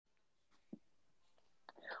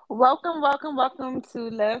Welcome to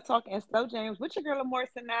Love Talk and Slow James with your girl Amor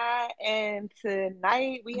Sinai. And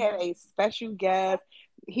tonight we have a special guest.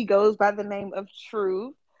 He goes by the name of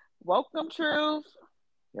Truth. Welcome, Truth.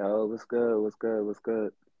 Yo, what's good? What's good? What's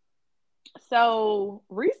good? So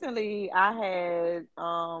recently I had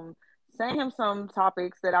sent him some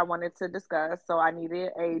topics that I wanted to discuss. So I needed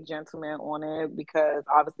a gentleman on it because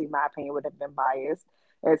obviously my opinion would have been biased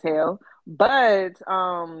as hell. But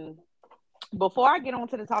before I get on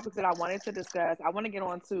to the topics that I wanted to discuss, I want to get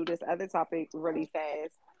on to this other topic really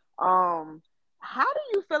fast. Um, how do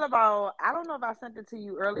you feel about? I don't know if I sent it to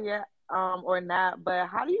you earlier, or not, but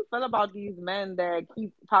how do you feel about these men that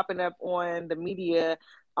keep popping up on the media,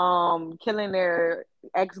 killing their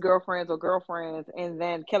ex girlfriends or girlfriends and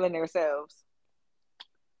then killing themselves?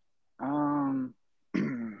 Um,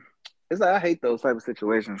 it's like I hate those type of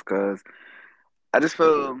situations because I just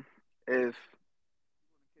feel if you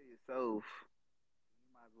want to kill yourself,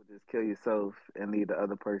 you might as well just kill yourself and leave the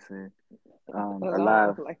other person Alone,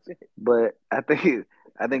 alive. like that. But I think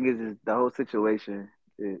it's just the whole situation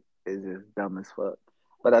is just dumb as fuck.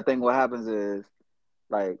 But I think what happens is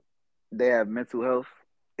like they have mental health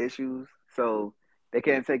issues, so they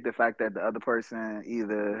can't take the fact that the other person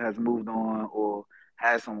either has moved on or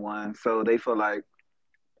has someone, so they feel like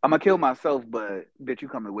I'm gonna kill myself, but bitch, you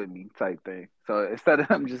coming with me, type thing. So instead of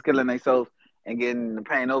them just killing themselves and getting the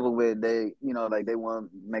pain over with, they like they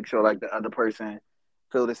want to make sure like the other person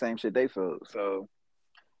feel the same shit they feel. So,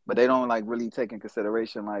 but they don't like really take in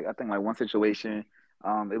consideration. Like I think like one situation,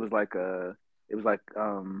 it was like it was like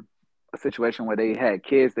a situation where they had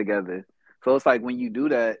kids together. So it's like when you do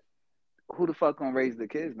that, who the fuck gonna raise the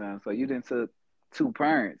kids now? So you didn't took two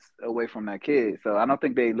parents away from that kid. So I don't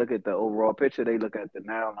think they look at the overall picture. They look at the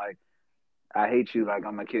now like I hate you, like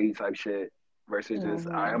I'm gonna kill you type shit. Versus just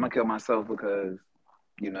all right, I'm Hmm. gonna kill myself because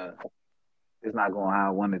you know it's not going how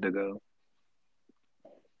I wanted to go.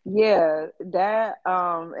 Yeah, and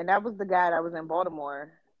that was the guy that was in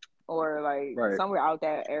Baltimore or like Right. somewhere out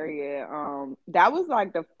that area. That was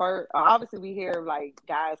like the first. Obviously, we hear like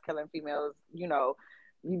guys killing females.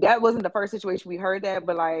 That wasn't the first situation we heard that,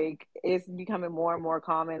 but like it's becoming more and more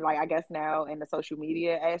common. Like I guess now in the social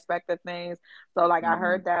media aspect of things. So like I Mm-hmm.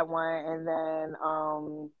 heard that one, and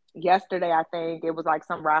then yesterday I think it was like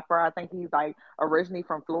some rapper. I think he's like originally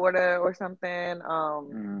from Florida or something.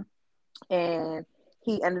 Mm-hmm. And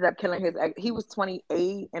he ended up killing his ex. He was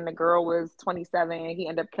 28 and the girl was 27. He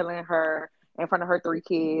ended up killing her in front of her three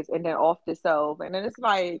kids and then off the self. And then it's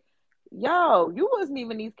like, yo, you wasn't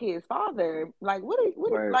even these kids' father. Like,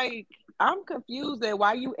 Right. like, I'm confused at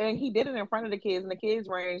why you, and he did it in front of the kids, and the kids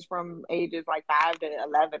range from ages like 5 to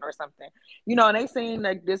 11 or something, and they seen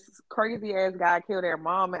like this crazy ass guy kill their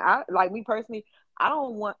mom. And I, like, me personally, I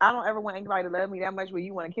don't ever want anybody to love me that much where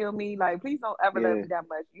you want to kill me. Like, please don't ever love Yeah. me that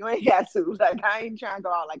much. You ain't got to. Like, I ain't trying to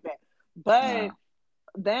go out like that. But Nah.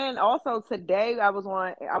 then also today I was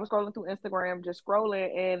scrolling through Instagram, just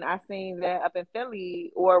scrolling, and I seen that up in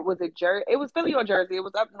Philly, or was it Jersey? It was Philly or Jersey. It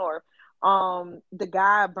was up north. The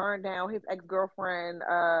guy burned down his ex-girlfriend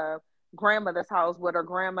grandmother's house with her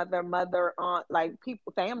grandmother, mother, aunt, like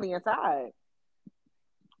people, family inside.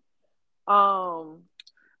 Um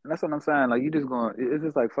And that's what I'm saying. Like you just going, it's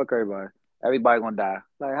just like fuck everybody. Everybody gonna die.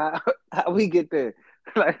 Like how how we get there?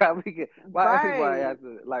 Like how we get? Why everybody right. has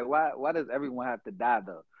to? Like why does everyone have to die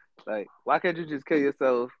though? Like why can't you just kill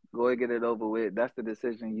yourself? Go and get it over with. That's the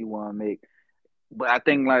decision you want to make. But I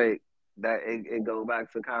think like that it goes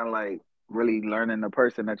back to kind of like really learning the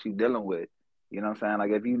person that you're dealing with. You know what I'm saying?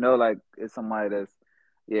 Like if you know like it's somebody that's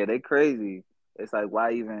yeah, they crazy. It's like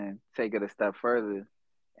why even take it a step further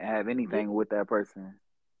and have anything with that person?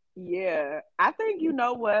 Yeah, I think you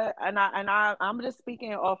know what, I'm just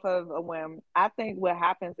speaking off of a whim. I think what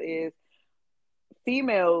happens is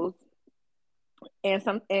females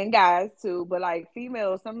and guys too, but like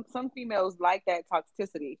females, some females like that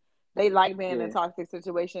toxicity. They like being in Yeah. toxic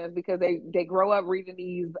situations because they grow up reading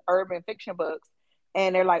these urban fiction books,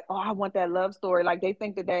 and they're like, oh, I want that love story. Like they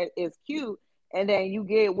think that that is cute, and then you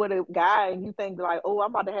get with a guy and you think like, oh,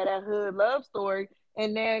 I'm about to have that hood love story,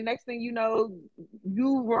 and then next thing you know,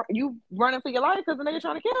 you running for your life because the nigga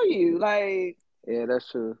trying to kill you. Like, Yeah, that's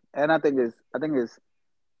true. And I think it's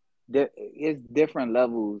different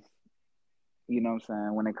levels, you know what I'm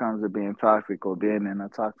saying, when it comes to being toxic or being in a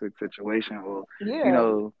toxic situation or you yeah,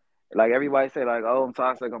 know, like everybody say like, "Oh, I'm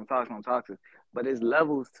toxic, I'm toxic, I'm toxic." But there's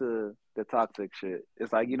levels to the toxic shit.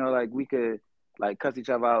 It's like, you know, like we could like cuss each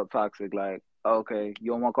other out toxic like, oh, "Okay,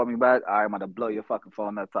 you don't want to call me back? All right, I'm going to blow your fucking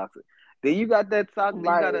phone up toxic." Then you got that toxic,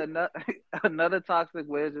 then you got right. another another toxic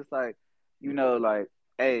where it's just like, you know, like,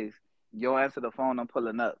 "Hey, you don't answer the phone, I'm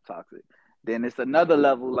pulling up toxic." Then it's another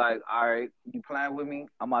level, like, all right, you playing with me?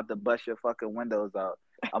 I'm about to bust your fucking windows out.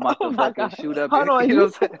 I'm about Oh to my fucking god! shoot up, Hold on, you know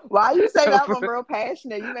what I'm saying? why you say No, that for, one real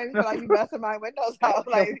passionate? You made me no, feel like you busting my windows out.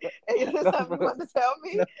 no, Like, is this no, something you want to tell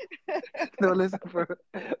me? no, no, listen, for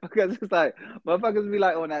because it's like motherfuckers be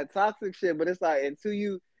like on that toxic shit, but it's like until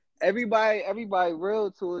you, everybody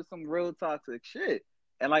real to it, some real toxic shit,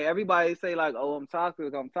 and like everybody say like, oh, I'm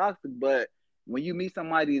toxic, but when you meet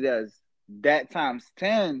somebody that's that times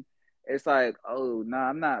 10, it's like, oh no,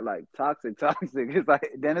 I'm not like toxic, toxic. It's like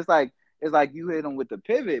then it's like you hit them with the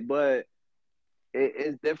pivot, but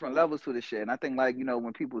it's different levels to the shit, and I think like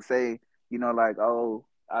when people say like, oh,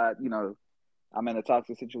 I'm in a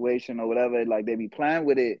toxic situation or whatever, like they be playing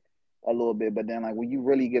with it a little bit, but then like when you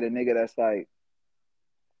really get a nigga that's like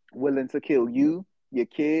willing to kill you, your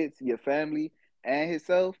kids, your family, and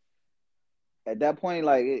himself, at that point,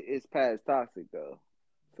 like it's past toxic though.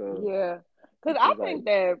 So Yeah, because I it's like, think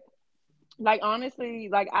that, like, honestly,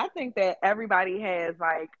 like, I think that everybody has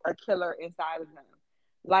like a killer inside of them.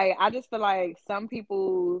 Like, I just feel like some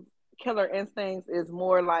people's killer instincts is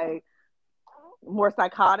more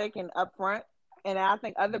psychotic and upfront. And I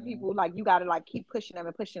think other mhm, people, like, you gotta like keep pushing them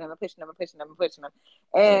and pushing them and pushing them and pushing them and pushing them.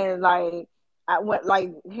 yeah, And like I went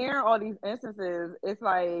like hearing all these instances, it's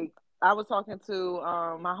like I was talking to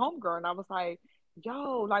my homegirl and I was like,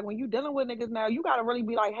 yo, like when you dealing with niggas now, you gotta really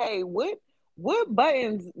be like, hey, what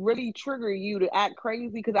buttons really trigger you to act crazy?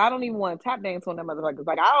 Because I don't even want to tap dance on them motherfuckers.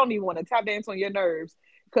 Like I don't even want to tap dance on your nerves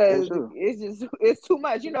yeah, because true, it's too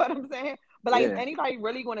much. You know what I'm saying? But like, is yeah, anybody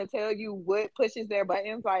really going to tell you what pushes their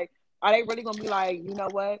buttons? Like, are they really going to be like, you know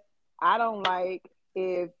what? I don't like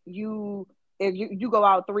if you go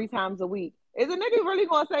out 3 times a week. Is a nigga really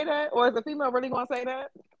going to say that, or is a female really going to say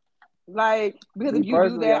that? Like, because me if you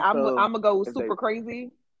do personally, that, I I'm feel gonna go if they, super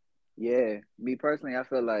crazy. yeah, me personally, I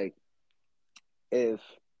feel like if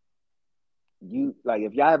you like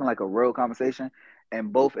if y'all having like a real conversation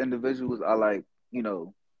and both individuals are like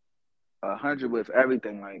 100 with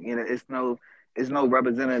everything, like it's no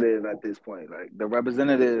representative at this point. Like the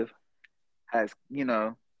representative has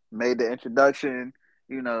made the introduction,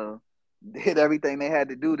 you know did everything they had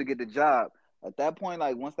to do to get the job. At that point,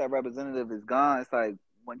 like once that representative is gone, it's like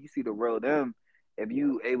when you see the real them, if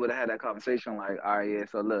you able to have that conversation, like, all right, yeah,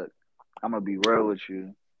 so look, I'm gonna be real with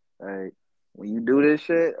you. Like when you do this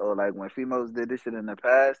shit, or like when females did this shit in the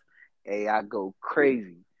past, hey, I go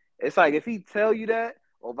crazy. It's like if he tell you that,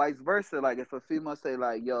 or vice versa. Like if a female say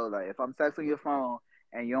like, yo, like if I'm texting your phone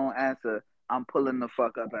and you don't answer, I'm pulling the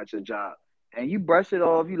fuck up at your job. And you brush it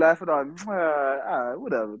off, you laugh it off, all right,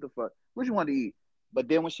 whatever, the fuck. What you want to eat? But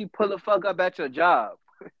then when she pull the fuck up at your job,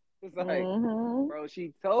 it's like, Mm-hmm. bro,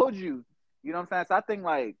 she told you. You know what I'm saying? So I think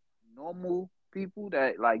like normal people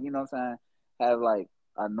that like, what I'm saying, have like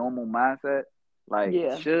a normal mindset, like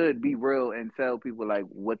Yeah, should be real and tell people like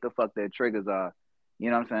what the fuck their triggers are. You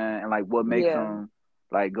know what I'm saying? And like what makes yeah. them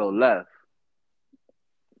like go left.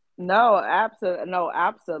 No, absolutely, no,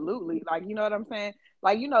 absolutely. Like, you know what I'm saying?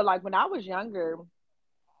 Like, like when I was younger,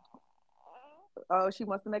 oh, she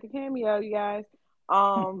wants to make a cameo, you guys.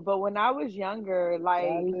 But when I was younger,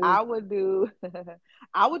 like Charlie. I would do,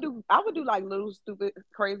 I would do like little stupid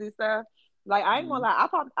crazy stuff. Like I ain't gonna Mm-hmm. lie,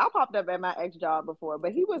 I popped up at my ex job before,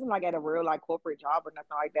 but he wasn't like at a real like corporate job or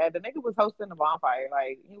nothing like that. The nigga was hosting a bonfire,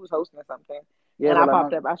 like he was hosting something, Yeah, and but I like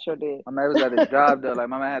popped up. I sure did. my man was at his job though. Like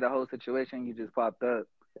my man had a whole situation. You just popped up.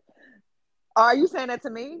 Are you saying that to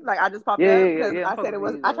me? Like I just popped Yeah, yeah, up yeah, because yeah. I'm I said fucking it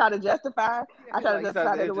with was. you I though. tried to justify. I Yeah, tried to like you justify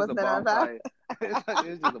said, that it it's just a wasn't an unfair. bonfire.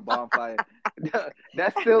 It's just a bonfire.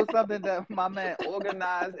 That's still something that my man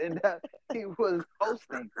organized and that he was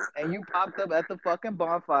hosting, and you popped up at the fucking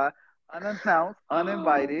bonfire, unannounced,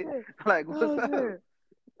 Oh uninvited. shit! Like, what's Oh up? shit!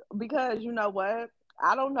 Because you know what?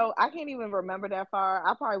 I don't know. I can't even remember that far.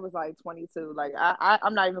 I probably was like 22. Like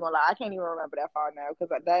I'm not even gonna lie. I can't even remember that far now because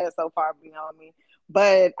that is so far beyond me.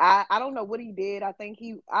 But I don't know what he did. I think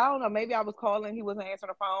I don't know. Maybe I was calling. He wasn't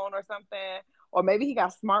answering the phone or something. Or maybe he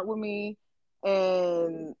got smart with me,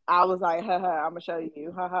 and I was like, haha, I'm gonna show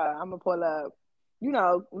you. Haha, I'm gonna pull up.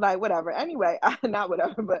 Like whatever. Anyway, not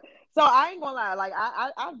whatever, but so I ain't gonna lie, like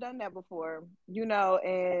I've done that before,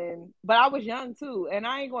 and but I was young too, and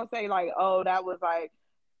I ain't gonna say like, oh, that was like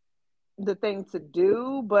the thing to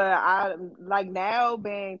do, but I like now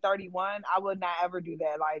being 31, I would not ever do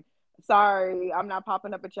that. Like, sorry, I'm not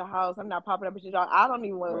popping up at your house. I'm not popping up at your job. I don't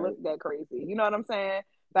even want to Right, look that crazy. You know what I'm saying?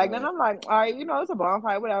 Back then, right. I'm like, all right, it's a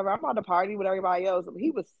bonfire, whatever. I'm about to party with everybody else.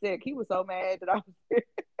 He was sick. He was so mad that I was sick.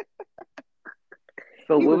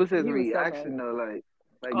 So He what was was his he was so mad. reaction though?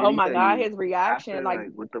 Like did Oh he my say god, you his reaction, after like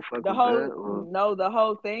like what the fuck the was whole that or no, the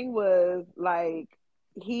whole thing was like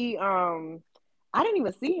he I didn't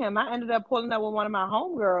even see him. I ended up pulling up with one of my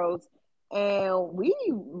homegirls, and we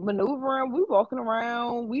maneuvering, we walking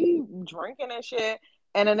around, we drinking and shit.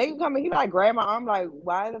 And then they come and he like grabbed my arm, like,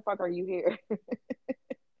 "Why the fuck are you here?"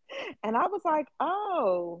 And I was like,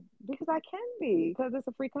 "Oh, because I can be, because it's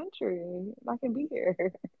a free country. I can be here."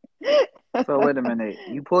 So wait a minute.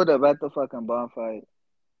 You pulled up at the fucking bonfire.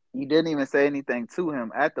 You didn't even say anything to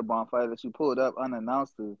him at the bonfire that you pulled up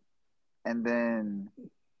unannounced to, and then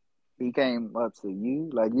he came up to you.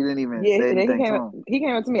 Like you didn't even Yeah, say and then anything to him. he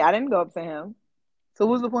came up to me. I didn't go up to him. So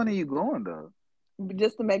what's the point of you going though?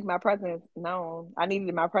 Just to make my presence known. I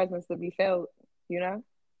needed my presence to be felt, you know?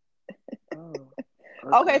 Oh,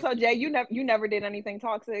 Okay, okay. so Jay, you never did anything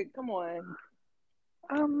toxic. Come on.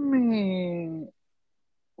 I mean,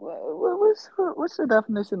 what's the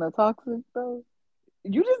definition of toxic though?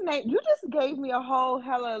 You just gave me a whole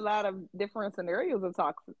hella lot of different scenarios of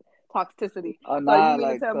toxicity. Oh So you nah, mean to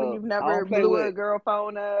like tell me so you've I never don't play blew with. a girl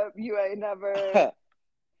phone up? You ain't never. I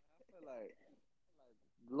feel like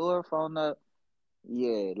lure phone up.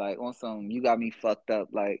 Yeah, like on some you got me fucked up.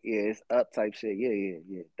 Like yeah, it's up type shit. Yeah, yeah,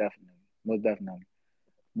 yeah, definitely, most definitely.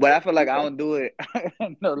 But I feel like I don't do it.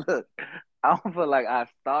 No, look, I don't feel like I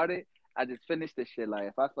started. I just finished the shit. Like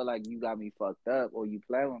if I feel like you got me fucked up or you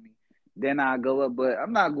play with me, then I go up. But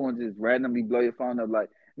I'm not going to just randomly blow your phone up. Like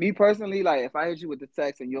me personally, like if I hit you with the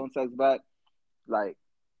text and you don't text back, like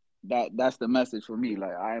that's the message for me.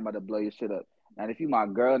 Like I ain't about to blow your shit up. And if you my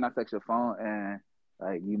girl and I text your phone and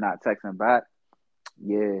like you not texting back,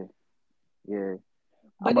 yeah, yeah.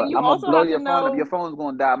 But then you I'm gonna also blow have to your phone up. Your know. phone's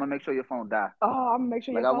gonna die. I'm gonna make sure your phone die. Oh, I'm gonna make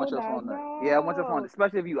sure Like your I want phone your dies. phone to, yeah, I want your phone, No.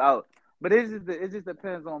 especially if you out. But it just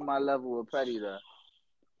depends on my level of petty though.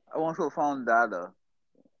 I want your phone to die though.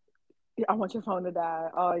 I want your phone to die.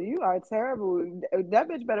 Oh, you are terrible. That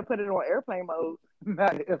bitch better put it on airplane mode.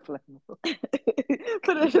 Not airplane. Put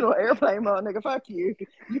that shit on airplane mode, nigga. Fuck you.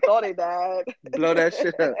 You thought it died. Blow that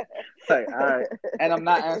shit up. Like all right, and I'm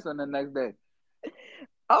not answering the next day.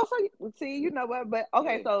 Also, see, you know what? But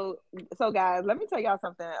okay, Yeah. so guys, let me tell y'all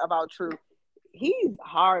something about True. He's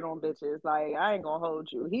hard on bitches. Like I ain't gonna hold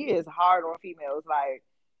you. He is hard on females. Like,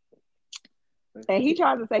 and he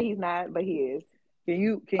tries to say he's not, but he is. Can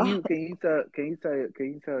you tell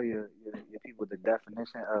your people the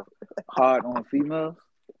definition of hard on females?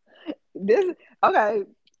 This okay. This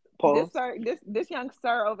Pause. sir, this young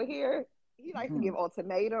sir over here, he likes to Hmm. give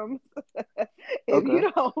ultimatums. if Okay.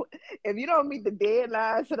 you don't if you don't meet the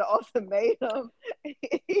deadline to the ultimatum,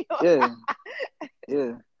 he Yeah.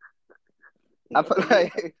 Yeah. I feel yeah,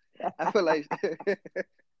 like I feel like you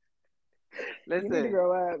need to listen.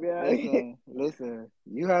 grow up, yeah. Listen.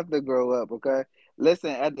 You have to grow up, okay?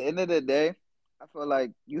 Listen, at the end of the day, I feel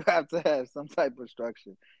like you have to have some type of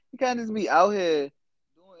structure. You can't just be out here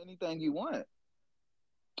doing anything you want.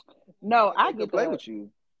 You feel No, like I they could get play that. with you.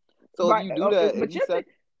 So if Right. you do that, if But you your thing, set,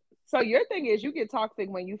 so your thing is you get toxic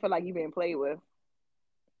when you feel like you're being played with.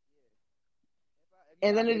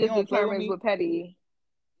 And then it if you just don't play with determines me, what petty.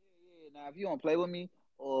 now if you don't play with me,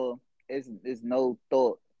 or it's no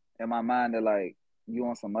thought in my mind that like you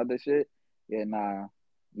on some other shit, yeah, nah,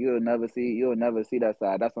 you'll never see that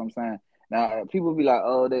side. That's what I'm saying. Now people be like,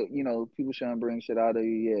 oh, that people shouldn't bring shit out of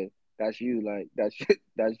you. Yeah, that's you. Like that's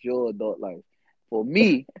that's your adult life. For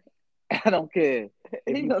me, I don't care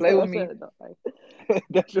if He you gonna play say with that me. shit. Though, like,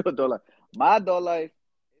 That's your adult life. My adult life,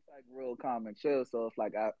 it's like real calm and chill. So if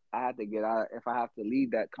like I have to get out, if I have to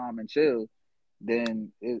leave that calm and chill,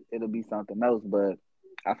 then it'll be something else. But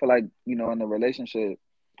I feel like in a relationship,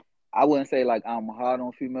 I wouldn't say like I'm hard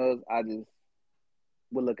on females. I just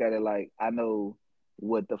would look at it like I know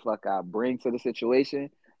what the fuck I bring to the situation.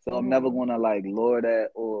 So I'm never mm-hmm. gonna like lower that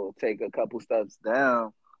or take a couple steps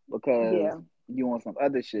down because Yeah, you want some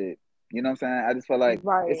other shit. You know what I'm saying? I just feel like it's the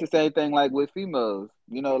right. same thing like with females.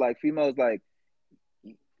 Like females like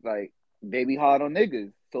they be hard on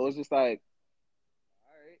niggas. So it's just like,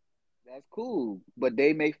 all right, that's cool. But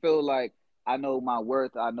they may feel like I know my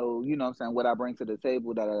worth, I know, what I'm saying, what I bring to the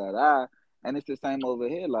table, da da da da. And it's the same over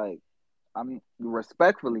here. Like, I'm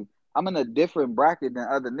respectfully, I'm in a different bracket than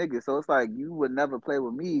other niggas. So it's like you would never play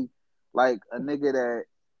with me like a nigga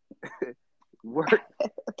that work.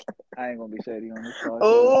 I ain't gonna be shady on this podcast.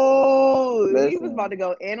 Oh, he was about Listen, to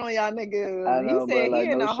go in on y'all I niggas. He know, but said he like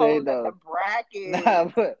in no a whole shade nother though. Nah,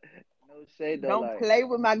 bracket. but no shade though. Don't Like play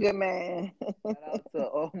with my good man. shout out to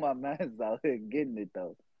all my mans out here getting it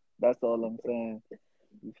though. That's all I'm saying.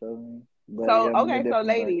 You feel me? But So yeah, I'm in a okay, so different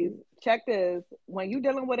ladies, bracket. check this. When you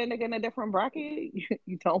dealing with a nigga in a different bracket,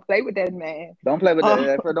 you don't play with that man. Don't play with Uh,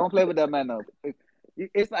 that. Don't play with that man though.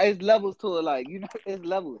 It's like it's levels to it. Like it's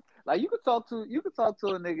levels. Like you could talk to a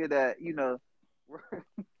nigga that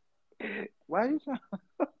Why you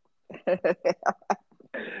trying?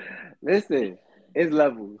 Listen, it's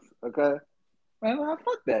levels, okay? Man,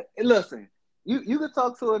 fuck that. Listen, you can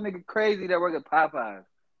talk to a nigga crazy that work at Popeyes,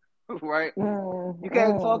 right? You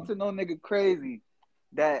can't talk to no nigga crazy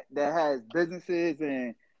that has businesses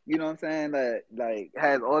and you know what I'm saying, that like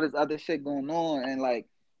has all this other shit going on and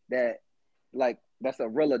that that's a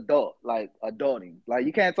real adult, like adulting. Like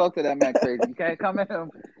you can't talk to that man crazy. You can't come at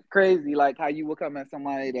him crazy like how you would come at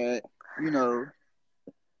somebody that, you know,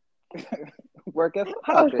 work at Foot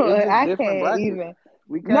Hold Locker. It's on, just I different can't brackets. even.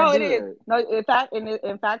 We No, can't it do is. that. No,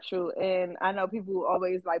 in fact, true. And I know people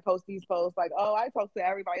always like post these posts like, "Oh, I talk to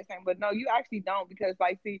everybody," saying, but no, you actually don't because,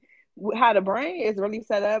 like, see, how the brain is really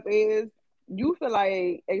set up is you feel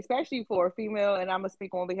like, especially for a female, and I'm gonna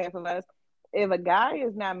speak on behalf of us, if a guy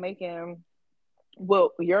is not making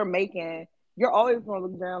what you're making, you're always gonna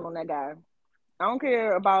look down on that guy. I don't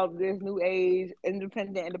care about this new age,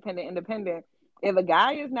 independent. If a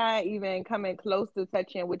guy is not even coming close to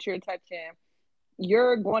touching what you're touching,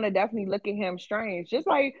 you're going to definitely look at him strange. Just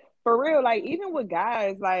like for real, like even with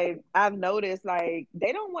guys, like I've noticed, like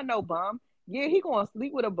they don't want no bum. Yeah, he gonna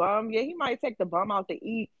sleep with a bum. Yeah, he might take the bum out to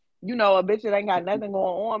eat. You know, a bitch that ain't got nothing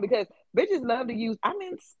going on because bitches love to use. I'm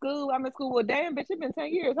in school. I'm in school. Well, damn, bitch, it's been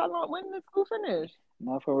 10 years. How long? When did school finish?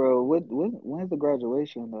 Not for real. When's the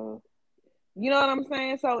graduation? You know what I'm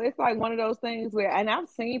saying? So it's like one of those things where, and I've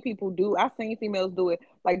seen people do, I've seen females do it.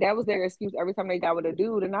 Like that was their excuse every time they got with a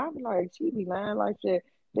dude. And I'm like, she be lying like shit.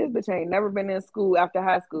 This bitch ain't never been in school after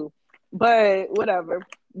high school. But whatever,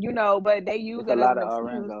 you know, but they use It's a it as lot an of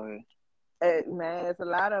RNs excuse. out here. Man, it's a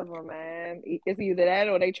lot of them, man. It's either that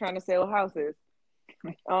or they trying to sell houses.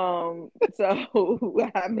 So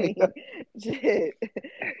I mean, shit.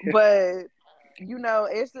 But you know,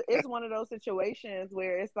 it's one of those situations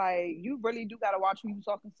where it's like you really do gotta watch who you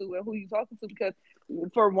talking to and who you talking to because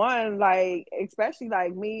for one, like especially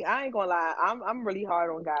like me, I ain't gonna lie, I'm really hard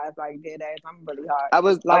on guys, like dead ass. I'm really hard. I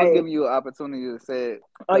was Like, giving you an opportunity to say it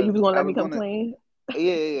oh, you because was gonna I let me was come gonna. clean?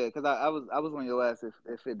 Yeah. Because I was on your ass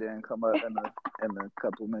if it didn't come up in a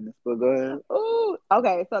couple minutes. But go ahead. Ooh,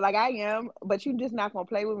 okay. So like I am, but you just not gonna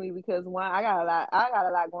play with me because one, I got a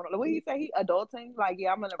lot going on. What do you say? He adulting? Like,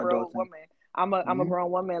 yeah, I'm a grown Adulting. woman. I'm a Hmm.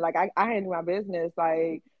 grown woman. Like I handle my business.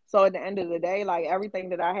 Like so at the end of the day, like everything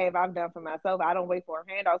that I have, I've done for myself. I don't wait for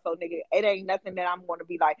a handout. So nigga, it ain't nothing that I'm gonna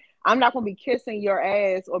be like. I'm not gonna be kissing your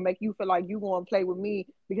ass or make you feel like you gonna play with me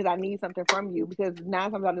because I need something from you. Because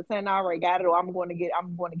 9 times out of 10, I already got it, or I'm going to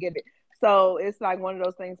get it. So it's like one of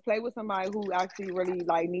those things. Play with somebody who actually really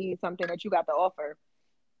like needs something that you got to offer.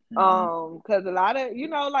 Hmm. Because a lot of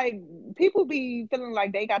like people be feeling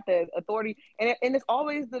like they got the authority, and it's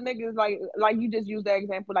always the niggas like you just used the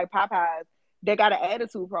example like Popeyes. They got an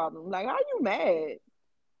attitude problem. Like, how you mad,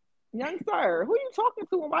 young sir? Who you talking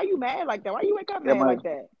to, and why you mad like that? Why you wake up It mad might, like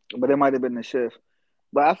that? but it might have been the shift.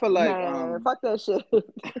 But I feel like Man, fuck that shit.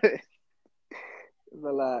 there's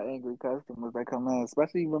a lot of angry customers that come in,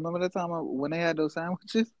 especially remember the time when they had those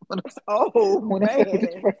sandwiches Oh when they had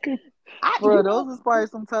this man, fucking. Bro, you those know. was probably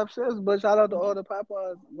some tough shifts. But shout out to all the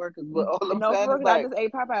Popeyes workers. But all I'm No, saying for real, is 'cause I like, just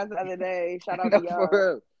ate Popeyes the other day. Shout out to no, for y'all.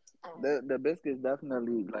 real. The biscuits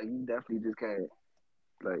definitely like you definitely just can't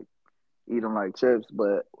like eat them like chips.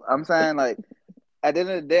 But I'm saying like at the end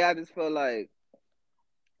of the day, I just feel like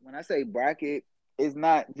when I say bracket, it's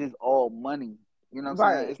not just all money. You know what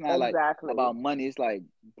I'm saying? Right, It's not like exactly. about money. It's like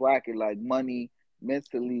bracket, like money,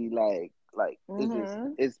 mentally, like it's just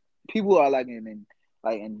Mhm. it's people are like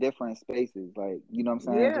like in different spaces. Like you know what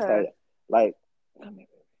I'm saying? Just Yeah. like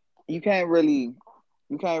you can't really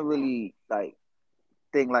you can't really like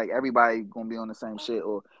think like everybody gonna be on the same shit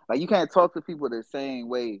or like you can't talk to people the same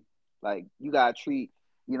way. Like you gotta treat,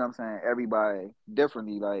 you know what I'm saying, everybody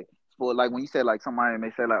differently. Like for like when you said like somebody may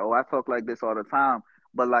say like, oh, I talk like this all the time,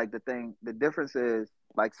 but like the difference is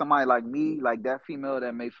like somebody like me, like that female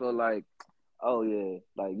that may feel like, oh yeah,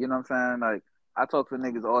 like you know what I'm saying, like I talk to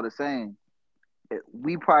niggas all the same.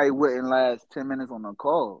 We probably wouldn't last 10 minutes on a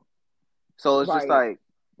call. So it's just Right. like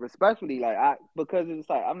respectfully, like I because it's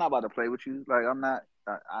like I'm not about to play with you. Like I'm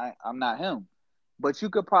not him. But you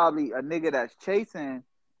could probably a nigga that's chasing,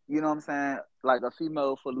 you know what I'm saying, like a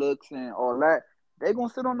female for looks and all that. They gonna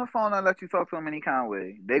sit on the phone and let you talk to them any kind of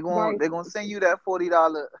way. Right. They gonna send you that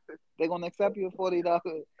 $40. They gonna accept your $40 cash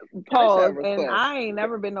app Pause. And request. I ain't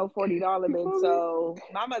never been no $40 You bitch. feel me? So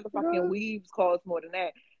my You motherfucking know? weaves cost more than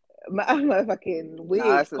that. My motherfucking Nah,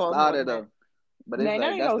 wigs it's a cost more starter than that. though. But it's Man, that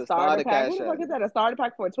like ain't that's no the starter starter pack. Who cash the app. fuck is that? A starter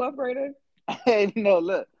pack for a 12th grader? Hey, no,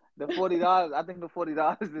 look, the $40. I think the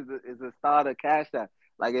 $40 is a starter cash app.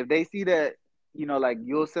 Like if they see that, like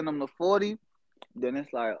you'll send them the 40, then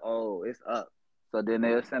it's like, oh, it's up. So then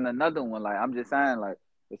they'll send another one. Like I'm just saying, like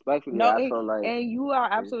respectfully, No, I feel like and you are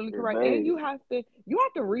absolutely it's correct. And vague. you have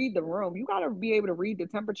to read the room. You got to be able to read the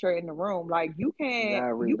temperature in the room. Like You gotta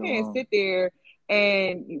you read the can't room. sit there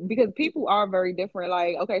and because people are very different.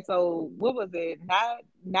 Like, okay, so what was it?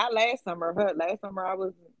 Not last summer. Last summer I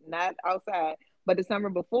was not outside, but the summer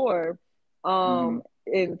before, Hmm.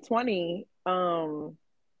 in 20,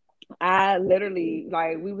 I literally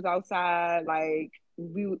like we was outside like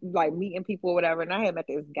we like meeting people or whatever, and I had met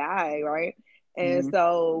this guy, right? And Hmm.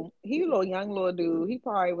 so he a little young little dude. He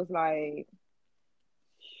probably was like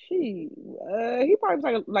he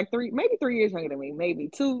probably was like 3 younger than me, maybe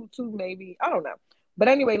two, maybe I don't know. But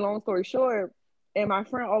anyway, long story short, and my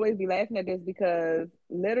friend always be laughing at this because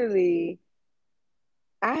literally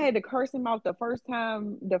I had to curse him out the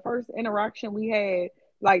first interaction we had,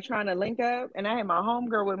 like trying to link up, and I had my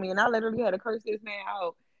homegirl with me, and I literally had to curse this man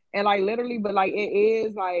out, and like literally, but like it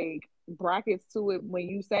is like brackets to it when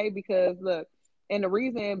you say because look, and the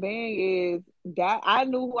reason being is that I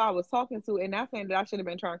knew who I was talking to, and not saying that I should have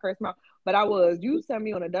been trying to curse him out, but I was. You sent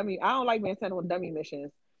me on a dummy. I don't like being sent on dummy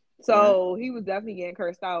missions, Right. so he was definitely getting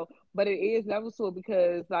cursed out. But it is levels to it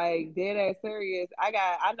because like dead ass serious.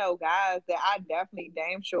 I know guys that I definitely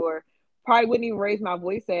damn sure probably wouldn't even raise my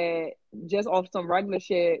voice at just off some regular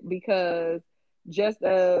shit because just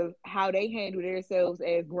of how they handle themselves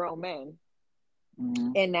as grown men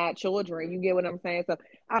Hmm. and not children. You get what I'm saying? So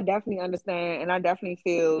I definitely understand and I definitely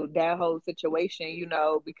feel that whole situation,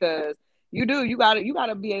 because you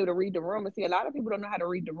gotta be able to read the room and see a lot of people don't know how to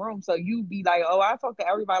read the room. So you be like, oh, I talk to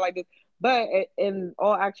everybody like this. But in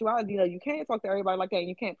all actuality, you can't talk to everybody like that and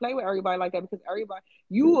you can't play with everybody like that because everybody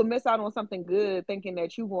you will miss out on something good thinking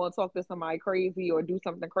that you want to talk to somebody crazy or do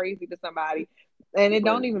something crazy to somebody. And it Right.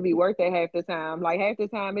 don't even be worth it half the time. Like half the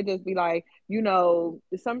time it just be like,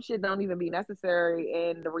 some shit don't even be necessary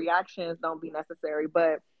and the reactions don't be necessary.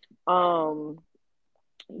 But um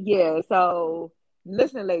yeah, so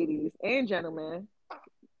listen, ladies and gentlemen,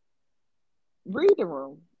 read the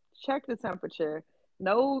room, check the temperature,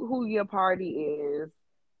 know who your party is.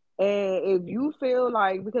 And if you feel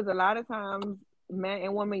like because a lot of times men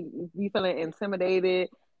and women be feeling intimidated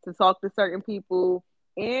to talk to certain people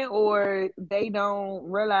and or they don't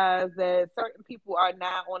realize that certain people are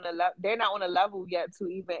not on the they're not on a level yet to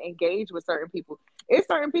even engage with certain people. It's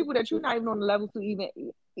certain people that you're not even on the level to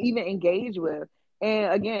even engage with.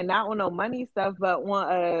 And again, not on no money stuff, but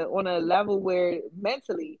on a level where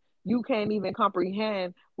mentally you can't even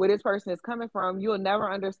comprehend where this person is coming from. You'll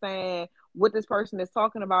never understand what this person is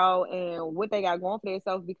talking about and what they got going for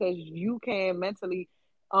themselves because you can mentally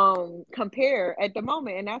compare at the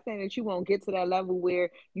moment. And not saying that you won't get to that level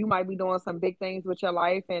where you might be doing some big things with your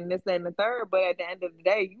life and this, that, and the third, but at the end of the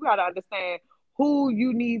day, you gotta understand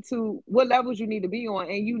what levels you need to be on.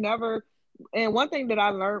 And you never and one thing that I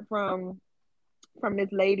learned from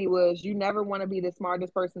this lady was you never want to be the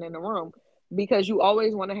smartest person in the room because you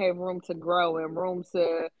always want to have room to grow and room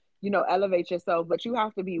to elevate yourself, but you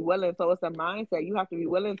have to be willing. So it's a mindset. You have to be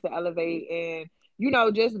willing to elevate and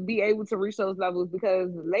just be able to reach those levels because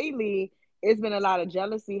lately it's been a lot of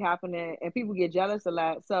jealousy happening and people get jealous a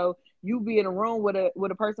lot. So you be in a room with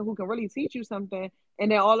a person who can really teach you something,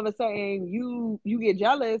 and then all of a sudden you get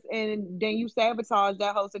jealous and then you sabotage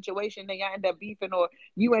that whole situation, then y'all end up beefing, or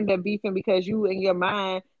you end up beefing because you in your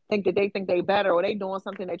mind think they better or they doing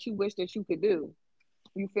something that you wish that you could do.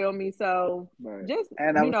 You feel me? So Right. just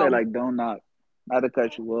And I you would say know, like don't knock, not to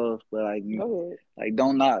cut you off, but go ahead. like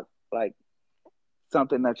don't knock like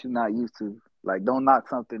something that you're not used to. Like don't knock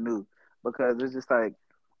something new because it's just like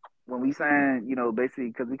when we saying basically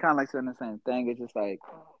because we kind of like saying the same thing. It's just like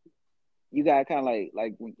you gotta kind of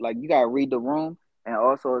like you gotta read the room, and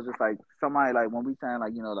also it's just like somebody like when we saying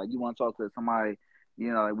like like you want to talk to somebody,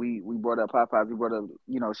 like we brought up Popeyes, we brought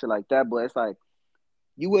up shit like that, but it's like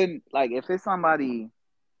you wouldn't like if it's somebody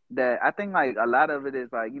that I think like a lot of it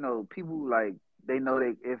is like people like they know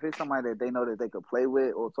they if it's somebody that they know that they could play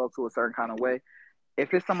with or talk to a certain kind of way,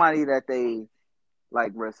 if it's somebody that they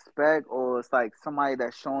like respect or it's like somebody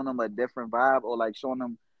that's showing them a different vibe or like showing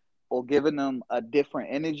them or giving them a different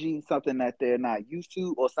energy, something that they're not used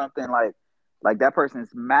to, or something like that person's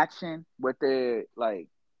matching what they're like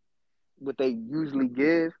what they usually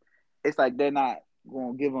give, it's like they're not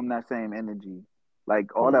gonna give them that same energy.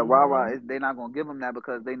 Like all that rah rah, Hmm. they're not gonna give them that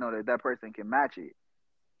because they know that that person can match it.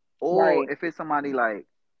 Or Right. if it's somebody like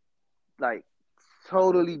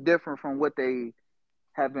totally different from what they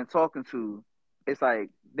have been talking to, it's like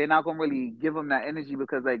they're not gonna really give them that energy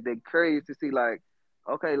because like they're curious to see like,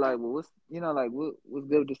 okay, like well, what's like what's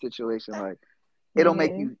good with the situation like. Mhm.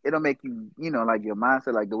 it'll make you, like your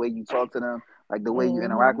mindset, like the way you talk to them, like the way you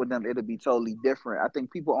interact Mhm. with them, it'll be totally different. I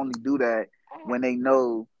think people only do that when they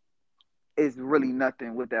know it's really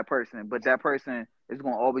nothing with that person, but that person is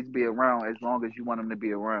gonna always be around as long as you want them to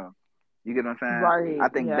be around. You get what I'm saying? I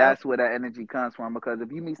Right. think Yep. that's where that energy comes from, because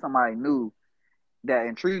if you meet somebody new that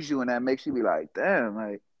intrigues you and that makes you be like, damn,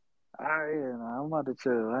 like, all right, yeah, nah, I'm about to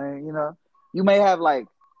chill. You may have like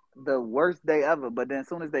the worst day ever, but then as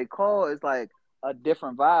soon as they call, it's like a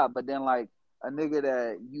different vibe. But then like a nigga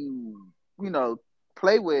that you know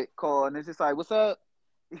play with call, and it's just like, what's up?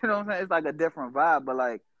 You know what I'm saying? It's like a different vibe, but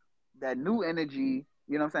like that new energy,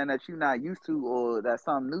 you know what I'm saying, that you're not used to, or that's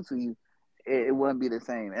something new to you, it wouldn't be the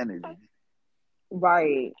same energy.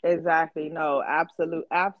 Right. Exactly. No,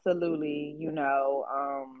 absolutely,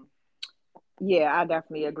 yeah, I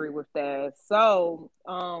definitely agree with that. So,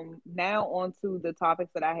 now on to the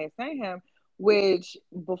topics that I had sent him, which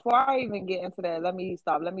before I even get into that, let me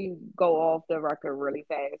stop. Let me go off the record really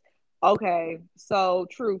fast. Okay, so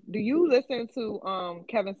Truth, do you listen to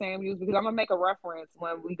Kevin Samuels? Because I'm gonna make a reference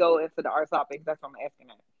when we go into the art topics. That's what I'm asking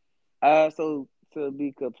that. So to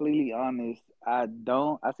be completely honest, I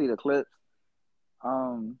don't. I see the clips.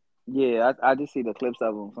 Yeah, I just see the clips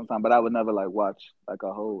of them sometimes, but I would never like watch like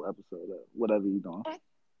a whole episode of whatever you doing.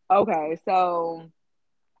 Okay,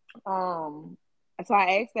 Um, so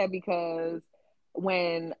I asked that because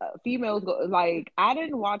when females go, like, I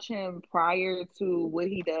didn't watch him prior to what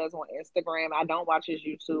he does on Instagram. I don't watch his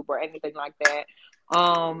YouTube or anything like that.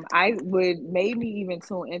 I would made me even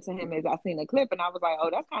tune into him as I seen a clip and I was like, oh,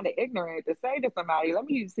 that's kind of ignorant to say to somebody. Let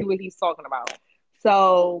me see what he's talking about.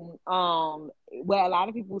 So, what a lot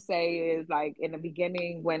of people say is like in the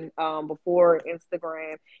beginning when before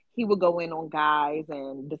Instagram, he would go in on guys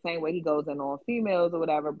and the same way he goes in on females or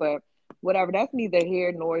whatever. But whatever, that's neither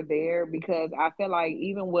here nor there because I feel like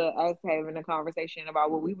even with us having a conversation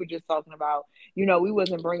about what we were just talking about, we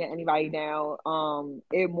wasn't bringing anybody down.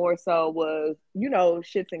 It more so was,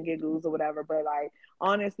 shits and giggles or whatever. But like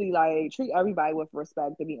honestly, like treat everybody with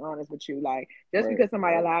respect. To be honest with you, like just Right. because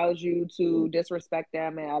somebody allows you to disrespect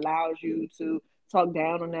them and allows you to talk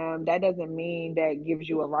down on them, that doesn't mean that gives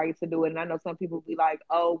you a right to do it. And I know some people be like,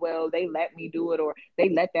 oh, well, they let me do it or they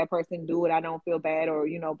let that person do it. I don't feel bad or,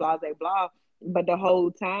 blah, blah, blah. But the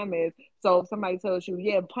whole time is, so if somebody tells you,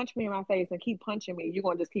 yeah, punch me in my face and keep punching me, you're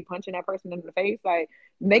going to just keep punching that person in the face. Like,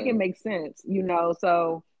 make it Right. make sense.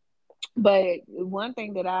 So, but one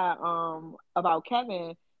thing that about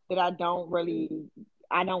Kevin that I don't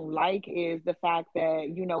like is the fact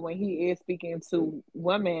that when he is speaking to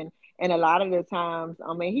women and a lot of the times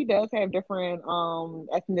I mean he does have different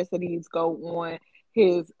ethnicities go on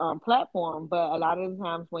his platform, but a lot of the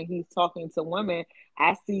times when he's talking to women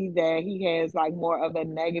I see that he has like more of a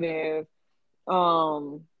negative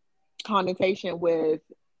um connotation with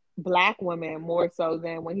black women more so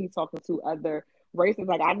than when he's talking to other races.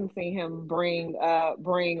 Like I didn't see him bring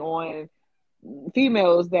on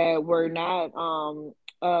females that were not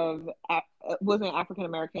of wasn't African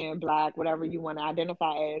American, black, whatever you want to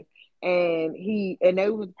identify as, and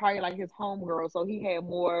it was probably like his homegirl, so he had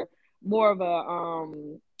more of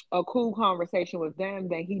a cool conversation with them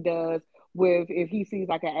than he does with if he sees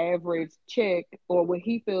like an average chick or what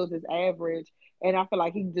he feels is average, and I feel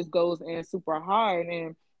like he just goes in super hard,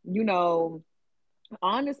 and you know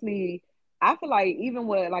honestly, I feel like even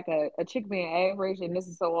with like a chick being average, and this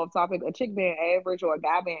is so off topic, a chick being average or a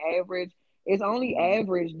guy being average is only Mm-hmm.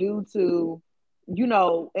 average due to,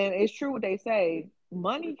 and it's true what they say,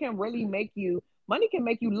 money can make you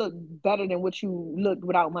look better than what you look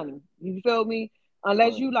without money. You feel me?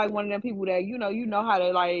 Unless Right. you like one of them people that, you know how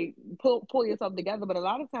to like pull yourself together. But a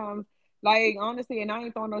lot of times, like honestly, and I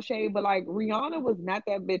ain't throwing no shade, but like Rihanna was not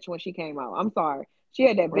that bitch when she came out. I'm sorry. She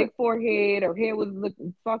had that Right. big forehead. Her hair was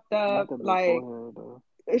looking fucked Not up. the big Like forehead though.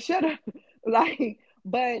 it should have. Like,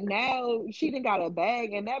 but now she done got a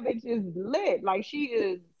bag, and that bitch is lit. Like she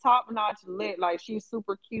is top notch lit. Like she's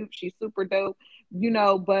super cute. She's super dope.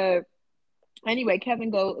 But anyway,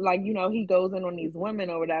 Kevin he goes in on these women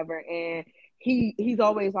or whatever, and he's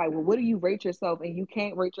always like, well, what do you rate yourself? And you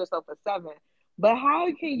can't rate yourself a 7. But how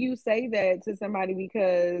can you say that to somebody?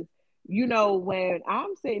 Because when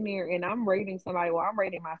I'm sitting there and I'm rating somebody, well, I'm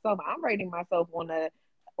rating myself on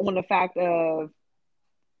the fact of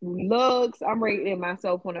looks. I'm rating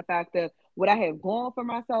myself on the fact of what I have going for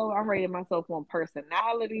myself. I'm rating myself on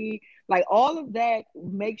personality. Like all of that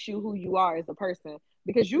makes you who you are as a person.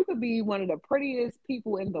 Because you could be one of the prettiest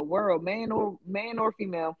people in the world, man or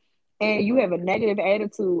female, and you have a negative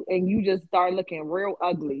attitude and you just start looking real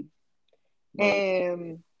ugly. Right.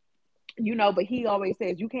 And but he always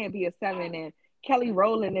says you can't be a 7 and Kelly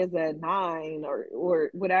Rowland is a 9 or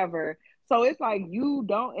whatever. So it's like you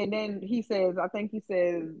don't. And then he says, I think he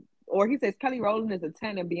says, or he says Kelly Rowland is a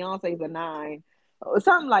 10 and Beyonce's a 9, or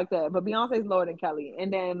something like that. But Beyonce's lower than Kelly.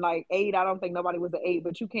 And then like 8, I don't think nobody was an 8,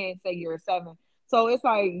 but you can't say you're a 7. So it's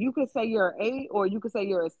like you could say you're an 8 or you could say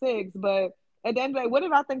you're a 6. But at the end of the day, what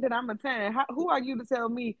if I think that I'm a 10? Who are you to tell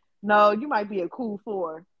me? No, you might be a cool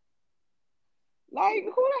 4. Like,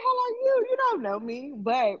 who the hell are you? You don't know me.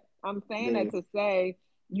 But I'm saying Yeah, that to say,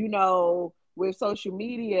 with social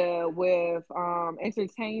media, with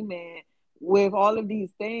entertainment, with all of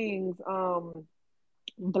these things,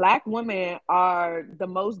 black women are the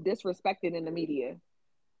most disrespected in the media.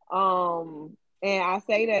 And I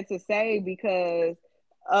say that to say because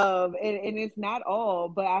and it's not all,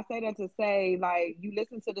 but I say that to say, like, you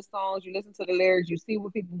listen to the songs, you listen to the lyrics, you see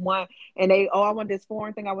what people want, and they, oh, I want this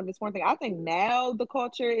foreign thing, I want this foreign thing. I think now the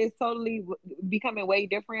culture is totally becoming way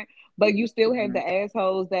different, but you still have hmm the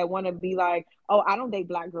assholes that want to be like, oh, I don't date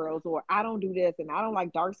black girls, or I don't do this, and I don't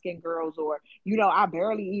like dark skinned girls, or I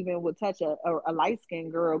barely even would touch a light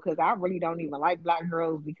skinned girl because I really don't even like black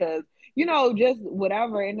girls because just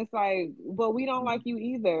whatever. And it's like, well, we don't like you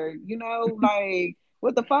either, like,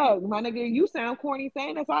 what the fuck, my nigga? You sound corny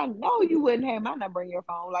saying this. I know you wouldn't have my number in your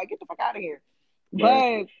phone. Like, get the fuck out of here. right.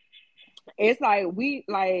 But it's like we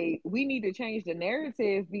need to change the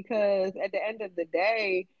narrative because at the end of the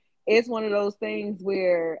day, it's one of those things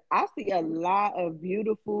where I see a lot of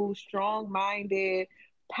beautiful, strong-minded,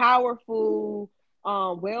 powerful,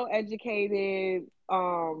 well-educated,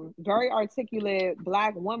 very articulate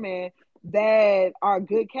black women that are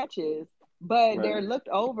good catches, but Right. they're looked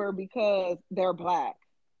over because they're black.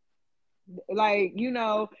 Like,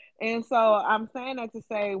 and so I'm saying that to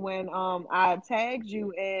say when I tagged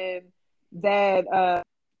you in that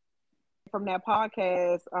from that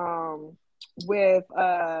podcast with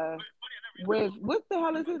what the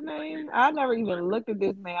hell is his name? I never even looked at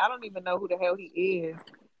this man. I don't even know who the hell he is.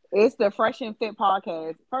 It's the Fresh and Fit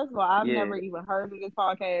podcast. First of all, I've Yeah. never even heard of this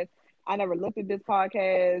podcast. I never looked at this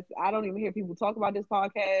podcast. I don't even hear people talk about this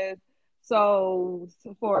podcast. So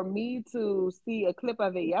for me to see a clip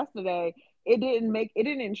of it yesterday, it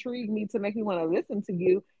didn't intrigue me to make me want to listen to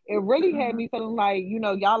you. It really had Uh-huh. me feeling like,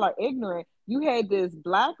 y'all are ignorant. You had this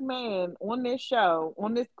black man on this show,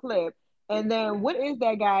 on this clip, and then what is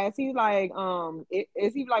that guy? Is he like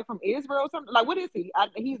is he like from Israel or something? Like, what is he?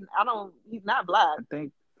 He's not black. I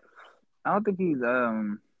think I don't think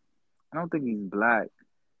I don't think he's black.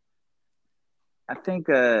 I think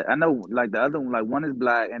I know like the other one, like one is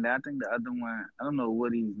black, and then I think the other one, I don't know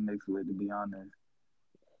what he's mixed with, to be honest.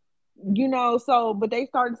 So but they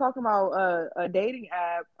started talking about a dating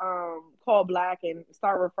app called Black and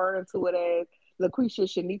start referring to it as LaQuisha,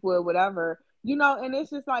 Shaniqua, or whatever. And it's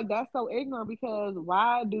just like that's so ignorant because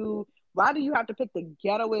why do you have to pick the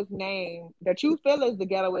ghettoest name that you feel is the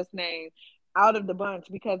ghettoest name out of the bunch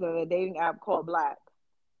because of a dating app called Black?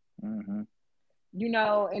 Hmm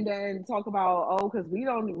And then talk about, oh, because we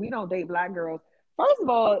don't date black girls. First of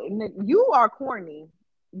all, you are corny.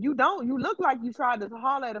 You look like you tried to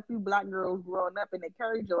holler at a few black girls growing up and they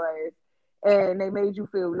carried your ass and they made you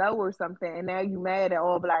feel low or something, and now you mad at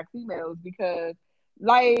all black females because,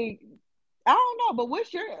 like, I don't know, but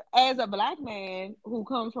what's your, as a black man who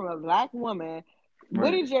comes from a black woman,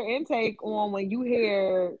 what Right. is your intake on when you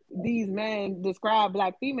hear these men describe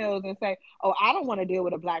black females and say, oh, I don't want to deal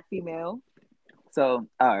with a black female? So,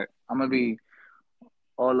 all right, I'm gonna be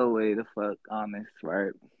all the way the fuck honest,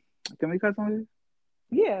 right? Can we cut on this?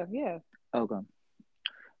 Yeah, yeah. Okay.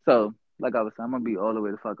 So, like I was saying, I'm gonna be all the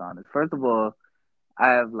way the fuck honest. First of all, I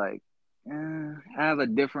have like, I have a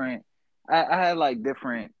different, I have like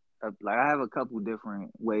different, like I have a couple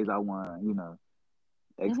different ways I want to,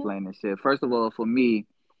 Hmm. explain this shit. First of all, for me,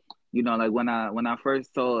 like when I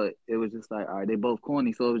first saw it, it was just like, all right, they both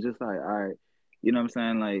corny, so it was just like, all right, you know what I'm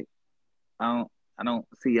saying? Like, I don't, I don't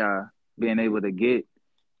see y'all being able to get,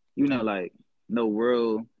 like no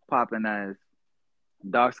real popping as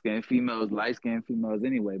dark skinned females, light skinned females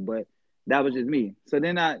anyway. But that was just me. So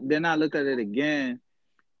then I looked at it again,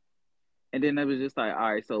 and then it was just like,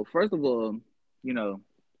 all right. So first of all, you know,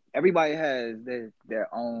 everybody has their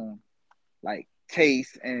own like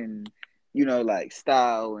taste and like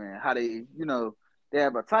style and how they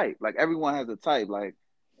have a type. Like everyone has a type. Like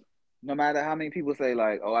no matter how many people say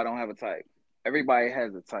like, oh, I don't have a type. Everybody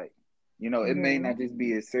has a type. It may Hmm. not just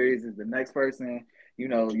be as serious as the next person.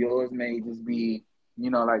 Yours may just be,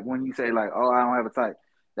 like when you say like, oh, I don't have a type,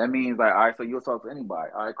 that means like, all right, so you'll talk to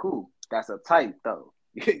anybody. All right, cool. That's a type though.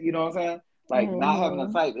 You know what I'm saying? Like not having a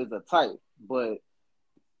Hmm. type is a type, but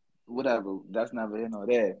whatever. That's never here nor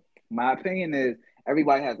there. My opinion is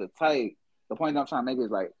everybody has a type, the point I'm trying to make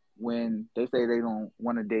is like when they say they don't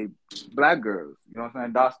want to date black girls, you know what I'm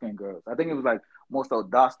saying, dark skinned girls. I think it was like more so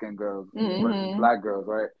dark skinned girls versus Mm-hmm. black girls,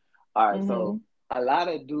 right? All right, Mm-hmm. so a lot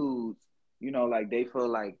of dudes, you know, like they feel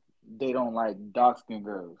like they don't like dark skinned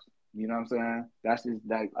girls. You know what I'm saying? That's just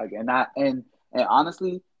like and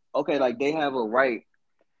honestly, okay, like they have a right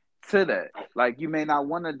to that. Like you may not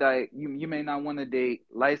want to date you may not want to date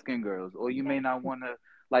light skinned girls, or you may not want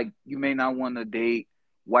to date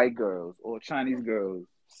white girls or Chinese girls,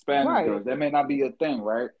 Spanish Right. girls. That may not be your thing,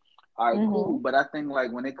 right? All right, cool. Mm-hmm. But I think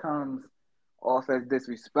like when it comes off as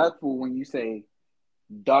disrespectful when you say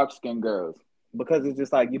dark skinned girls, because it's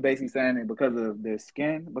just like you basically saying it because of their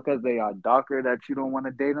skin, because they are darker that you don't want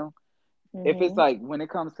to date them. If it's Mm-hmm. like when it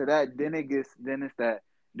comes to that, then it's that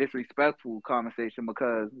disrespectful conversation,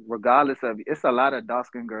 because regardless of it's a lot of dark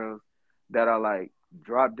skinned girls that are like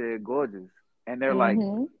drop dead gorgeous, and they're like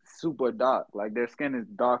Mm-hmm. super dark, like their skin is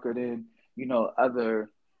darker than other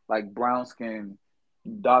like brown skin,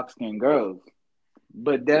 dark skinned girls,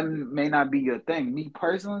 but them may not be your thing. Me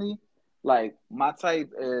personally, like my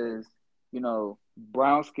type is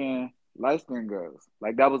brown skin, light skin girls.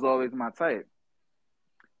 Like that was always my type,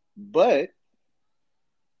 but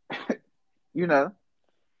you know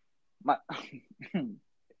my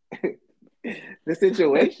the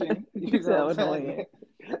situation, You you know so what I'm annoying. saying?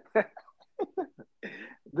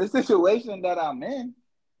 The situation that I'm in,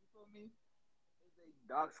 you feel me, is a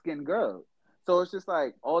dark skinned girl. So it's just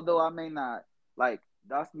like, although I may not like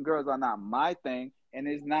dark skinned girls are not my thing, and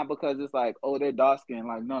it's not because it's like, oh, they're dark skinned.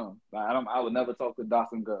 Like, no, like, I would never talk to a dark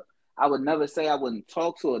skinned girl. I would never say I wouldn't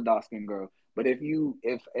talk to a dark skinned girl. But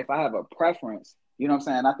if I have a preference, you know what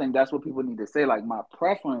I'm saying? I think that's what people need to say. Like, my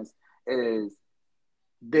preference is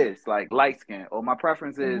this, like light skin, or my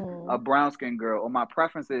preference is Mm-hmm. a brown skin girl, or my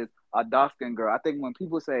preference is a dark skin girl. I think when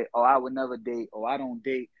people say, "Oh, I would never date," or "I don't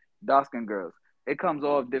date dark skin girls," it comes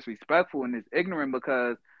off disrespectful and it's ignorant,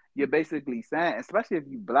 because you're basically saying, especially if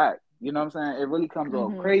you black, you know what I'm saying, it really comes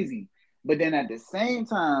off Mm-hmm. crazy. But then at the same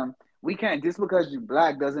time, we can't, just because you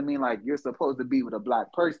black doesn't mean like you're supposed to be with a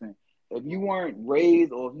black person. If you weren't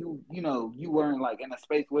raised, or if you weren't like in a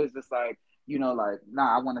space where it's just like, like,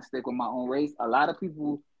 nah, I want to stick with my own race. A lot of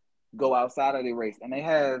people go outside of their race, and they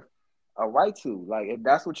have a right to. Like, if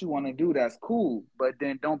that's what you want to do, that's cool. But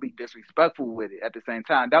then don't be disrespectful with it at the same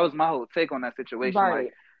time. That was my whole take on that situation. Like,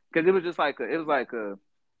 Right. because it was just like it was like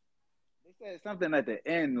they said something at the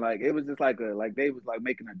end. Like, it was just like they was like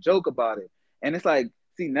making a joke about it, and it's like,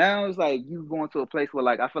 see, now it's like you going to a place where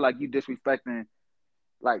like I feel like you disrespecting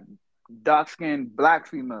like dark skinned black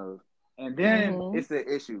females. And then Mm-hmm. it's an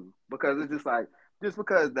issue, because it's just like, just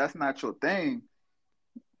because that's not your thing,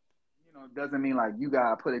 doesn't mean like you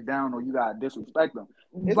gotta put it down or you gotta disrespect them.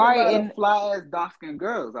 It's a Right. lot of And fly ass dark skinned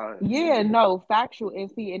girls out here. yeah, no, factual. And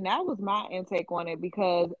see, and that was my intake on it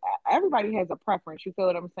because everybody has a preference. You feel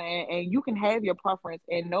what I'm saying? And you can have your preference,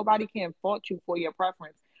 and nobody can fault you for your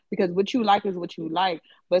preference because what you like is what you like.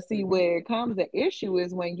 But see, where it comes the issue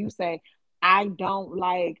is when you say, I don't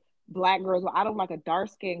like black girls, or I don't like a dark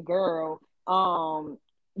skinned girl, and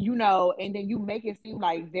then you make it seem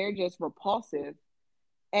like they're just repulsive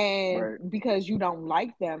and Right. because you don't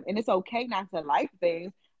like them, and it's okay not to like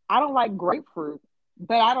things. I don't like grapefruit,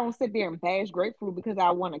 but I don't sit there and bash grapefruit because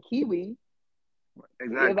I want a kiwi.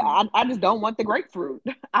 If Exactly. I just don't want the grapefruit,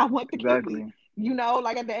 I want the kiwi. Exactly.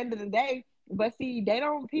 Like at the end of the day. But see,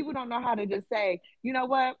 people don't know how to just say, you know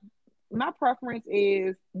what, my preference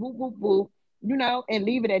is whoop whoop whoop, and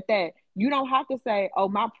leave it at that. You don't have to say, oh,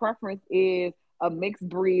 my preference is a mixed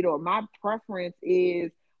breed, or my preference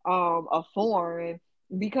is a foreign,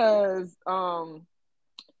 because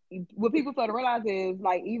what people fail to realize is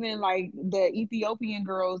like even like the Ethiopian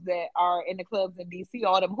girls that are in the clubs in DC,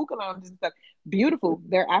 all them hookah lounges and stuff, beautiful.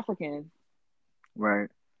 They're African. Right.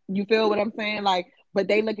 You feel what I'm saying? Like, but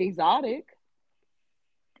they look exotic.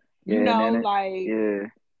 Yeah, and then Like yeah.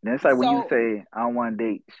 Then it's like when you so. say I don't want to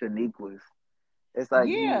date Shaniquas, it's like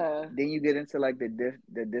Yeah. then you get into like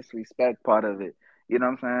the disrespect part of it. You know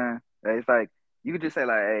what I'm saying? It's like you could just say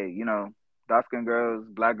like, hey, dark skinned girls,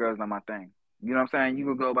 black girls, not my thing. You know what I'm saying? You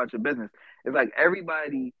could go about your business. It's like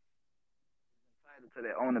everybody entitled to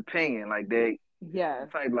their own opinion. Like Yes.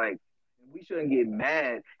 it's like we shouldn't get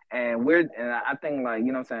mad, and I think like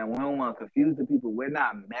what I'm saying, we don't want to confuse the people. We're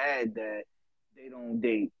not mad that they don't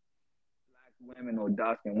date black women or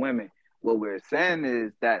dark skinned women. What we're saying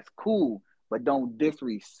is that's cool, but don't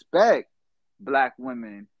disrespect black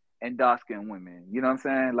women and dark skinned women. You know what I'm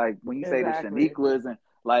saying? Like when you say the Exactly. Shaniquas, and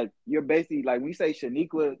like you're basically like when you say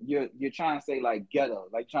Shaniqua, you're trying to say like ghetto,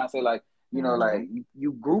 like trying to say like like Mm-hmm.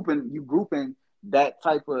 you grouping that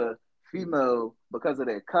type of female because of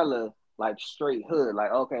their color, like straight hood.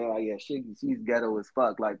 Like, okay, like yeah, she's ghetto as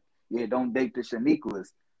fuck. Like, yeah, don't date the Shaniquas.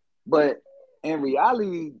 But in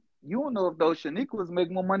reality, you don't know if those Shaniquas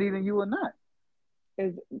make more money than you or not.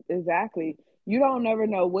 Is exactly. You don't never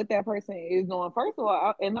know what that person is doing. First of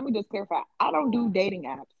all, and let me just clarify, I don't do dating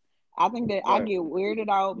apps. I think that I Right. get weirded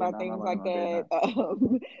out Yeah, by no, I'm not things running like on day that.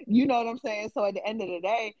 now. You know what I'm saying? So at the end of the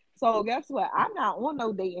day, so guess what? I'm not on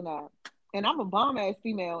no dating app, and I'm a bomb ass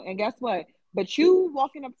female. And guess what? But you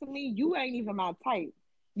walking up to me, you ain't even my type.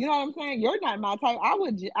 You know what I'm saying? You're not my type. I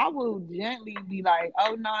will gently be like,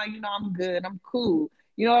 oh no, I'm good, I'm cool.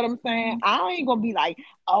 You know what I'm saying? Mm-hmm. I ain't gonna be like,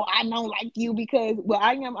 oh, I don't like you because, well,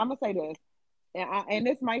 I am. I'm gonna say this, and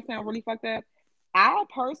this might sound really fucked up. I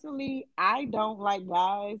personally, I don't like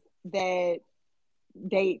guys that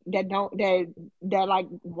that don't that like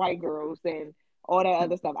white girls and all that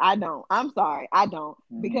other stuff. I don't. I'm sorry, I don't.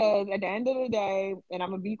 Mm-hmm. Because at the end of the day, and I'm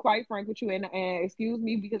gonna be quite frank with you, and excuse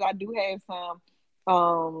me because I do have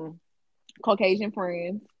some Caucasian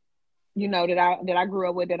friends, that I grew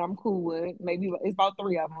up with that I'm cool with. Maybe it's about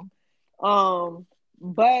three of them.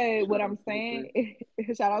 But what Shout I'm out to the saying, three.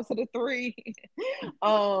 shout out to the three.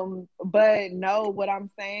 But no, what I'm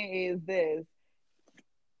saying is this.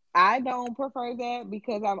 I don't prefer that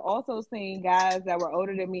because I've also seen guys that were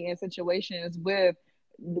older than me in situations with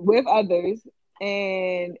others,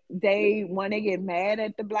 and they when they get mad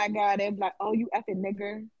at the black guy, they're like, "Oh, you effing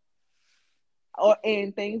nigger," or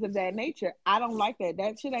and things of that nature. I don't like that.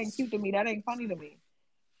 That shit ain't cute to me. That ain't funny to me.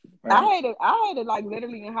 Right. I had to like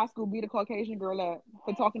literally in high school beat a Caucasian girl up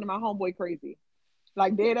for talking to my homeboy crazy,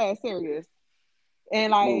 like dead ass serious,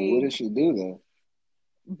 and Well, what like did she do though?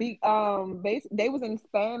 they was in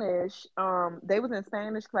Spanish, they was in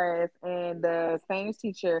Spanish class, and the Spanish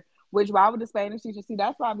teacher, which why would the Spanish teacher see?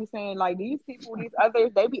 That's why I be saying like these people, these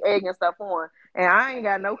others, they be egging stuff on, and I ain't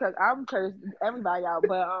got no cause I'm cursed everybody out,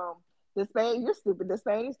 but the Spanish, you're stupid. The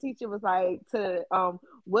Spanish teacher was like to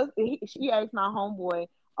she asked my homeboy,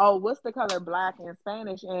 oh, what's the color black in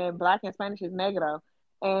Spanish? And black in Spanish is negro,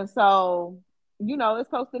 and so it's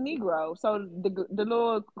close to Negro. So the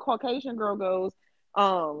little Caucasian girl goes,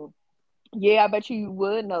 um, yeah, I bet you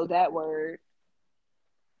would know that word.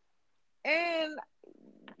 And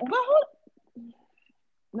well,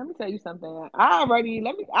 let me tell you something. I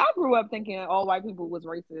grew up thinking all white people was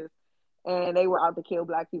racist and they were out to kill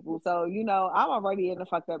black people. So, I'm already in the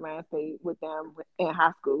fucked up mind state with them in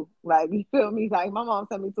high school. Like, you feel me? Like my mom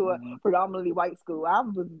sent me to a Mm-hmm. predominantly white school. I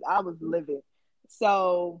was livid.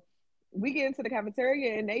 So we get into the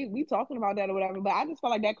cafeteria and we talking about that or whatever. But I just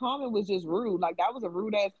felt like that comment was just rude. Like that was a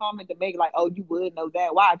rude ass comment to make. Like, oh, you would know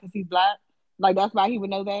that? Why? Because he's black. Like that's why he would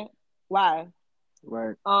know that. Why?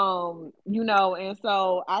 Right. And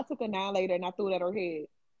so I took a annihilator and I threw it at her head.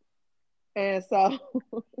 And so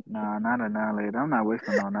Nah, not an annihilator. I'm not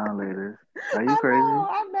wasting on annihilators. Are you I crazy? know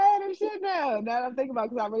I'm mad as shit now. Now that I'm thinking about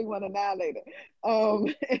because I really want an annihilator.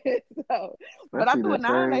 So, but I Especially threw the an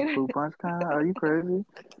cherry annihilator. fruit punch kind. Are you crazy?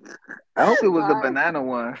 I hope it was the I, banana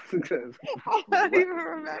one. Because I don't what? even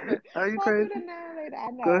remember. Are you I threw the crazy? annihilator.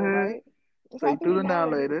 I Go know, ahead. right? So I Say threw through the the now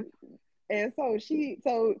annihilator. later. And so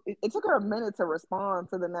it took her a minute to respond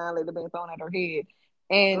to the annihilator being thrown at her head.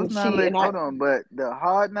 Those And now she later. and I Hold on, but the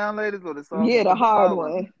hard now laters or the soft yeah, one? the Because the hard hard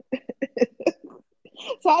ones. one.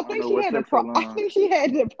 So I I don't think know she what had to took so I long. think she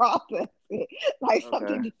had to process it. Like Okay.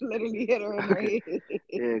 something just literally hit her in her Okay. head.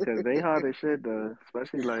 Yeah, because they hard as shit though.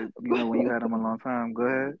 Especially like when you had them a long time. Go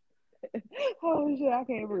ahead. Oh shit, I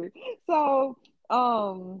can't breathe. So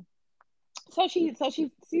um she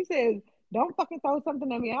says, "Don't fucking throw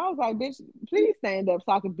something at me." I was like, "Bitch, please stand up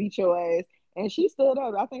so I can beat your ass." And she stood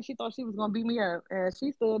up. I think she thought she was gonna beat me up, and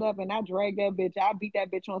she stood up, and I dragged that bitch. I beat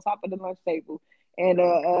that bitch on top of the lunch table. And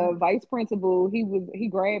Okay. vice principal, he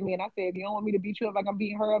grabbed me, and I said, "If you don't want me to beat you up like I'm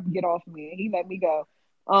beating her up, get off me." And he let me go.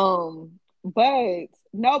 But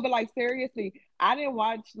no, but like seriously, I didn't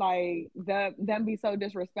watch like them be so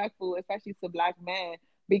disrespectful, especially to black men,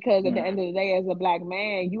 because at the Yeah. end of the day, as a black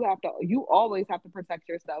man, you always have to protect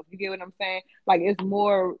yourself. You get what I'm saying? Like it's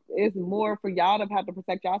more for y'all to have to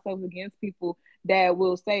protect yourselves against people that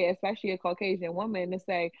will say, especially a Caucasian woman, to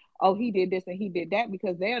say, "Oh, he did this and he did that,"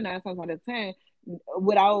 because they are 9 times out of 10,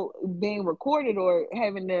 without being recorded or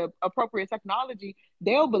having the appropriate technology,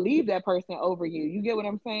 they'll believe that person over you. You get what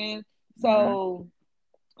I'm saying? Mm-hmm. So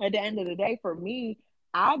at the end of the day, for me,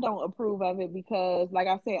 I don't approve of it because, like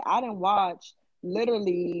I said, I didn't watch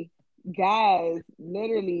literally guys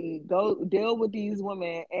literally go deal with these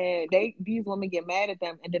women, and these women get mad at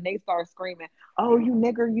them, and then they start screaming, "Oh, you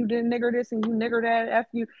nigger, you did nigger this and you nigger that, f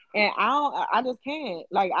you," and I just can't,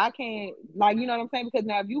 like, I can't, like, you know what I'm saying? Because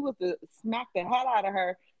now if you was to smack the hell out of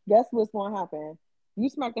her, guess what's going to happen? You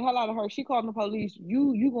smack the hell out of her. She calling the police.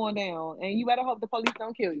 You going down, and you better hope the police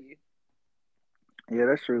don't kill you. Yeah,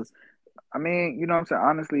 that's true. I mean, you know what I'm saying?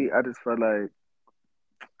 Honestly, I just feel like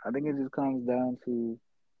I think it just comes down to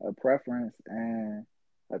a preference and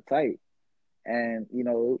a type. And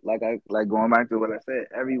like going back to what I said,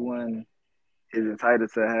 everyone is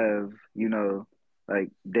entitled to have, like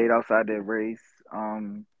date outside their race.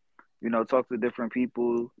 Talk to different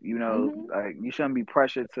people. Hmm. Like you shouldn't be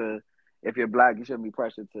pressured to. If you're black, you shouldn't be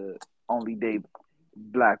pressured to only date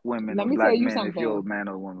black women Let or me tell black you men if you're a something. man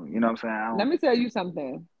or woman. You know what I'm saying? I Let don't. me tell you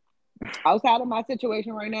something. Outside of my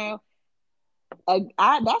situation right now,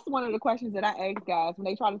 that's one of the questions that I ask guys when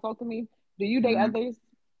they try to talk to me. Do you date Mhm. others?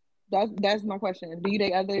 That's my question. Do you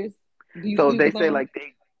date others? Do you So if sleep they with say them? like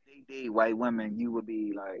they date white women, you would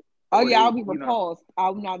be like, Oh or yeah, I'll they, be repulsed.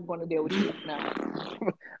 I'm not going to deal with you. No.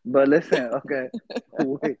 But listen, okay,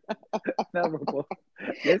 wait, never.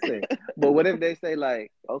 Listen, but what if they say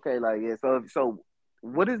like, okay, like yeah, so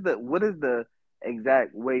what is the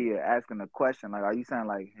exact way you're asking the question? Like, are you saying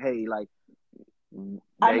like, hey, like,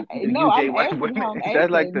 I'm do no, you I'm date white asking women? how I'm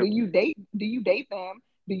That's like asking. the. Do you date them?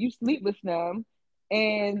 Do you sleep with them?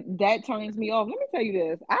 And that turns me off. Let me tell you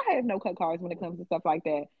this. I have no cut cards when it comes to stuff like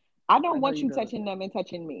that. I I don't know want you you don't. touching them and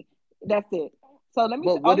touching me. That's it. So let me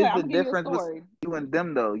But what okay, is I'm the gonna give you a difference with story. you and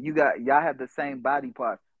them though? Y'all have the same body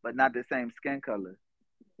parts, but not the same skin color.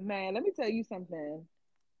 Man, let me tell you something.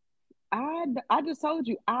 I just told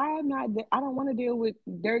you I'm not. I don't want to deal with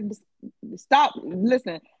dirt. Stop.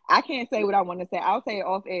 Listen, I can't say what I want to say. I'll say it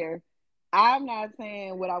off air. I'm not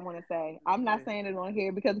saying what I want to say. I'm not Okay. saying it on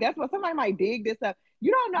here because guess what? Somebody might dig this up.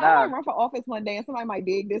 You don't know. I Nah, might run for office one day and somebody might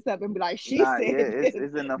dig this up and be like, "She nah, said yeah, it's this.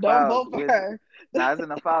 it's in the Don't files. vote for Yes, her." nah, it's in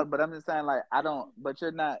the files. But I'm just saying, like, I don't. But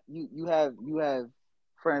you're not. You have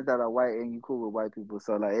friends that are white and you cool with white people.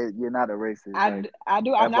 So like, you're not a racist. Like, I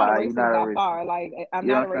do. I'm not a FYI, you're racist not a by racist. far. Like I'm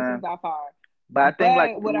You know not a what I'm racist saying? by far. But I think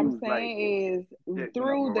like But what I'm through like saying is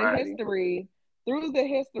through the variety. history,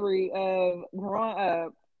 of growing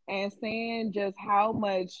up and seeing just how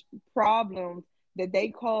much problems that they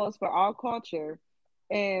cause for our culture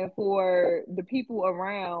and for the people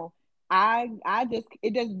around, I just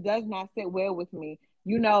it just does not sit well with me.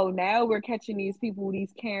 You know, now we're catching these people,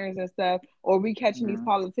 these Karens and stuff, or we catching these Hmm.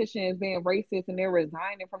 politicians being racist and they're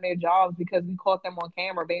resigning from their jobs because we caught them on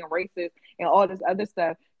camera being racist and all this other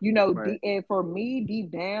stuff. You know, Right. and for me,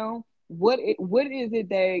 deep down, what is it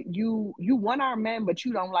that you want our men, but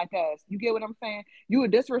you don't like us? You get what I'm saying? You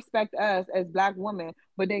would disrespect us as black women,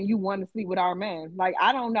 but then you want to sleep with our men. Like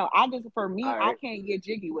I don't know. I just for me, All I right. can't get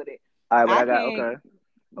jiggy with it. All right. But I I got can't. okay.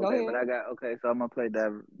 Go Okay. But ahead. I got okay. So I'm gonna play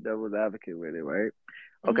devil's advocate with it, right?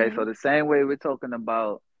 Okay, Hmm. so the same way we're talking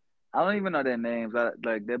about, I don't even know their names.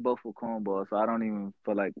 Like they're both for cornballs, so I don't even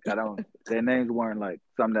feel like I don't. Their names weren't like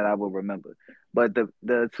something that I will remember. But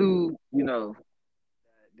the two,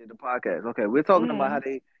 that did the podcast. Okay, we're talking about Hmm.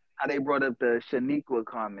 how they brought up the Shaniqua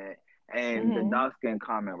comment and the Hmm. dark skin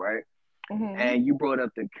comment, right? Hmm. And you brought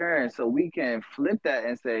up the Karen, so we can flip that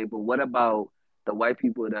and say, but what about the white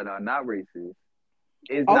people that are not racist?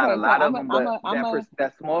 It's not a Okay, so lot of them, but I'm a.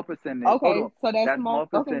 that small percentage. Hold on, Okay, so that's that small. small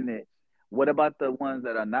Okay. percentage. What about the ones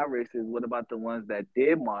that are not racist? What about the ones that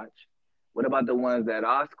did march? What about the ones that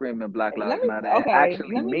are screaming Black Lives Matter and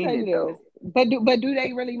actually Let me tell mean you it this. though? But do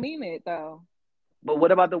they really mean it though? But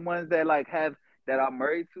what about the ones that like have that are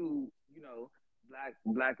married to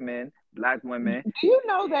black men, black women, Do you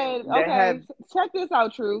know and that? they have Okay, check this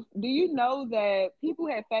out, Truth. Do you know that people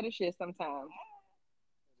have fetishes sometimes?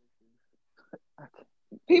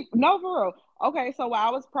 People, no, for real. Okay, so while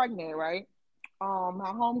I was pregnant, right? My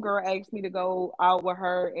homegirl asked me to go out with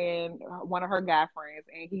her and one of her guy friends,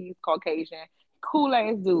 and he's Caucasian, cool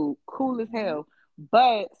ass dude, cool as Mhm. hell.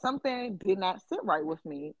 But something did not sit right with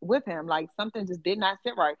me with him. Like something just did not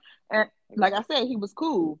sit right. And like I said, he was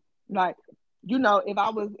cool. Like if I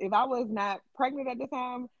was not pregnant at the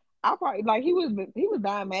time, I probably like he was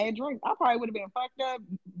buying mad drinks. I probably would have been fucked up,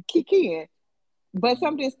 kikiing. But Mhm.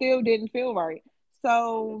 something still didn't feel right.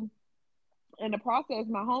 So in the process,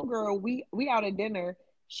 my homegirl, we out at dinner.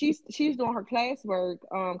 She's doing her classwork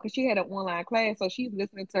because she had an online class, so she's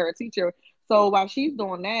listening to her teacher. So while she's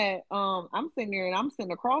doing that, I'm sitting there and I'm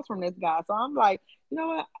sitting across from this guy. So I'm like, you know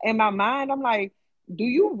what? In my mind, I'm like, do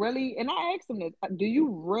you really? And I asked him this: do you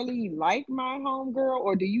really like my homegirl,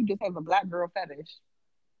 or do you just have a black girl fetish?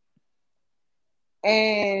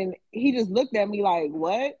 And he just looked at me like,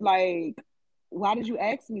 what? Like, why did you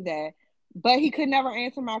ask me that? But he could never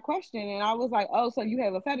answer my question. And I was like, oh, so you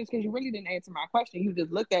have a fetish because you really didn't answer my question. You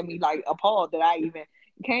just looked at me like appalled that I even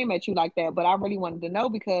came at you like that. But I really wanted to know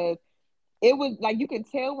because it was like you can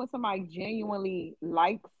tell when somebody genuinely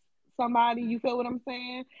likes somebody. You feel what I'm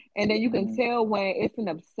saying? And then you can Mm-hmm. tell when it's an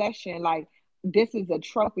obsession. Like this is a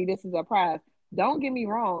trophy. This is a prize. Don't get me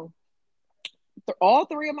wrong. All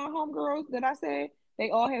three of my homegirls that I said, they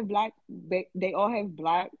all have they all have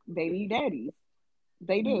black baby daddies.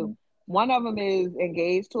 They Mm-hmm. do. One of them is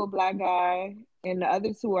engaged to a black guy, and the other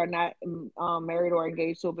two are not married or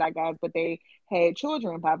engaged to a black guy, but they had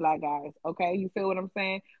children by black guys. Okay, you feel what I'm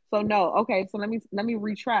saying? So no, okay. So let me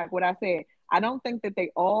retract what I said. I don't think that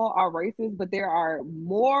they all are racist, but there are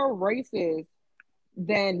more racist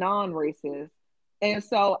than non-racist. And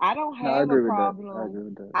so I don't No, I have a agree with that. I problem. agree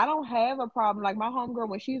with that. I don't have a problem. Like my homegirl,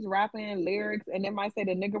 when she's rapping lyrics and then might say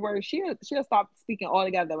the nigga word, she'll stop speaking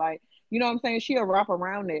altogether. Like, you know what I'm saying? She'll rap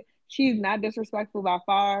around it. She's not disrespectful by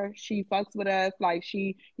far. She fucks with us. Like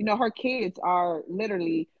her kids are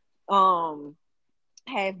literally um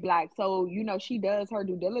half black. So, she does her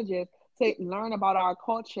due diligence to learn about our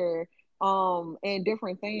culture and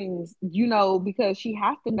different things, because she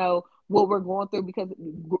has to know what we're going through because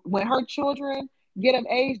when her children get of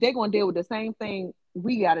age, they're going to deal with the same thing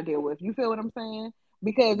we got to deal with. You feel what I'm saying?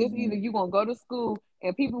 Because it's Mm-hmm. either you going to go to school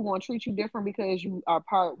and people going to treat you different because you are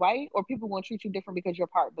part white or people going to treat you different because you're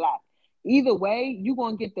part black. Either way, you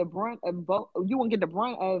going to get the brunt of both. You going to get the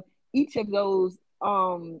brunt of each of those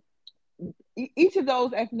each of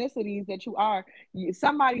those ethnicities that you are,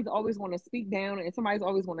 somebody's always going to speak down and somebody's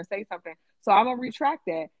always going to say something. So I'm going to retract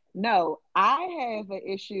that. No, I have an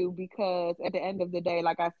issue because at the end of the day,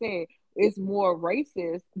 like I said, it's more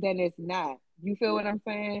racist than it's not. You feel what I'm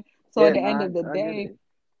saying? So at Yeah, the no, end of the I get day, it.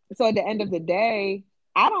 so at the end of the day,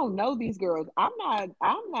 I don't know these girls. I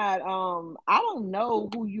don't know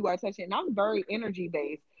who you are touching. And I'm very energy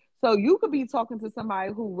based. So you could be talking to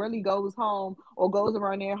somebody who really goes home or goes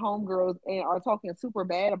around their homegirls and are talking super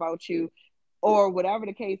bad about you or whatever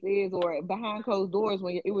the case is, or behind closed doors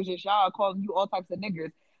when it was just y'all calling you all types of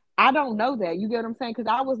niggers. I don't know that. You get what I'm saying?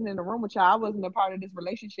 Because I wasn't in the room with y'all. I wasn't a part of this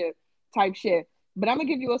relationship type shit. But I'm gonna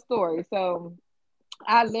give you a story. So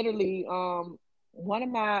I literally one of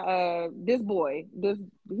my this boy, this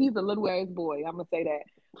he's a little ass boy. I'm gonna say that.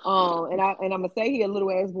 And I'm gonna say he a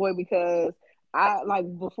little ass boy because I like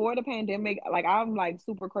before the pandemic, like I'm like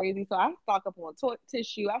super crazy. So I stock up on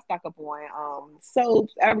tissue, I stock up on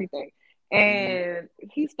soaps, everything. Mm-hmm. And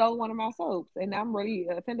he stole one of my soaps, and I'm really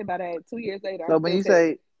offended by that. 2 years later, I'm So when still you pissed.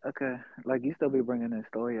 say okay, like you still be bringing this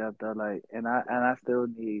story up though, like, and I still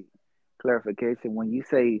need clarification. When you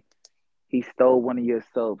say he stole one of your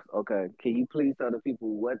soaps, okay, can you please tell the people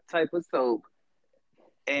what type of soap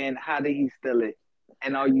and how did he steal it,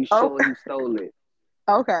 and are you Oh, sure he stole it?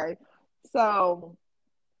 okay. So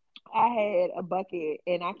I had a bucket,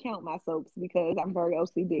 and I count my soaps because I'm very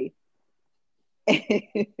OCD.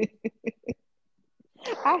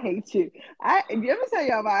 I hate you. Let me tell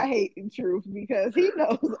y'all about I hate truth because he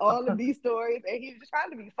knows all of these stories and he's just trying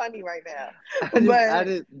to be funny right now. I But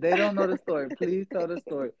just, they don't know the story. Please tell the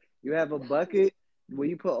story. You have a bucket where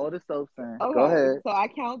you put all the soaps in. Go okay, ahead. so I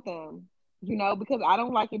count them, because I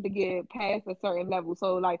don't like it to get past a certain level.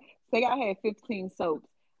 So like say I had 15 soaps.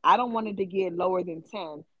 I don't want it to get lower than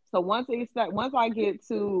 10. So once I get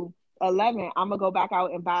to 11, I'm gonna go back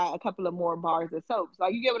out and buy a couple of more bars of soaps.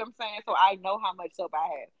 Like you get what I'm saying? So I know how much soap I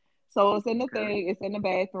have. So it's in the Okay. thing, it's in the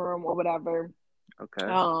bathroom or whatever.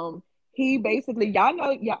 Okay. Um, he basically, y'all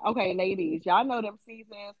know, yeah, okay, ladies, y'all know them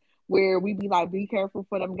seasons where we be like, be careful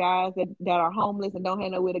for them guys that are homeless and don't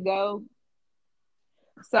have nowhere to go.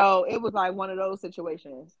 So it was like one of those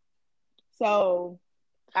situations. So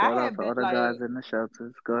I Shout out had to been all the guys like, in the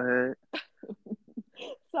shelters. Go ahead.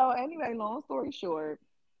 so anyway, long story short,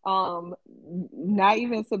 not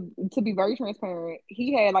even to be very transparent,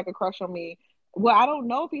 he had like a crush on me. Well, I don't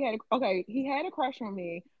know if he had, okay, he had a crush on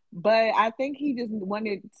me, but I think he just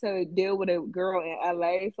wanted to deal with a girl in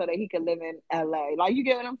LA so that he could live in LA. Like, you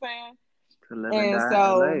get what I'm saying? To live and And die in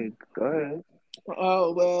so, LA. Go ahead.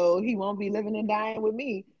 oh, well, he won't be living and dying with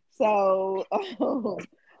me. So,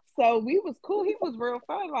 so we was cool. He was real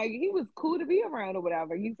fun. Like he was cool to be around or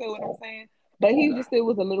whatever. You feel what I'm saying? But he just still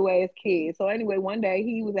was a little ass kid. So anyway, one day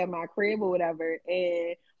he was at my crib or whatever,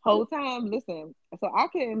 and whole time, listen. So I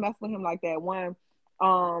couldn't mess with him like that. One,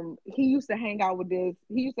 he used to hang out with this.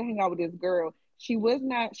 He used to hang out with this girl. She was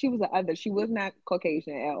not. She was an other. She was not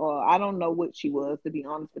Caucasian at all. I don't know what she was, to be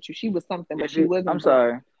honest with you. She was something, but Did she you? I'm wasn't brown.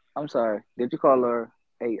 sorry. I'm sorry. Did you call her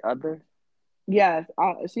a other? Yes,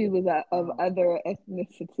 she was of Oh. other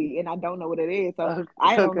ethnicity, and I don't know what it is, so Okay.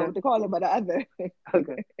 I don't know Okay. what to call it, but the other.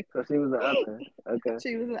 Okay. So she was a other. Okay.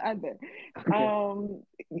 She was the other. Okay. Um,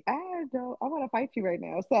 I don't. I want to fight you right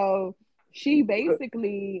now. So she He was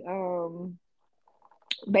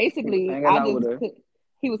basically, hanging I out with just her. could.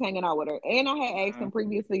 he was hanging out with her. And I had asked him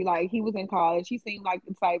previously, like he was in college. He seemed like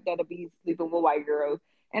the type that'd be sleeping with white girls.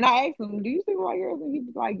 And I asked him, "Do you sleep with white girls?" And he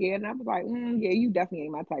was like, "Yeah." And I was like, "Yeah, you definitely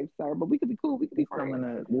ain't my type, sir. But we could be cool. We could be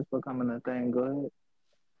friends." This becoming a thing. Go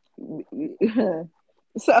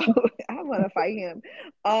So I want to fight him.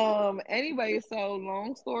 Anyway, so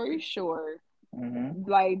long story short, ahead.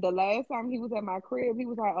 like the last time he was at my crib, he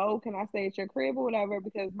was like, "Oh, can I stay at your crib or whatever?"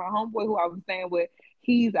 Because my homeboy who I was staying with,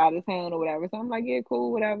 he's out of town or whatever. So I'm like, "Yeah,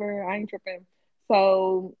 cool, whatever. I ain't tripping."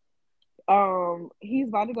 So he's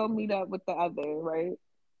about to go meet up with the other, right?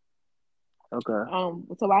 Okay.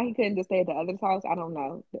 So why he couldn't just stay at the other's house, I don't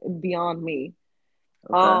know. Beyond me.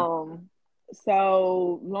 Okay. Um,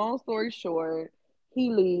 so long story short,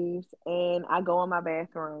 he leaves and I go in my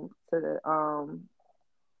bathroom to the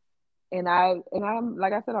and I'm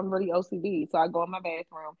like I said, I'm really OCD. So I go in my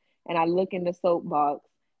bathroom and I look in the soap box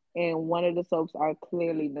and one of the soaps are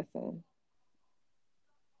clearly missing.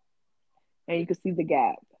 And you can see the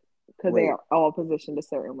gap because they Wait. are all positioned a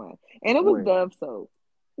certain way. And it was Wait. Dove soap.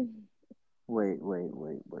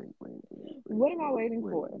 What am I waiting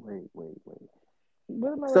for? Wait.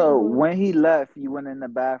 What am I waiting So for? when he left, you went in the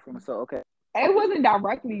bathroom. So okay, It wasn't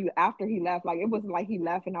directly after he left. Like it wasn't like he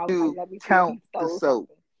left and I was like, you let me see if count he the stole soap.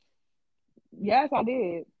 something. Yes, I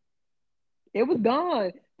did. It was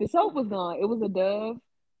gone. The soap was gone. It was a Dove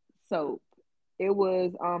soap. It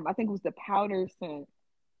was I think it was the powder scent.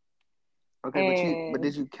 Okay, but And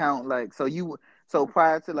did you count like so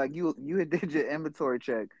prior to like you had did your inventory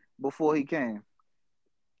check before he came?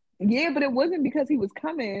 yeah, but it wasn't because he was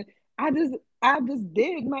coming. I just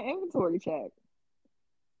did my inventory check.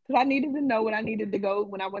 Because I needed to know what I needed to go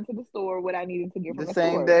when I went to the store, what I needed to get The from the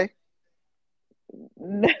same store. day?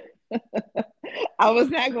 I was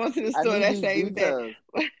not going to the I store need that these same day. details.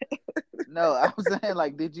 No, I'm saying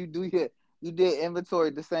like did you do your you did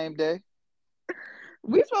inventory the same day?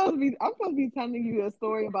 I'm supposed to be telling you a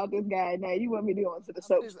story about this guy. Now you want me to go into the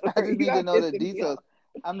soap I store. just You need to are know the pissing me details. off.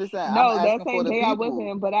 I'm just saying I'm No, that asking for same the day I was people.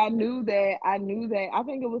 in, but I knew that I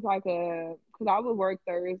think it was like because I would work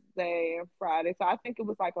Thursday and Friday, so I think it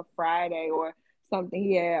was like a Friday or something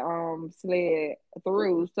he had slid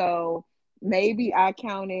through. So maybe I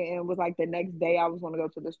counted and was like the next day I was going to go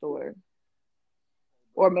to the store,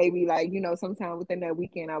 or maybe like sometime within that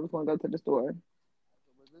weekend I was going to go to the store.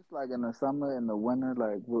 Was this like in the summer, in the winter?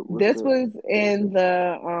 Like what's This the was in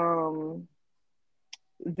the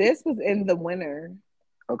this was in the winter.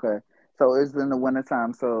 okay. So it's in the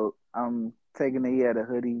wintertime, so I'm taking it he had a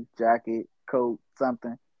hoodie, jacket, coat,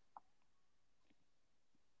 something.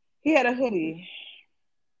 He had a hoodie.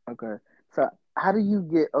 Okay. So how do you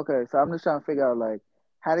get okay, so I'm just trying to figure out like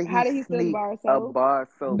how did he How did he steal the sneak bar of a soap? bar of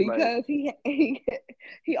soap? Like Because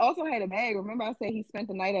he also had a bag. Remember, I said he spent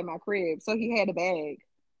the night at my crib, so he had a bag.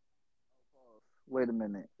 wait a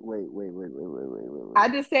minute. I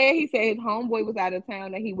just said he said his homeboy was out of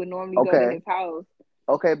town and he would normally go to Okay. his house.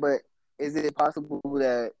 Okay, but is it possible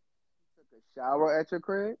that he took a shower at your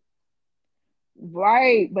crib?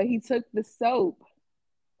 Right, but he took the soap.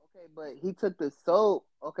 Okay, but he took the soap.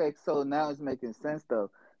 Okay, so now it's making sense though.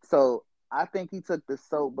 So I think he took the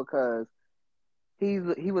soap because he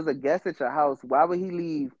was a guest at your house. Why would he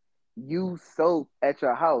leave used soap at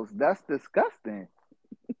your house? That's disgusting.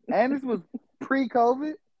 And this was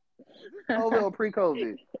pre-COVID. Is this COVID or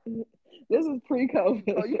pre-COVID? This was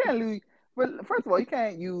pre-COVID. You can't leave. But first of all, you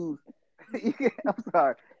can't use. You can't, I'm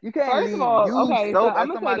sorry. You can't First of leave all, used okay, so soap I'm at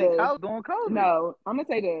gonna say somebody's this. house during COVID. No, I'm gonna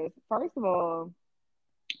say this. First of all,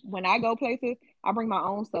 when I go places, I bring my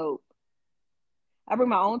own soap. I bring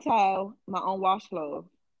my own towel, my own washcloth.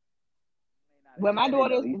 Have had it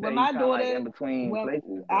though. You When say you my kind of like in daughters, between when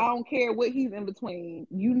places I though. don't care what he's in between,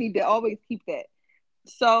 you need to always keep that.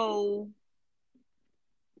 So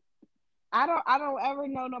I don't ever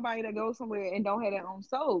know nobody that goes somewhere and don't have their own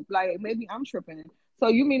soap. Like maybe I'm tripping. So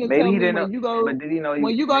you mean to Maybe tell he me didn't know, but did he know he?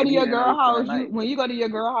 when you go to Maybe he your didn't know he girl was house, spending the night.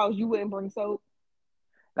 you wouldn't bring soap?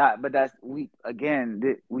 But that's we again.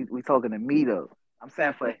 We talking to me though. I'm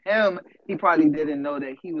saying for him, he probably didn't know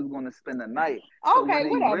that he was going to spend the night. So when Okay, he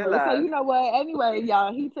whatever. So you realized, know what? Anyway,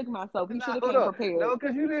 y'all, he took my soap. He should nah, have hold came on, prepared. no,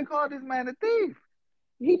 because you didn't call this man a thief.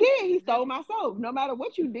 He did. He It's just stole my soap. No matter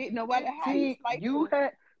what you did, no matter how you 15. slice You it.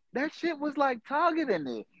 had that shit was like Target in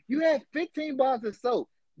there. You had 15 bars of soap.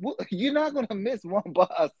 You're not gonna miss one bar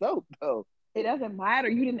of soap though. It doesn't matter.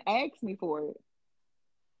 You didn't ask me for it.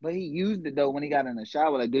 But he used it though when he got in the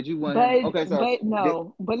shower. Like, did you want him? But Okay, so but did,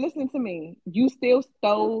 no. But listen to me. You still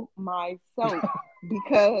stole my soap.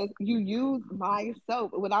 because you use my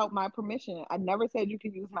soap without my permission. I never said you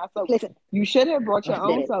could use my soap. Listen, You should have brought your did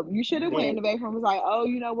own it. soap. You should have Did went in it. the bathroom and was like, oh,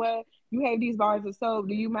 you know what? You have these bars of soap.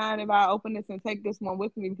 Do you mind if I open this and take this one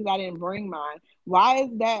with me because I didn't bring mine? Why is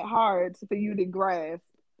that hard for you to grasp?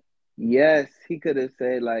 Yes, he could have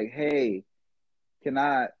said like, "Hey, can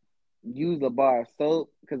I use a bar of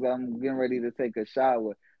soap because I'm getting ready to take a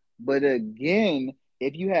shower?" But again,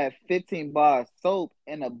 if you have 15 bar of soap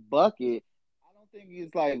in a bucket, I don't think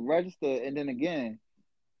it's like registered. And then again,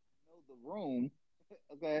 know the room.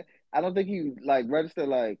 Okay, I don't think he like registered.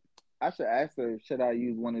 Like, I should ask her, should I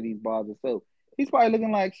use one of these bars of soap? He's probably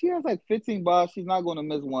looking like she has like 15 bars. She's not going to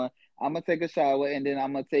miss one. I'm gonna take a shower and then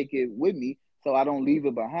I'm gonna take it with me so I don't leave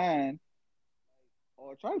it behind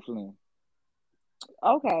or trifling.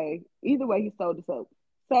 Okay. Either way, he stole the soap.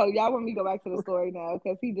 So y'all want me to go back to the story now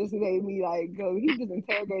because he just made me like go. He just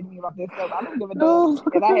interrogated me about this soap. I don't give a damn No,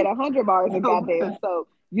 if I had 100 bars of no, goddamn soap.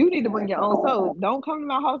 You need to bring your own soap. Don't come to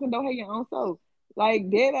my house and don't have your own soap. Like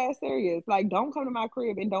dead ass serious. Like don't come to my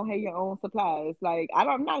crib and don't have your own supplies. Like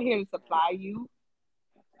I'm not here to supply you.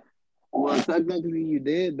 well, technically you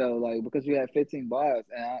did though, like because you had 15 bars,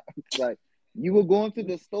 and like you were going to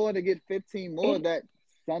the store to get 15 more It that it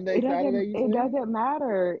Sunday, doesn't Saturday. You it said doesn't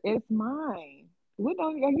matter. It's mine. What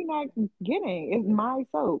don't are you not getting? It's my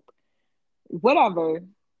soap. Whatever. used it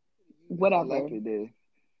and Whatever. left it there.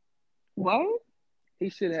 What? He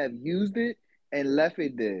should have used it and left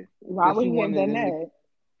it there Why since would you he have wanted done him to. that?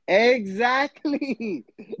 Exactly.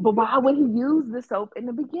 But why would he use the soap in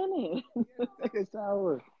the beginning? Take a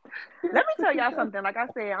shower. Let me tell y'all something. Like I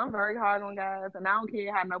said, I'm very hard on guys, and I don't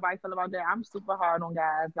care how nobody feel about that. I'm super hard on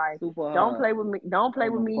guys. Like, Super don't hard play with me. Don't play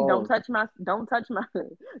on with the me. pause. Don't touch my, don't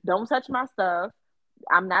touch my stuff.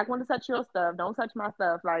 I'm not going to touch your stuff. Don't touch my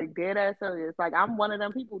stuff. Like dead ass serious. Like I'm one of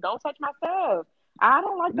them people. Don't touch my stuff. I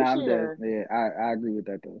don't like to Nah, I'm dead. share. Yeah, I agree with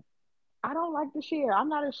that though. I don't like to share. I'm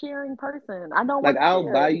not a sharing person. I don't Like want to I'll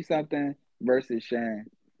buy share. you something versus sharing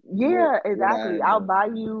Yeah, what I exactly. have I'll though. buy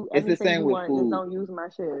you It's the anything same you with want. Just food. don't use my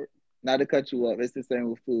shit. Not to cut you off, it's the same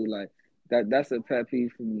with food. Like that's a pet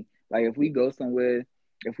peeve for me. Like if we go somewhere,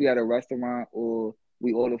 if we at a restaurant or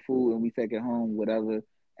we order food and we take it home, whatever,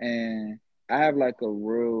 and I have like a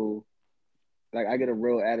real like I get a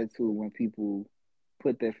real attitude when people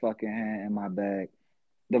put their fucking hand in my bag.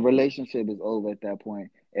 The relationship is over at that point.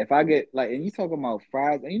 If I get like, and you talking about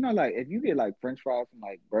fries, and you know, like if you get like French fries from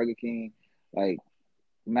like Burger King, like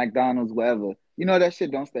McDonald's, whatever, you know that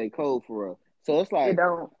shit don't stay cold for real. So it's It like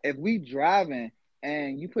don't. if we driving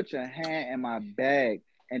and you put your hand in my bag,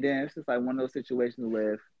 and then it's just like one of those situations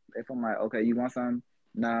where if I'm like, okay, you want something?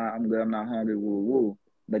 Nah, I'm good. I'm not hungry. Woo woo.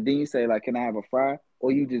 But then you say like, can I have a fry?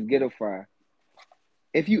 Or you just get a fry.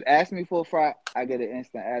 If you ask me for a fry, I get an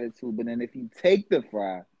instant attitude. But then if you take the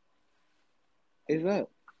fry, it's up.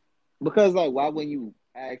 Because like, why wouldn't you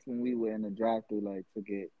ask when we were in the drive-through like to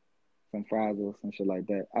get some fries or some shit like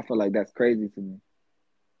that? I feel like that's crazy to me.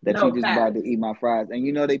 That you No just about to facts. eat my fries, and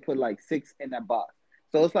you know they put like six in that box.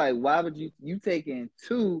 So it's like, why would you take in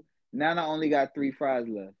two? Now I only got three fries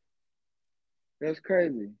left. That's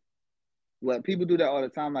crazy. What people do that all the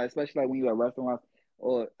time, like especially like when you at restaurants,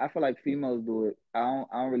 or I feel like females do it. I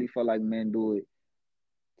don't really feel like men do it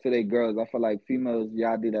to their girls. I feel like females,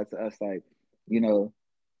 y'all do that to us. Like, you know,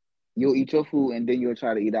 you'll eat your food and then you'll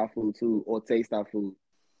try to eat our food too or taste our food.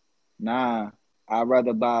 Nah, I'd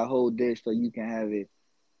rather buy a whole dish so you can have it.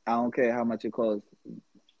 I don't care how much it costs,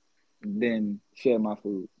 than share my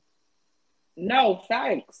food. No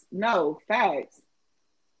facts. No facts.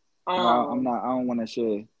 No, I'm Um, not. I don't want to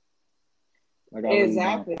share. Like I really don't.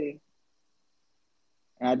 exactly.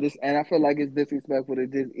 And I feel like it's disrespectful to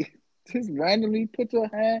just just randomly put your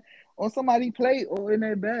hand on somebody's plate or in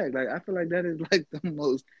their bag. Like I feel like that is like the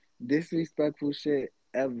most disrespectful shit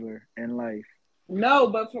ever in life. No,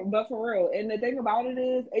 but for real. And the thing about it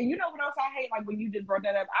is, and you know what else I hate? Like when you just brought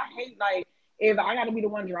that up, I hate like if I got to be the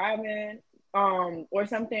one driving, or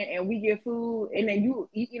something, and we get food, and then you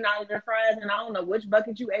eating out of the fries, and I don't know which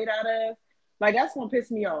bucket you ate out of. Like that's gonna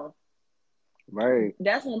piss me off. Right.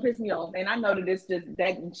 That's gonna piss me off. And I know that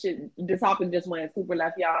this topic just went super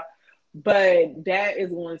left, y'all. But that is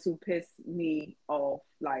going to piss me off,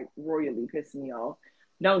 like royally piss me off.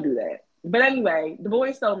 Don't do that. But anyway, the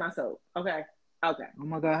boy stole my soap. Okay. Okay. Oh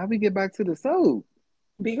my god, how we get back to the soap?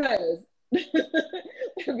 Because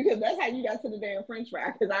because that's how you got to the damn French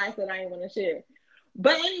fry. Because I said I ain't want to share.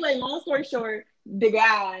 But anyway, long story short, the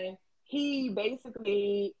guy he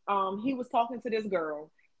basically he was talking to this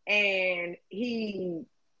girl, and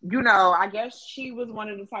I guess she was one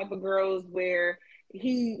of the type of girls where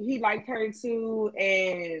he liked her too,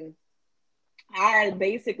 and I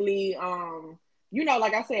basically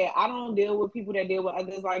like I said, I don't deal with people that deal with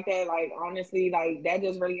others like that. Like honestly, like that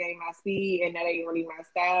just really ain't my speed, and that ain't really my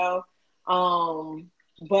style.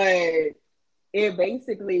 But it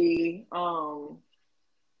basically, hold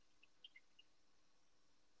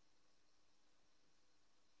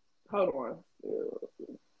on.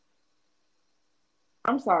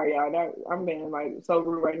 I'm sorry, y'all. That I'm being like so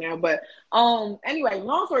rude right now. But anyway,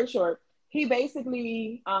 long story short, he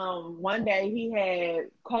basically one day he had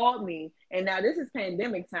called me, and now this is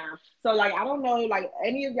pandemic time. So like I don't know, like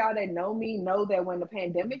any of y'all that know me know that when the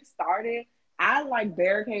pandemic started, I like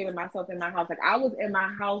barricaded myself in my house. Like I was in my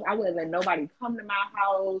house, I wouldn't let nobody come to my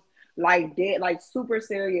house. Like dead, like super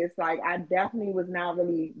serious. Like I definitely was not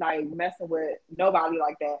really like messing with nobody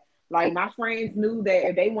like that. Like my friends knew that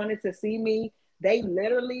if they wanted to see me, they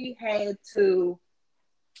literally had to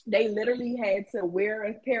wear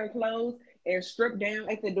a pair of clothes and strip down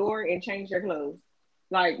at the door and change their clothes.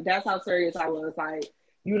 Like that's how serious I was. Like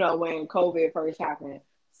when COVID first happened.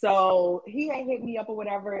 So he had hit me up or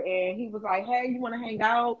whatever, and he was like, "Hey, you want to hang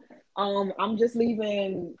out? I'm just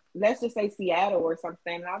leaving. Let's just say Seattle or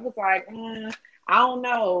something." And I was like, "I don't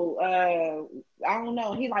know. I don't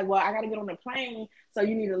know." He's like, "Well, I got to get on the plane, so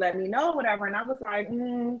you need to let me know, whatever." And I was like,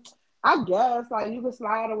 I guess like you could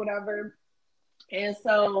slide or whatever. And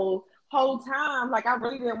so whole time, like I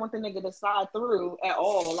really didn't want the nigga to slide through at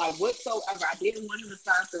all, like whatsoever. I didn't want him to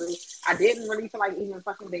slide through. I didn't really feel like even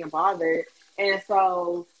fucking being bothered. And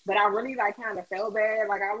so, but I really like kind of felt bad.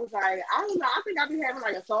 Like I was like, I don't know. I think I be having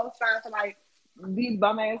like a soft spot for like these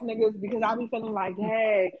bum ass niggas because I be feeling like,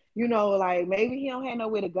 hey, like maybe he don't have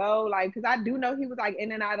nowhere to go. Like, cause I do know he was like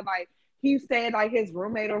in and out of like he said like his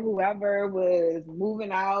roommate or whoever was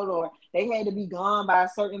moving out or they had to be gone by a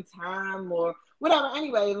certain time or whatever.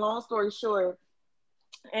 Anyway, long story short,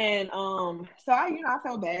 and so I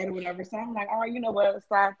felt bad or whatever. So I'm like, all right, you know what, let's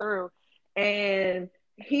slide through. And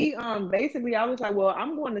he basically I was like, well,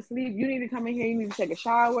 I'm going to sleep. You need to come in here, you need to take a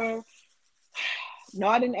shower. No,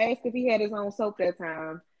 I didn't ask if he had his own soap that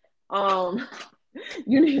time. Um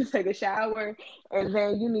you need to take a shower and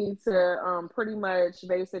then you need to pretty much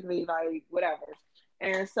basically like whatever.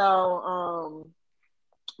 And so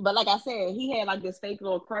but like I said, he had like this fake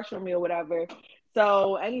little crush on me or whatever.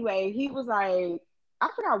 So anyway, he was like, I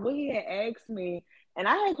forgot what he had asked me, and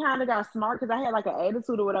I had kind of got smart because I had like an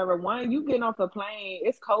attitude or whatever. One, you getting off the plane,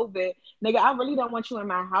 it's COVID, nigga. I really don't want you in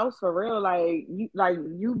my house for real. Like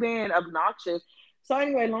you being obnoxious. So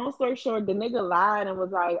anyway, long story short, the nigga lied and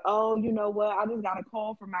was like, "Oh, you know what? I just got a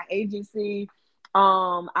call from my agency.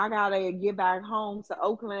 I gotta get back home to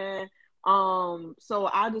Oakland. So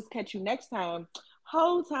I'll just catch you next time."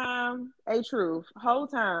 Whole time, a truth. Whole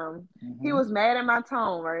time, he Mm-hmm. was mad at my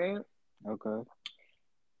tone, right? Okay.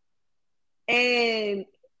 And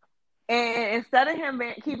instead of him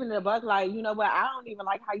keeping the buck, like you know what, I don't even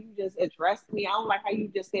like how you just addressed me. I don't like how you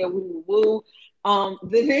just said woo woo woo.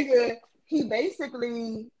 The nigga, he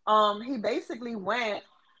basically went.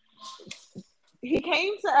 He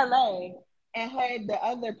came to LA and had the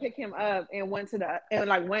other pick him up and went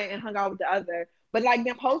and hung out with the other, but like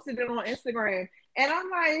then posted it on Instagram, and I'm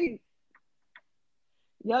like,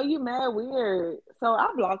 yo, you mad weird. So I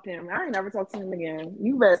blocked him. I ain't never talked to him again.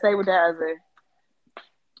 You better stay with that other.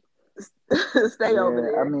 Stay over Yeah,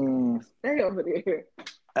 I there. mean, Stay over there.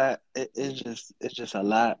 it's just a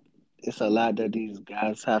lot. It's a lot that these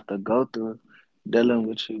guys have to go through dealing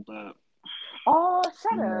with you, but Oh,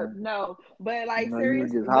 you shut up. know, No. But like you were seriously,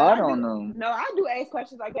 just but hard I on do them. no, I do ask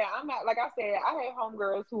questions like that. I'm not like I said, I have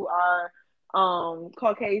homegirls who are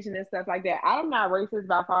Caucasian and stuff like that. I'm not racist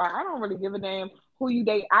by far. I don't really give a damn who you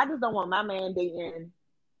date. I just don't want my man dating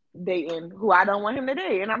who I don't want him to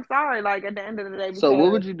date. And I'm sorry, like at the end of the day, So what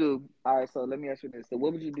because would you do? All right, so let me ask you this. So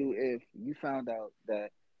what would you do if you found out that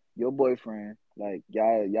your boyfriend, like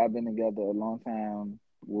y'all been together a long time,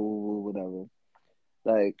 whatever,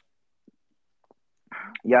 like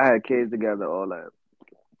y'all had kids together, all that,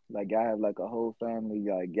 like y'all have like a whole family,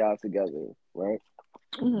 like y'all together, right?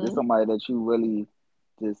 Just mm-hmm, somebody that you really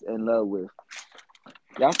just in love with.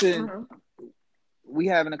 Y'all sitting, mm-hmm. we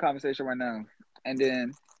having a conversation right now, and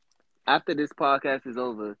then after this podcast is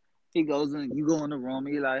over, he goes in, you go in the room,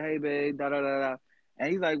 and he's like, "Hey, babe, da da da da," and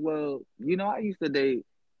he's like, "Well, I used to date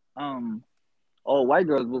um all white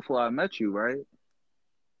girls before I met you, right?"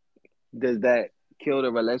 Does that kill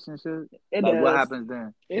the relationship? It Like, what does. happens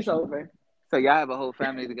then? It's over. So y'all have a whole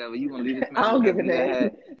family together. You gonna leave this I man don't give because a he done damn.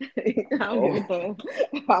 had I don't give a oh damn.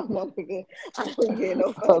 I'm not gonna, I don't get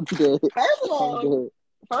no fuck. I'm dead. First of I'm all, dead.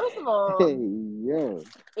 first of all, Hey, yeah.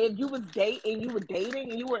 if you were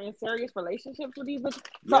dating and you were in serious relationships with these bitches,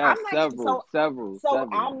 so Yeah, I'm not several, several, so several.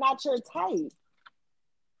 I'm not your type.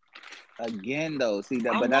 again though, see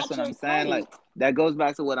that, I'm but that's not what your I'm saying. Like type. that goes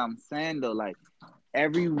back to what I'm saying though. Like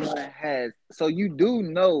everyone has, so you do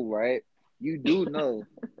know, right? You do know,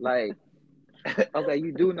 like okay,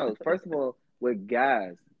 you do know. First of all, with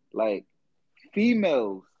guys, like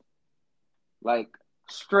females, like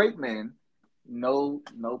straight men, no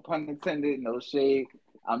pun intended, no shade.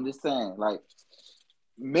 I'm just saying, like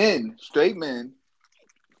men, straight men,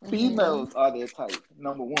 Hmm. females are their type.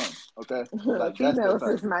 Number one, okay, like that's their Females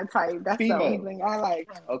type. is my type. That's the only Females, thing I like.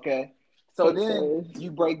 okay. So then Cases.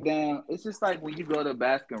 you break down. It's just like when you go to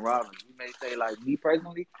Baskin Robbins. You may say, like me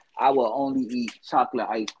personally, I will only eat chocolate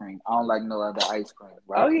ice cream. I don't like no other ice cream,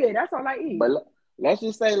 Oh right? yeah, that's all I But eat. let's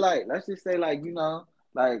just say like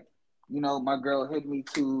like my girl hit me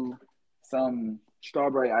to some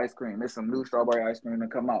strawberry ice cream. There's some new strawberry ice cream to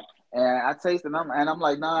come out, and I taste it. And I'm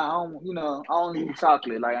like, nah, I don't. I only eat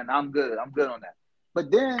chocolate. Like, and I'm good. I'm good on that. But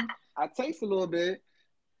then I taste a little bit.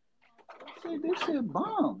 This shit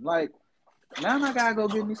bomb. Like now I gotta go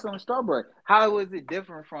get me some strawberry. How is it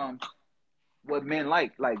different from what men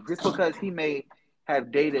like? Like just because he may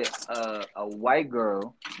have dated a white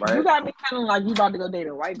girl, You right? got me feeling like you about to go date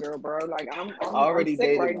a white girl, bro. Like I I'm already sick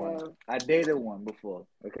dated right one. now. I dated one before.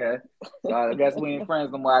 Okay, so I guess we ain't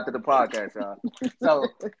friends no more after the podcast, y'all. So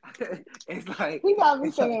it's like He got me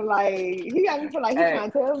it's like, feeling like he hey,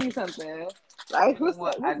 trying to tell me something. I Like dated one.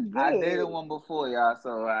 what's I dated good? one before, y'all.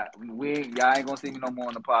 So y'all ain't gonna see me no more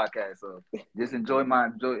on the podcast. So just enjoy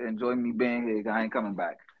me being here. I ain't coming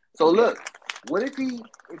back. So look, what if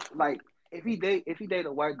if he date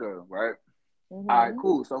a white girl, right? All right, Hmm.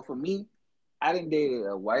 cool. So for me, I didn't date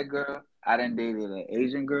a white girl. I didn't date an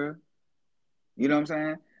Asian girl. You know what I'm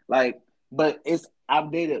saying? Like, but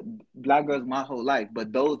I've dated black girls my whole life,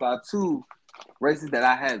 but those are two races that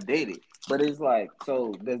I have dated. But it's like,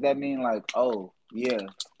 so does that mean like, oh yeah,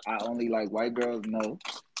 I only like white girls? No.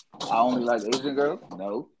 I only like Asian girls?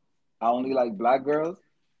 No. I only like black girls?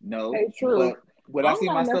 No. Hey, true. But would I I don't see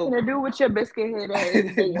got nothing myself? to do with your biscuit head ass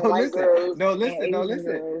dating No, white listen, girls no, and listen, no, Asian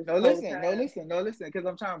listen, girls no, the whole listen, no, time. listen, no, listen, because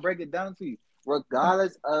I'm trying to break it down to you.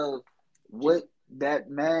 Regardless of what that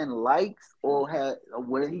man likes or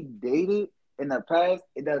what he dated in the past,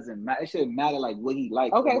 it doesn't matter. It shouldn't matter like what he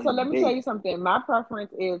likes or Okay, what so he let me tell you dates. something. My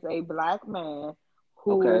preference is a black man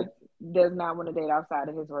Okay. who does not want to date outside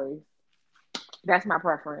of his race. That's my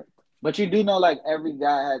preference. But you do know, like every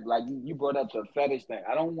guy has, like you brought up the fetish thing.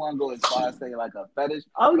 I don't want to go as far as say like a fetish,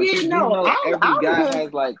 Oh but yeah, you do no, know every guy I'm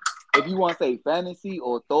has like, if you want to say fantasy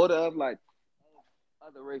or thought of like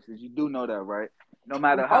other races, you do know that, right? No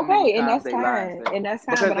matter how many okay, and times that's they lie and fine, say, and that's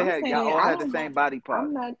fine. because But I'm y'all saying all I had the don't same want. body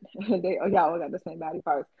I'm parts. not. Y'all all got the same body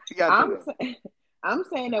parts. Y'all do I'm though. I'm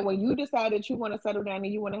saying that when you decide that you want to settle down and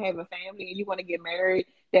you want to have a family and you want to get married,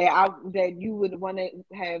 that you would want to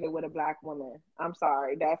have it with a black woman. I'm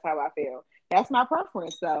sorry, that's how I feel. That's my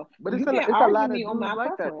preference. So But you can't it's a argue lot me of on dudes my like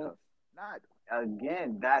that preference. though. Not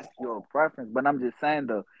again, that's your preference. But I'm just saying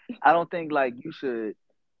though, I don't think like you should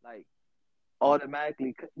like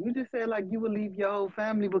automatically. You just said like you would leave your whole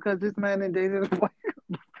family because this man and dated a white.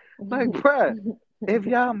 Like, bruh, if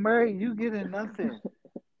y'all married, you getting nothing.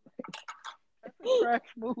 That's a trash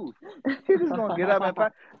move. You just gonna get up and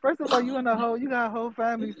pack. First of all, you got a whole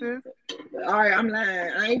family, sis. All right, I'm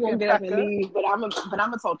lying. I ain't gonna And get up pack and up. leave, but I'm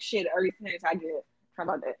gonna talk shit every chance I get. How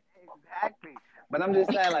about that? Exactly. But I'm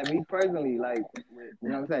just saying, like me personally, like you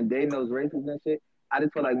know what I'm saying, dating those races and shit. I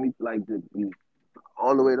just feel like me, like to be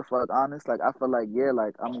all the way the fuck honest. Like I feel like yeah,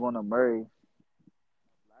 like I'm gonna marry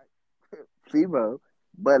black female,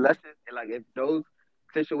 but let's just like if those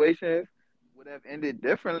situations would have ended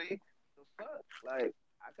differently, the fuck, like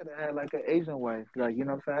I could have had like an Asian wife, like you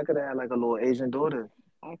know what I'm saying. I could have had like a little Asian daughter.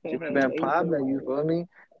 I She could would have have been Asian popping. You wife. feel me?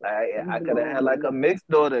 Like I could have had like Blow. a mixed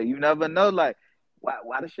daughter. You never know. Like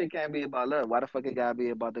why the shit can't be about love? Why the fuck it gotta be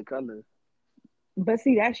about the colors? But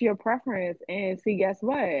see, that's your preference. And see, guess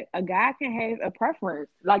what? A guy can have a preference.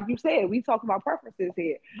 Like you said, we talk about preferences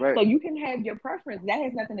here. So Right. you can have your preference. That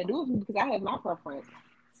has nothing to do with me because I have my preference.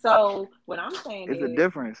 So It's a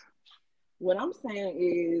difference. what I'm saying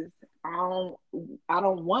is, I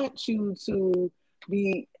don't want you to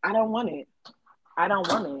be. I don't want it. I don't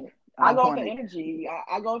want it. I I don't go for want it. energy.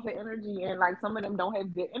 I go for energy, and like some of them don't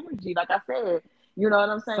have good energy. Like I said, you know what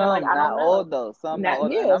I'm saying? Like Some, I not don't all know. though. Some, not Not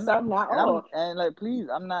all. yeah, some not all. And like, please,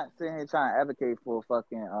 I'm not sitting here trying to advocate for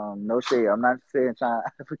fucking no shade. I'm not sitting trying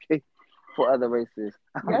to advocate for other races.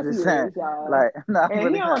 I'm Yes, he just saying, is, y'all. like, no, I'm And he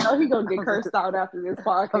really don't not. know he gonna get I'm just, cursed out after this I'm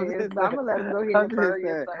podcast, just but I'm saying, gonna let him go ahead I'm and just bury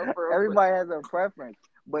saying. himself real quick. Everybody has a preference,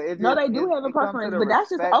 but No, they do have a it comes to preference, the but that's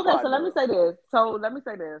just respect okay. So part let me though.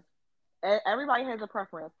 say this. Everybody has a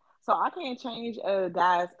preference. So I can't change a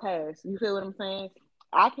guy's past. You feel what I'm saying?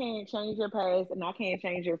 I can't change your past and I can't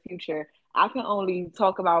change your future. I can only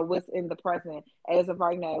talk about what's in the present as of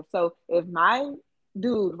right now. So if my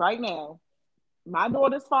dude right now, my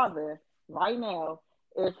daughter's father right now,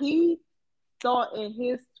 if he thought in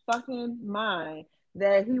his fucking mind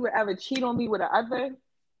that he would ever cheat on me with the other,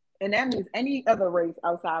 and that means any other race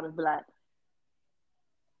outside of black,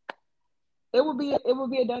 it would be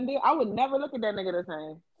a done deal. I would never look at that nigga the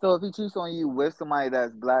same. So if he cheats on you with somebody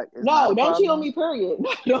that's black, it's not No, a don't cheat on problem. me. Period.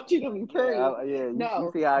 No, don't cheat on me. Yeah, Period. yeah. You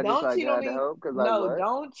No, see how I just don't like cheat on had to me. help because like No, what?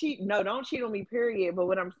 don't cheat. No, don't cheat on me. Period. But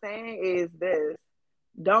what I'm saying is this: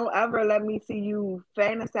 don't ever let me see you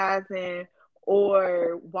fantasizing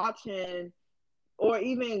or watching or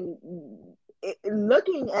even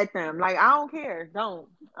looking at them. Like I don't care. Don't.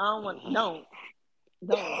 I don't want. Don't.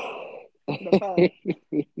 The fuck.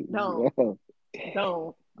 Don't. Yo,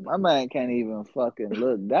 Don't. my man can't even fucking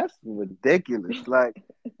look. That's ridiculous. Like,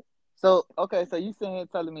 so okay, so you sitting here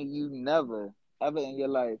telling me you never ever in your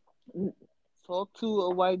life talk to a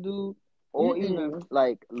white dude or even Mm-mm.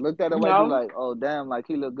 like looked at a white dude No. like, oh damn, like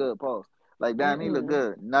he look good, pause. Like damn, he look Mm-mm.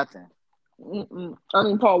 good. Nothing. Mm-mm. I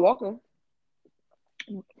mean, Paul Walker.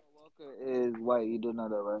 Paul Walker is white. You do know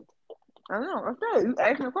that, right? I don't know. I said you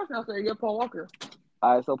asked me a question. I said, "Yeah, Paul Walker."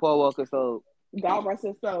 All right, so Paul Walker. God rest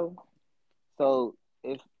his soul. So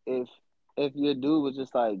if if your dude was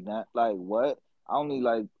just like that, like what? I only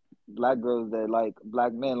like black girls that like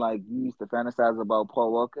black men. Like you used to fantasize about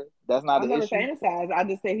Paul Walker. That's not I an never issue. fantasized. I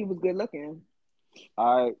just said he was good looking.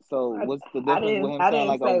 All right. So I, what's the I difference with didn't. him I saying didn't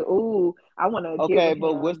like a say, "Ooh, I want to get okay? with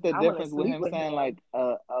But what's him. the I want to difference with sleep him with saying like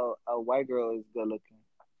him." a white girl is good looking?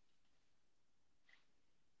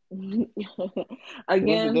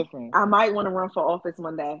 What's the Again, difference? I might want to run for office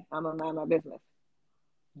one day. I'm gonna mind my business.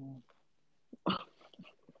 Hmm,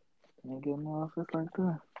 can't get no office like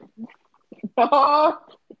that.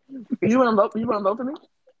 You want to vote? You want to vote for me?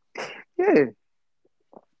 Yeah,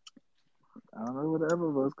 I don't know where the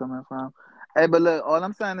other votes coming from. Hey, but look, all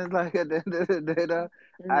I'm saying is like at the end of the day, though,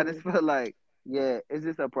 I just Mm. feel like yeah, it's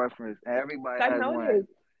just a preference. And everybody Like has no, it one. is.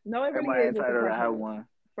 No, it really Everybody is. It's a entitled to have preference one.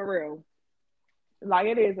 for real. Like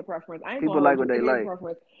it is a preference. I ain't gonna People like hold what you. they It is a like.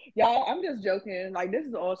 preference, y'all. I'm just joking. Like this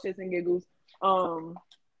is all shits and giggles. Um,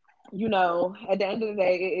 at the end of the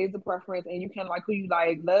day, it is a preference, and you can like who you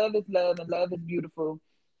like. Love is love, and love is beautiful.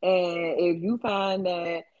 And if you find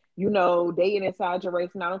that dating inside your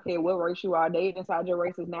race, and I don't care what race you are, dating inside your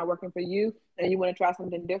race is not working for you, and you want to try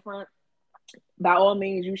something different, by all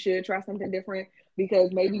means, you should try something different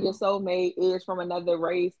because maybe your True. soulmate is from another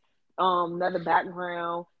race, another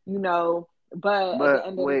background. But at the But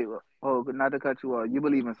end of wait, oh, not to cut you off. You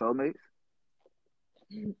believe in soulmates?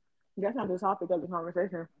 that's not the topic of the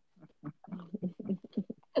conversation.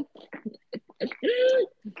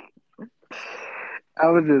 I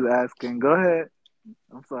was just asking. Go ahead.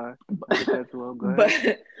 I'm sorry. Not to cut you off. Go but ahead.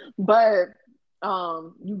 but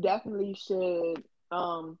you definitely should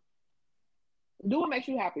do what makes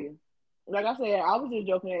you happy. Like I said, I was just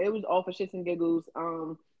joking. It was all for shits and giggles.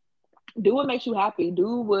 Do what makes you happy.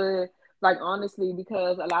 Do what, like, honestly,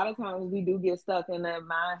 because a lot of times we do get stuck in that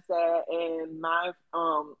mindset and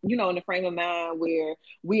in the frame of mind where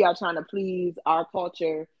we are trying to please our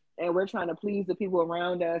culture and we're trying to please the people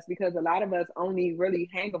around us because a lot of us only really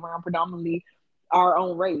hang around predominantly our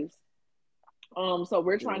own race. So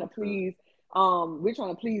Yeah, true. we're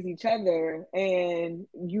trying to please each other. And,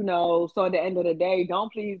 so at the end of the day,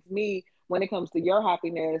 don't please me when it comes to your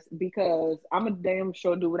happiness because I'm a damn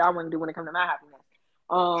sure do what I want to do when it comes to my happiness.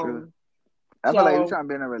 True. Um, I feel like you so, trying to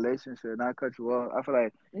be in a relationship, not cut you off. I feel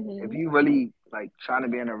like if mhm. you really like trying to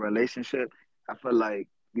be in a relationship, I feel like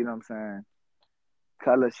you know what I'm saying.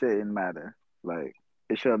 Color shouldn't matter. Like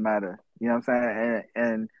it should matter. You know what I'm saying?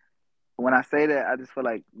 And when I say that, I just feel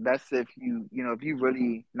like that's if if you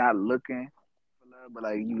really not looking for love, but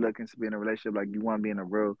like you looking to be in a relationship, like you want to be in a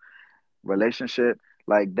real relationship,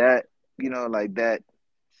 like that, like that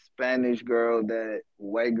Spanish girl, that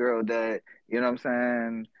white girl, that you know what I'm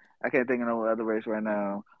saying. I can't think of no other race right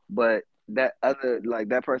now, but that other like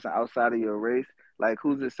that person outside of your race, like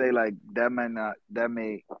who's to say like that might not that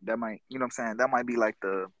might you know what I'm saying that might be like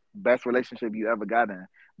the best relationship you ever got in.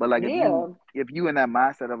 But like Yeah, if you in that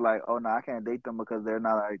mindset of like, oh no, I can't date them because they're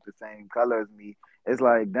not like the same color as me, it's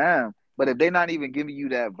like damn. But if they're not even giving you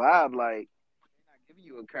that vibe, like they're not giving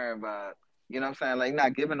you a current vibe, you know what I'm saying? Like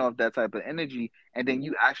not giving off that type of energy, and then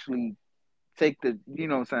you actually take the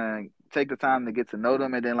what I'm saying, take the time to get to know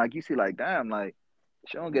them, and then like you see like damn, like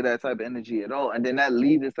she don't get that type of energy at all, and then that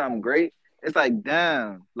leads to something great. It's like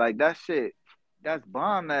damn, like that shit, that's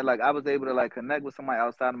bomb. That like I was able to like connect with somebody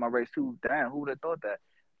outside of my race too. Damn, who would have thought that?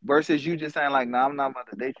 versus you just saying like, "No, nah, I'm not about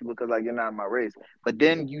to date you because like you're not my race." But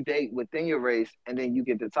then you date within your race, and then you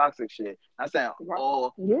get the toxic shit. I'm saying Right.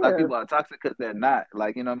 all black Yeah. people are toxic because they're not.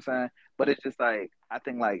 Like, you know what I'm saying? But it's just like I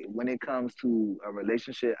think like when it comes to a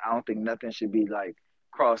relationship, I don't think nothing should be like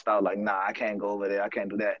crossed out. Like, nah, I can't go over there. I can't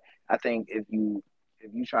do that. I think if you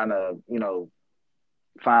trying to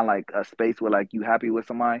find like a space where like you happy with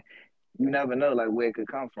somebody, you never know like where it could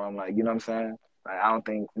come from. Like, you know what I'm saying? Like, I don't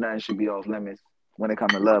think nothing should be off limits when it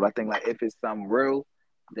comes to love. I think like if it's something real,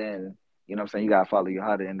 then you know what I'm saying, you gotta follow your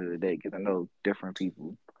heart at the end of the day because I know different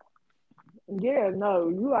people. Yeah, no,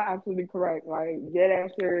 you are absolutely correct. Like, get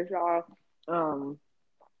that serious, y'all. Um,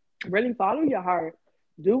 really follow your heart.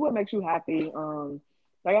 Do what makes you happy.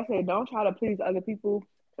 Like I said, don't try to please other people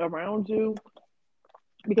around you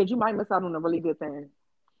because you might miss out on a really good thing.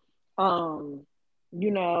 Um,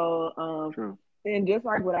 you know, True. and just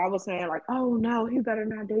like what I was saying, like, oh no, he better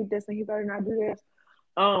not date this and he better not do this.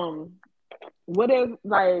 Um, what if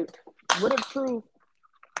what if truth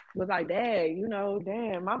was like, Dad,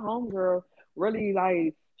 damn, my homegirl really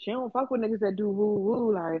like she don't fuck with niggas that do woo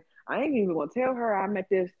woo. Like, I ain't even gonna tell her I met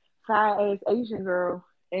this fat ass Asian girl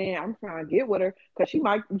and I'm trying to get with her because she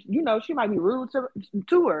might be rude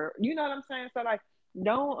to her. You know what I'm saying? So like,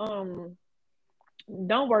 don't um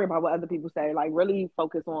don't worry about what other people say. Like, really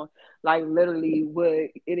focus on like literally what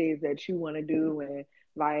it is that you want to do and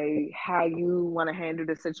like how you want to handle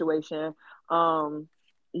the situation. Um,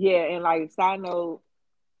 yeah, and like side note,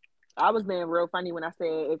 I was being real funny when I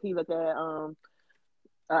said if he look at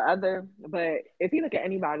other, but if he look at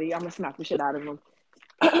anybody, I'm gonna smack the shit out of him.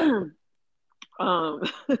 um,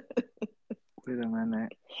 Wait a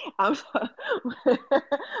minute. I'm,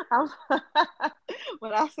 I'm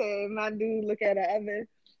when I said my dude look at the other,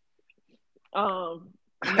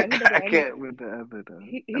 but he look I at any can't with the other though.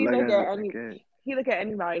 he Like look I said, at I any can't. he look at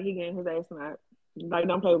anybody, he getting his ass smacked. Like,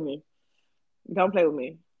 don't play with me. Don't play with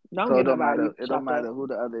me. Don't So get nobody it don't chopped up. matter who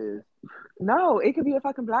the other is. No, it could be a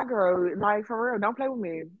fucking black girl. Like, for real, don't play with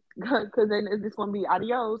me. Cause then it's just gonna be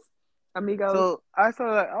adios, amigos. So I saw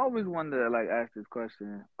like I always wonder like ask this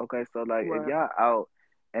question. Okay, so like if What? y'all out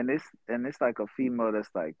and it's like a female that's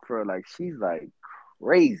like for like she's like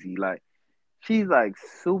crazy, like she's like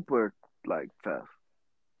super like tough.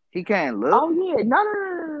 He can't look. Oh yeah, no.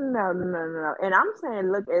 And I'm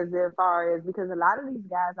saying look as if far as because a lot of these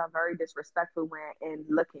guys are very disrespectful when and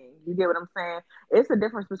looking. You get what I'm saying? It's a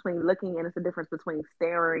difference between looking and it's a difference between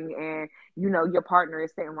staring and your partner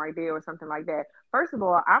is sitting right there or something like that. First of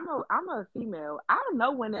all, I'm a female. I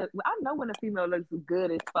know when a female looks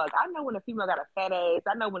good as fuck. I know when a female got a fat ass.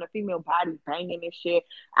 I know when a female body banging and shit.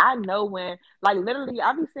 I know when like literally,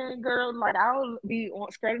 I be seeing girls like I'll be on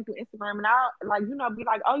scrolling through Instagram and I'll like be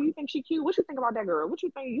like, oh, you think she cute? What you think about that girl? What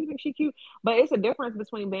you think? You think she cute? But it's a difference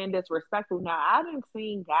between being disrespectful. Now I've been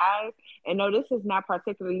seeing guys, and no, this has not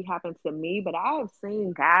particularly happened to me, but I have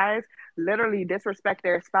seen guys literally disrespect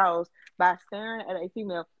their spouse by staring at a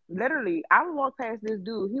female. Literally, I would walk past this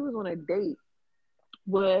dude. He was on a date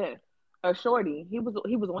with a shorty. He was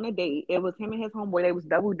on a date. It was him and his homeboy. They was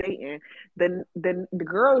double dating. Then the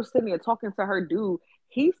girl was sitting there talking to her dude.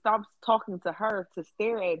 He stops talking to her to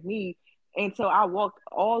stare at me until I walked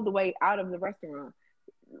all the way out of the restaurant.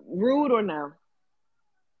 Rude or no?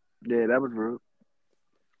 Yeah, that was rude.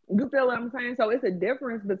 You feel what I'm saying? So it's a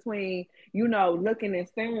difference between looking and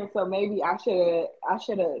staring. So maybe I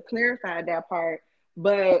should have clarified that part.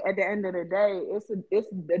 But at the end of the day, it's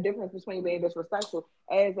the difference between being disrespectful.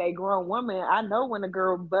 As a grown woman, I know when a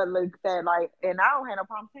girl butt looks at like, and I don't have no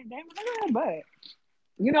problem saying, "Damn, look at her butt."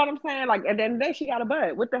 You know what I'm saying? Like at the end of the day, she got a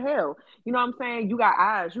butt. What the hell? You know what I'm saying? You got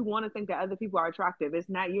eyes. You want to think that other people are attractive. It's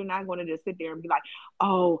not. You're not going to just sit there and be like,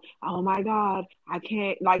 oh my God, I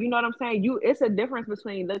can't. Like, you know what I'm saying? It's a difference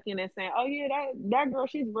between looking and saying, oh yeah, that girl,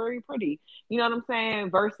 she's very pretty. You know what I'm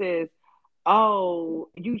saying? Versus, oh,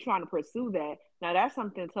 you trying to pursue that. Now that's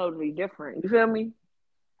something totally different. You feel me?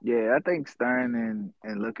 Yeah, I think staring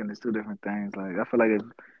and looking is two different things. Like I feel like if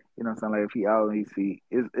you know what I'm saying, like if he out and he see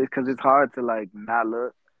it's because it's hard to like not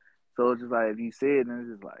look. So it's just like if you see it, then it's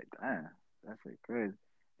just like, damn, that's like crazy.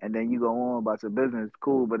 And then you go on about your business,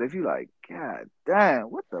 cool. But if you like, God damn,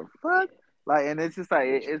 what the fuck? Like, and it's just like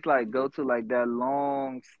it's like go to like that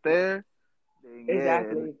long stare. Then yeah,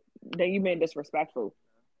 Exactly. Then you being disrespectful.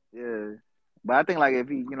 yeah. But I think like if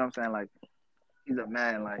he, you know what I'm saying, like he's a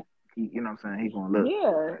man, like he, you know what I'm saying, he gonna look.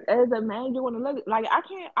 Yeah, Like, as a man, you want to look like I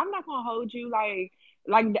can't. I'm not gonna hold you like.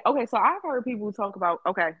 Okay, so I've heard people talk about.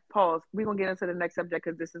 Okay, pause. We're gonna get into the next subject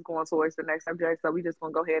because this is going towards the next subject. So we just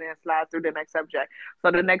gonna go ahead and slide through the next subject.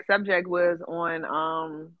 So the next subject was on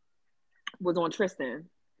Tristan.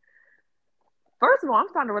 First of all, I'm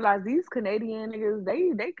starting to realize these Canadian niggas,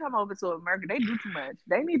 they come over to America, they do too much.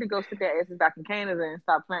 They need to go sit their asses back in Canada and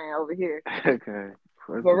stop playing over here. Okay,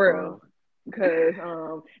 first For of real. all, Cause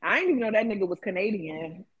I didn't even know that nigga was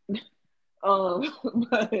Canadian. Um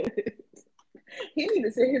but he need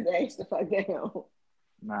to sit his ass the fuck down.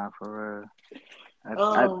 nah, for real.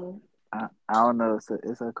 I, I, Um I don't know.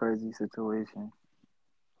 It's a crazy situation.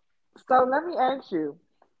 so let me ask you,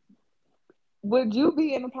 would you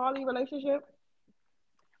be in a poly relationship?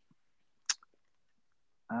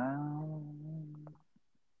 Um,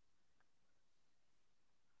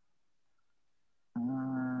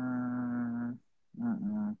 um,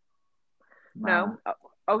 mm-mm, nah, No.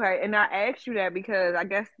 Okay, and I asked you that because I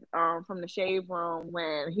guess from the shade room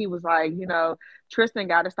when he was like, Tristan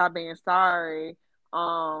got to stop being sorry,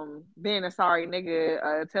 being a sorry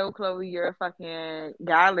nigga. Tell Chloe you're fucking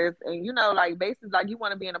guyless, and like basically like you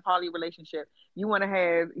want to be in a poly relationship. You want to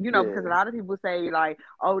have, because a yeah, lot of people say like,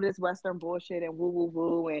 oh, this Western bullshit and woo woo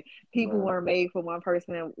woo, and people but weren't made for one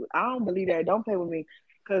person. And I don't believe that. Don't play with me,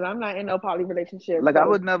 because I'm not in no poly relationship. like I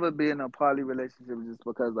So would never be in a poly relationship just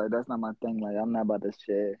because like that's not my thing. Like I'm not about to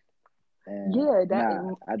share, and yeah,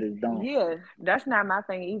 nah, I just don't. yeah, that's not my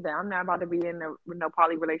thing either. I'm not about to be in no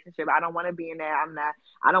poly relationship. I don't want to be in that. I'm not.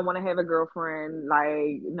 I don't want to have a girlfriend.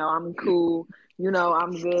 Like, no, I'm cool.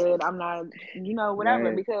 I'm good. I'm not. Whatever.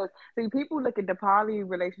 Right, Because see, people look at the poly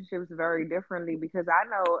relationships very differently. Because I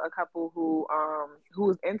know a couple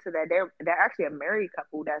who's into that. They're actually a married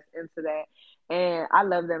couple that's into that, and I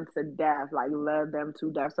love them to death. Like, love them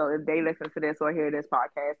to death. So if they listen to this or hear this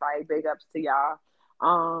podcast, like, big ups to y'all.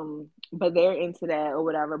 But they're into that or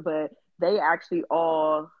whatever. But they actually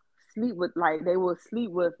all sleep with, like, they will sleep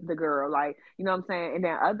with the girl, like, you know what I'm saying. And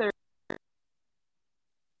then other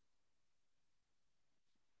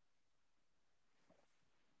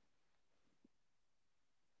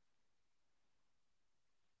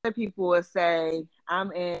people will say,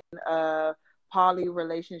 I'm in a poly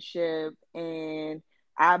relationship and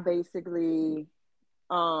I basically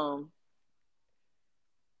um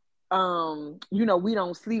we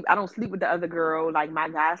don't sleep. I don't sleep with the other girl. Like, my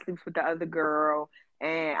guy sleeps with the other girl,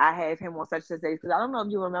 and I have him on such and such days. Because I don't know if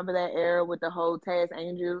you remember that era with the whole Taz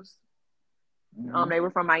Angels. hmm They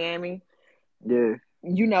were from Miami. yeah.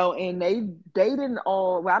 And they didn't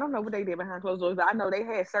all. Well, I don't know what they did behind closed doors, but I know they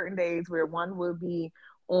had certain days where on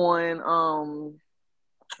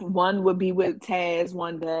one would be with Taz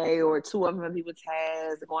one day, or two of them would be with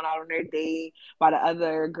Taz going out on their date, while the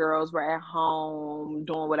other girls were at home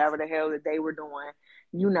doing whatever the hell that they were doing,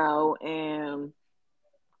 and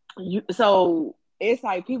so it's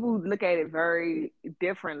like people look at it very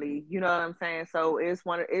differently, you know what I'm saying? So it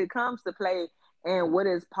comes to play, and what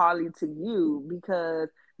is poly to you? Because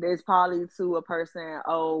there's poly to a person,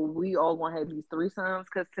 oh, we all gonna have these threesomes.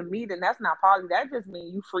 Because to me, then that's not poly. That just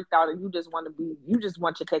means you freaked out and you just want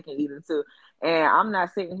your cake and eat it too. And I'm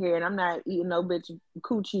not sitting here and I'm not eating no bitch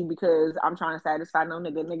coochie because I'm trying to satisfy no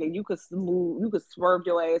nigga. Nigga, you could swerve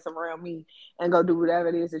your ass around me and go do whatever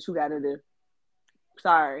it is that you gotta do.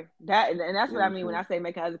 Sorry. And that's what I Yeah, mean when true. I say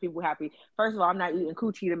making other people happy. First of all, I'm not eating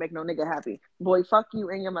coochie to make no nigga happy. Boy, fuck you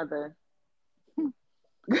and your mother.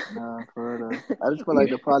 Nah, for real. Though. I just feel like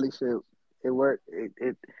the poly shit, it work.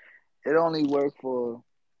 It only works for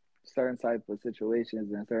certain type of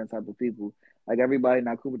situations and certain type of people. Like everybody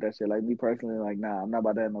not cool with that shit. Like me personally, like nah, I'm not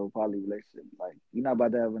about to have no poly relationship. Like you're not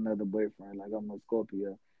about to have another boyfriend. Like I'm a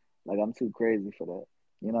Scorpio. Like I'm too crazy for that.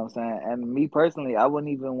 You know what I'm saying? And me personally, I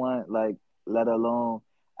wouldn't even want like let alone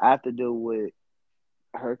I have to deal with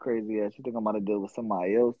her crazy ass. You think I'm about to deal with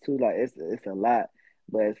somebody else too? Like it's a lot.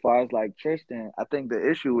 But as far as like Tristan, I think the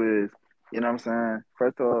issue is, you know what I'm saying?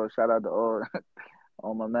 First of all, shout out to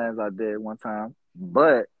all my mans out there one time.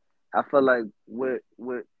 But I feel like with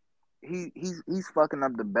he's fucking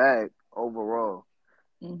up the bag overall.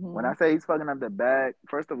 When Mm-hmm. I say he's fucking up the bag,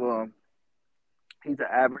 first of all, he's an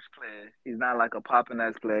average player. He's not like a popping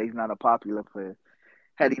ass player. He's not a popular player.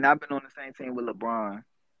 Had he not been on the same team with LeBron,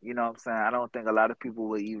 you know what I'm saying? I don't think a lot of people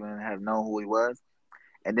would even have known who he was.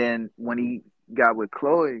 And then when he got with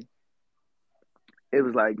Chloe, it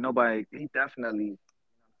was like nobody. He definitely, you know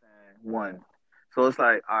what I'm saying, won. So it's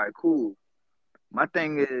like, all right, cool. My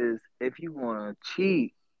thing is, if you want to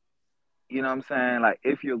cheat, you know what I'm saying? Like,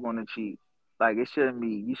 if you're going to cheat, like, you shouldn't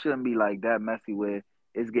be like that messy where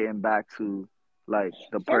it's getting back to like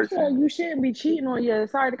the First of all, person. you shouldn't be cheating on your.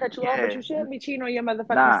 Sorry to cut you off, but Yeah, you shouldn't be cheating on your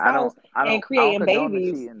motherfucking nah, spouse and I don't creating condone the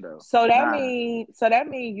babies. cheating though. So that Nah, mean, so that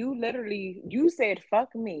mean you said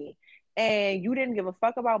fuck me, and you didn't give a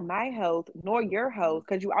fuck about my health nor your health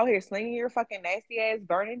because you out here slinging your fucking nasty ass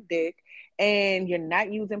burning dick, and you're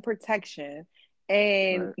not using protection.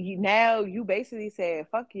 And Right. now you basically said,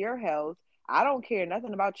 fuck your health. I don't care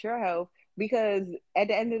nothing about your health because at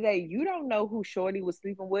the end of the day, you don't know who Shorty was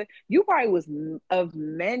sleeping with. You probably was of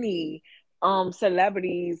many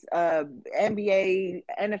celebrities, NBA,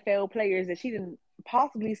 NFL players that she didn't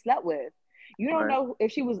possibly slept with. You don't Right. know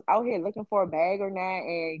if she was out here looking for a bag or not,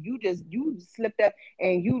 and you slipped up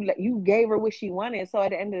and you gave her what she wanted. So at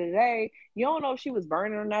the end of the day, you don't know if she was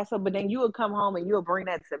burning or not. So, but then you would come home and you would bring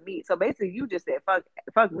that to me. So basically, you just said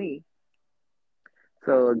fuck me.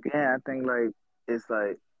 So again, I think like it's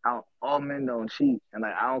like all men don't cheat, and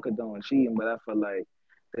like I don't condone cheating, but I feel like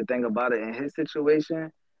the thing about it in his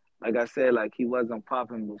situation, like I said, like he wasn't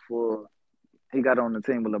popping before he got on the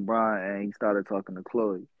team with LeBron and he started talking to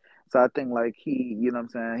Chloe. So I think like he, you know what I'm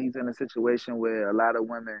saying, he's in a situation where a lot of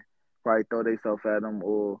women probably throw themselves at him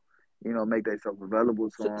or, make themselves available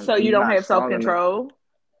to him So and you he's don't not have self strong enough. control.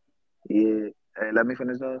 Yeah. Hey, let me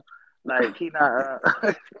finish though. Like he not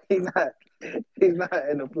he not he's not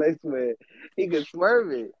in a place where he can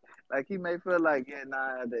swerve it. Like he may feel like, yeah, nah,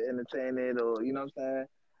 I have to entertain it or you know what I'm saying?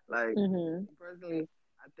 Like Hmm. personally,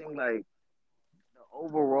 I think like the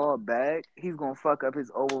overall bag, he's gonna fuck up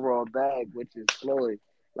his overall bag, which is Floyd.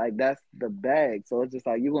 Like that's the bag. So it's just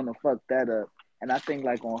like you're gonna fuck that up. And I think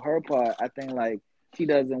like on her part, I think like she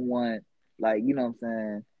doesn't want like, you know what I'm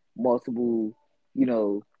saying, multiple,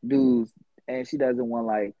 dudes and she doesn't want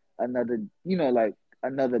like another like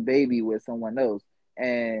another baby with someone else.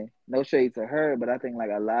 And no shade to her, but I think like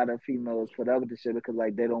a lot of females put up with the shit because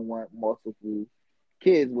like they don't want multiple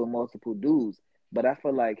kids with multiple dudes. But I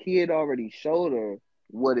feel like he had already showed her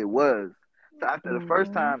what it was. So after the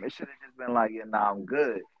first Hmm. time, it should have just been like, yeah, nah, I'm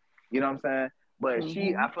good. You know what I'm saying? But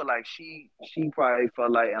Hmm. I feel like she probably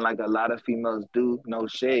felt like, and like a lot of females do, no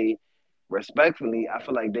shade, respectfully, I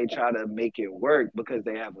feel like they try to make it work because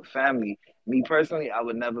they have a family. Me personally, I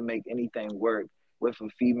would never make anything work with a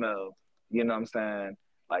female, you know what I'm saying?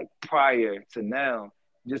 Like prior to now,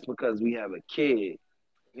 just because we have a kid.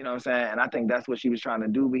 You know what I'm saying? And I think that's what she was trying to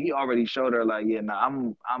do. But he already showed her like, yeah, nah,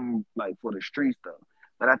 I'm like for the streets though.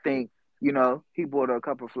 But I think, he bought her a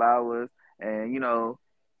couple flowers and,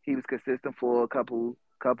 he was consistent for a couple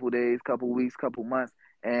days, couple weeks, couple months.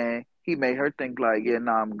 And he made her think like, yeah,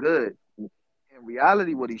 nah, I'm good. In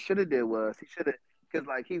reality, what he should have did was he should have because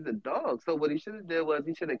like he's a dog. So what he should have did was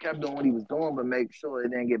he should have kept doing what he was doing, but make sure it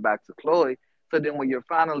didn't get back to Chloe. So then when you're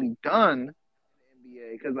finally done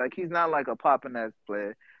NBA because like he's not like a popping ass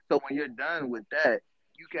player. So when you're done with that,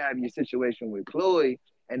 you can have your situation with Chloe,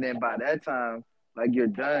 and then by that time, like you're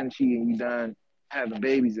done cheating, you done having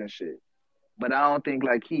babies and shit. But I don't think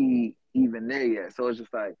like he even there yet. So it's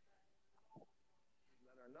just like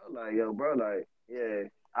let her know, like yo, bro, like yeah,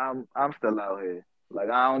 I'm still out here. Like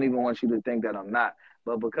I don't even want you to think that I'm not.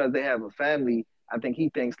 But because they have a family, I think he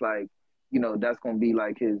thinks like, that's gonna be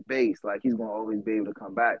like his base. Like he's gonna always be able to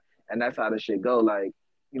come back, and that's how the shit go. Like,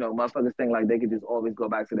 motherfuckers think like they could just always go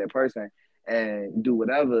back to their person and do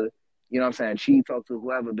whatever. You know what I'm saying? Cheat, talk to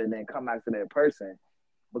whoever, but then come back to that person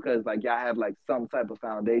because like y'all have like some type of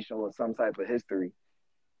foundation or some type of history,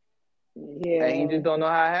 and he Yeah. just don't know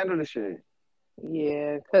how to handle the shit.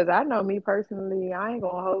 Yeah. Because I know me personally, I ain't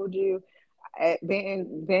gonna hold you. At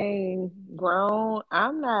being grown,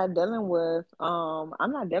 I'm not dealing with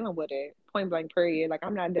it. Point blank period. Like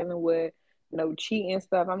I'm not dealing with no cheating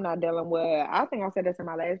stuff. I'm not dealing with I think I said this in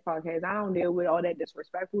my last podcast. I don't deal with all that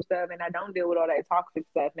disrespectful stuff and I don't deal with all that toxic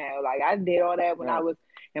stuff now. Like I did all that when I Right. was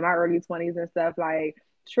in my early 20s and stuff. Like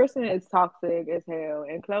Tristan is toxic as hell.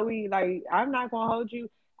 And Chloe, like, I'm not gonna hold you.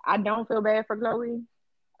 I don't feel bad for Chloe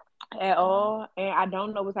at Mm-hmm. all. And I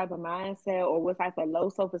don't know what type of mindset or what type of low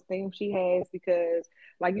self esteem she has because,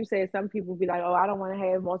 like you said, some people be like, oh, I don't want to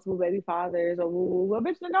have multiple baby fathers or woo woo. Well,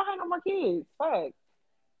 bitch, then don't have no more kids. Fuck.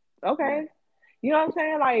 Yeah. Okay. You know what I'm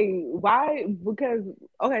saying? Like, why? Because,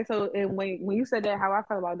 okay, so and when you said that, how I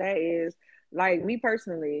felt about that is like me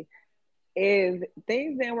personally, if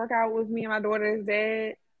things didn't work out with me and my daughter's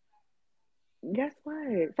dad, guess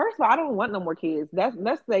what? First of all, I don't want no more kids. Let's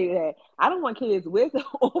say that I don't want kids with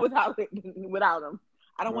or without them.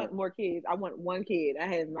 I don't Right. want more kids. I want one kid. I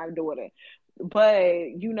have my daughter. But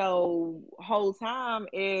whole time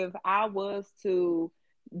if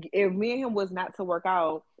me and him was not to work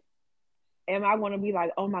out, am I going to be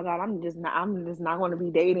like, oh my god, I'm just not going to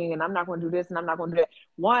be dating and I'm not going to do this and I'm not going to do that.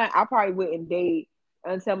 One, I probably wouldn't date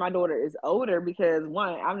until my daughter is older because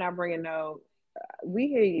one, I'm not bringing no we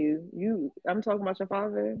hear you. I'm talking about your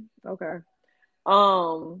father. Okay.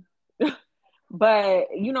 Um, but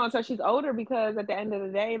until she's older, because at the end of the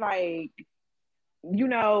day, like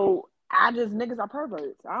I just niggas are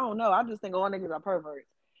perverts. I don't know. I just think all niggas are perverts.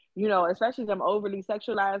 you know, especially them overly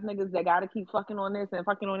sexualized niggas that gotta keep fucking on this and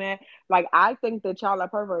fucking on that. Like, I think that y'all are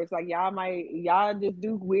perverts. Like, y'all just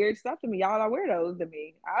do weird stuff to me. Y'all are weirdos to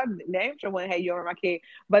me. I damn sure wouldn't hate you over my kid,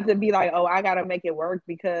 but to be like, oh, I gotta make it work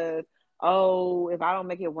because, oh, if I don't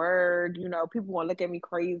make it work, you know, people gonna look at me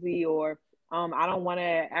crazy, or I don't want to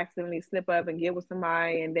accidentally slip up and get with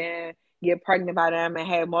somebody and then get pregnant by them and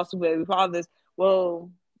have multiple baby fathers.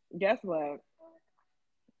 Well, guess what?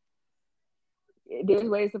 There's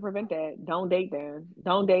ways to prevent that. Don't date them.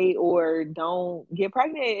 Don't date or don't get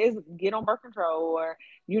pregnant. Is get on birth control, or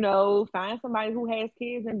you know, find somebody who has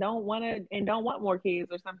kids and don't want more kids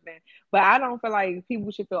or something. But I don't feel like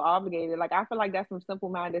people should feel obligated. Like, I feel like that's some simple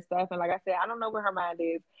minded stuff. And like I said, I don't know where her mind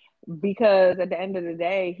is, because at the end of the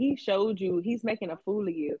day, he showed you he's making a fool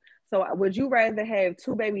of you. So would you rather have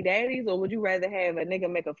two baby daddies, or would you rather have a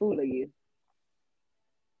nigga make a fool of you?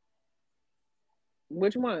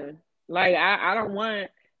 Which one? Like, I don't want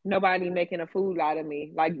nobody making a fool out of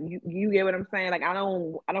me. Like, you get what I'm saying? Like, I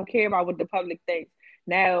don't care about what the public thinks.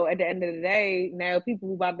 Now at the end of the day, now people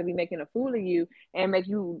who about to be making a fool of you and make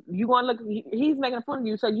you gonna look, he's making a fool of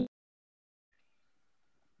you. So you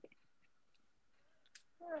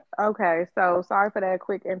okay, so sorry for that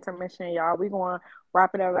quick intermission, y'all. We gonna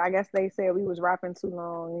wrap it up. I guess they said we was rapping too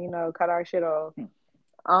long, you know, cut our shit off.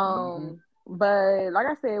 Mm-hmm. But like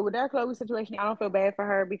I said, with that Chloe situation, I don't feel bad for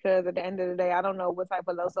her, because at the end of the day, I don't know what type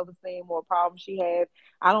of low self esteem or problem she has.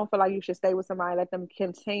 I don't feel like you should stay with somebody, let them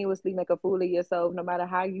continuously make a fool of yourself, no matter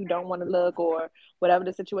how you don't want to look or whatever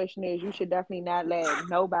the situation is. You should definitely not let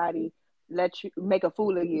nobody let you make a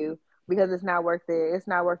fool of you, because it's not worth it. It's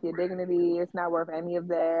not worth your dignity. It's not worth any of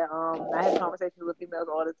that. I have conversations with females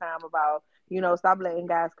all the time about, you know, stop letting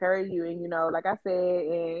guys carry you. And, you know, like I said,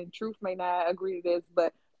 and Truth may not agree to this,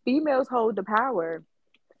 but females hold the power.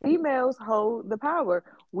 Females hold the power.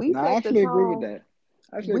 We No, I set the actually agree with tone. that.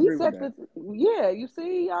 I actually We agree with set that. the Yeah. You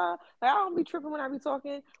see, like, I don't be tripping when I be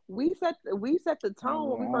talking. We set the I tone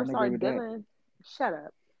when we don't first agree started with that. dealing. Shut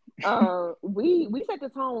up. We set the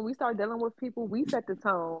tone when we start dealing with people. We set the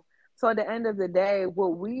tone. So at the end of the day,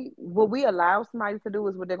 what we allow somebody to do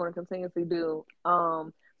is what they're going to continuously do.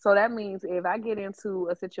 So that means if I get into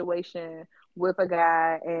a situation with a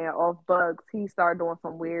guy and off bugs, he start doing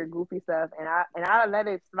some weird, goofy stuff, and I let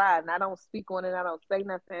it slide, and I don't speak on it, I don't say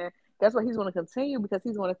nothing. That's what he's going to continue, because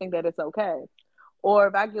he's going to think that it's okay. Or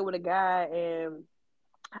if I get with a guy and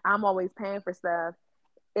I'm always paying for stuff,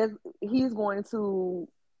 is he's going to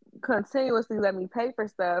continuously let me pay for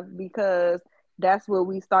stuff, because that's what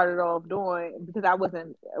we started off doing, because I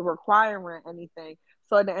wasn't requiring anything.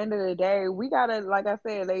 So at the end of the day, we gotta, like I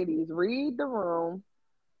said, ladies, read the room,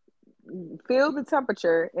 feel the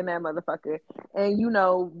temperature in that motherfucker, and you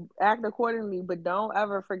know, act accordingly. But don't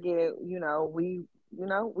ever forget, we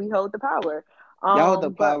hold the power. Y'all hold the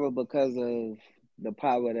But power because of the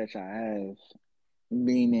power that y'all have.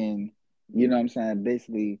 Meaning, you know what I'm saying?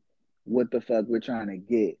 Basically, what the fuck we're trying to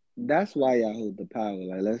get. That's why y'all hold the power.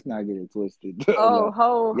 Like, let's not get it twisted. oh, Like, y'all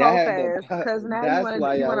hold have the fast, because now you that's want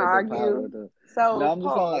why to you y'all want to hold the power. argue. No, So I'm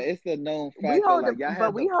just saying, like, pause. it's the known We fact that hold the like y'all but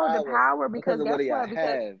have we the hold the power power because because of what guess y'all what? Because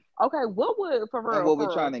have okay, what would and what we're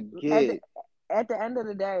for trying real to at the get. end of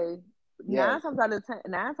the day, Yes. nine times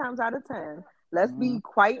out of ten, let's Hmm. be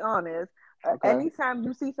quite honest. Okay. Anytime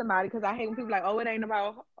you see somebody, because I hate when people like, oh, it ain't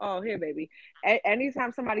about, oh, here, baby.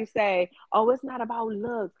 Anytime somebody say, oh, it's not about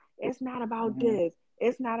looks, it's not about Hmm. this,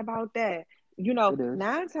 it's not about that. It is.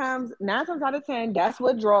 Nine times out of ten, that's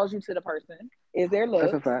what draws you to the person is their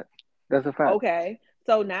That's a looks. fact. That's a fact. Okay,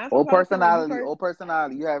 so nine Or times out of ten, when you personality. first Or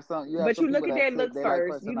personality. You have but some you look people at that their sit looks they like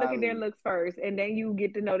first. You look at their personality. looks first, and then you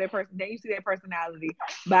get to know their person. Then you see their personality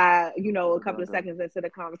by a No, couple don't of do. seconds into the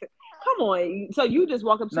conversation. Come on, so you just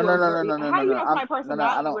walk up No, to no, a no, girl. no, no, no, How no, you no. know I'm somebody's no, no. I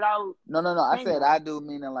personality don't. without No, no, no. I saying said I that? do,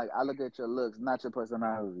 meaning like I look at your looks, not your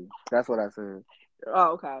personality. That's what I said.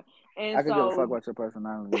 Oh, okay. And I could give a fuck so, about your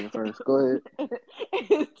personality at first. Go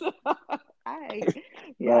ahead. so I, Like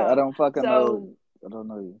I yo, don't fucking know. so I don't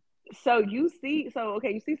know you.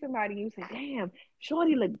 okay, you see somebody, and you say, "Damn,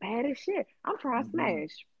 Shorty look bad as shit. I'm trying to Hmm.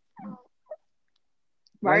 smash."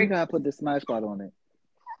 Why you Right? gotta put the smash part on it?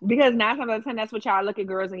 Because nine times out of ten, that's what y'all look at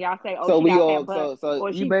girls and y'all say, "Oh, So she we got fat all butt," so or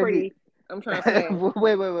you "She basically pretty." I'm trying to smash.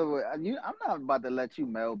 wait. I'm not about to let you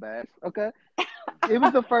male bash. Okay. It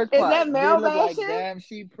was the first Is part. that They male look like bashing? damn,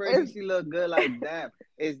 she pretty, Is she look good, like damn.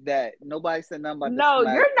 Is that nobody said nothing about the no,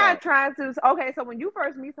 smash you're not part? trying to. Okay, so when you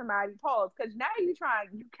first meet somebody, pause, because now you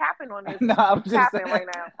capping on this. No, You I'm just capping saying. right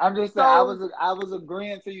now. I'm just saying. So I was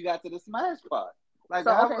agreeing until you got to the smash part. Like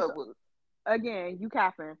so I okay, so again, you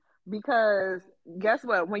capping because guess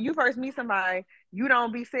what? When you first meet somebody, you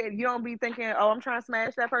don't be thinking, "Oh, I'm trying to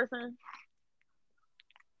smash that person."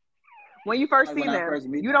 When you first Like see when I them, first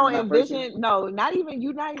meet you them, don't when I first see, envision. No, not even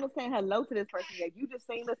you. Not even saying hello to this person yet. You just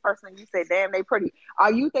seen this person and you say, "Damn, they pretty."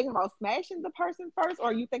 Are you thinking about smashing the person first, or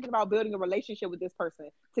are you thinking about building a relationship with this person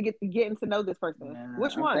to getting to know this person? man,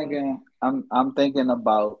 Which one? I'm thinking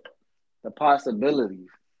about the possibilities,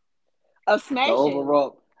 Of the smashing?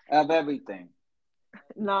 overall of everything.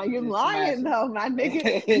 No, Than you're just lying smashing. though, my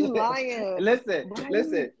nigga. You lying. Listen, Why you?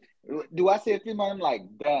 listen. Do I see a female? I'm like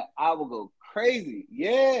that. I will go crazy.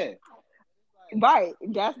 Yeah. Like, Right.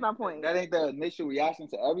 That's my point. that ain't the initial reaction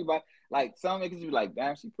to everybody. Like some niggas be like,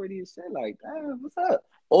 damn, she pretty as shit. Like, damn, what's up?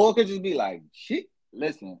 Or it could just be like, shit.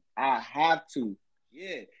 Listen, I have to.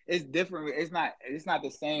 Yeah, it's different. It's not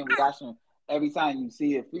the same reaction every time you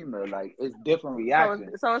see a female. Like it's different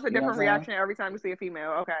reaction. So it's a You know different what I'm saying? reaction every time you see a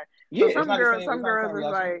female. Okay. Yeah, So it's not the same. It's some not the girls same is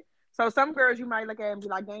reaction. like, so some girls you might look at and be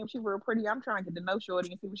like, damn, she real pretty. I'm trying to get to know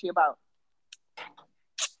Shorty and see what she about.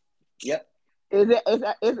 Yep.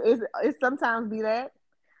 Is sometimes be that.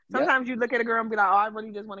 Yep. Sometimes you look at a girl and be like, oh, I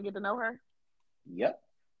really just want to get to know her. Yep.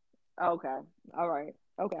 Okay. All right.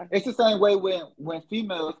 Okay. It's the same way when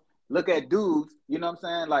females look at dudes, you know what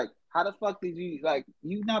I'm saying? Like, how the fuck did you like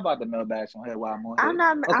you not about to male bash on here while I'm on here.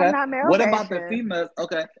 I'm Okay. not male What about the bashing. females?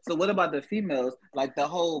 Okay. So what about the females? Like the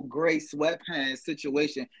whole gray sweatpants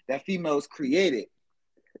situation that females created.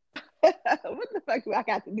 What the fuck do I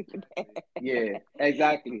got to do with that? Yeah,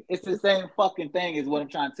 exactly. It's the same fucking thing, is what I'm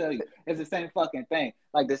trying to tell you. It's the same fucking thing.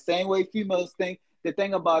 Like the same way females think. The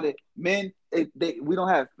thing about it, men, we don't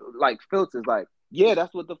have like filters. Like, yeah,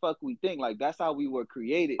 that's what the fuck we think. Like that's how we were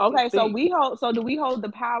created to Okay, so think. we hold. So do we hold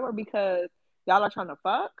the power because y'all are trying to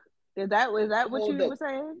fuck? Is Y'all that what hold you the were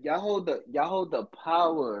saying? y'all hold the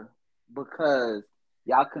power because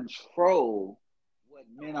y'all control what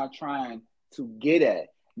men are trying to get at.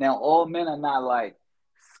 Now, all men are not like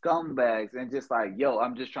scumbags and just like, yo,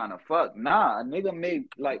 I'm just trying to fuck. Nah, a nigga may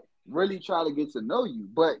like really try to get to know you,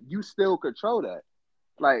 but you still control that.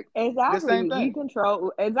 Like the same Exactly. We thing.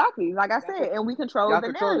 control exactly, like I Y'all, said, and we control y'all the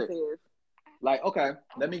control it. narrative. Like, okay,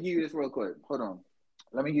 let me give you this real quick. Hold on.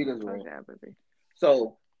 Let me give you this real. Okay, baby.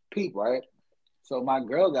 So, peep, right? So my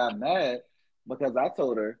girl got mad because I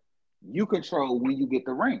told her, you control when you get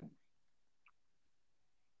the ring.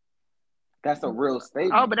 That's a real Oh,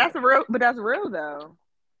 statement but though. that's real though.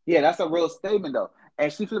 Yeah, that's a real statement though.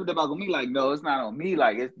 And she flipped it back on me like, no, it's not on me.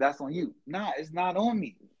 Like that's on you. Nah, it's not on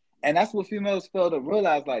me. And that's what females fail to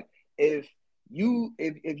realize. Like if you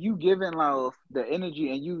giving off the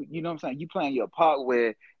energy and you know what I'm saying, you playing your part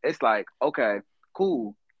where it's like, okay,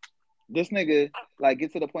 cool. This nigga like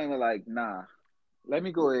get to the point where like, nah, let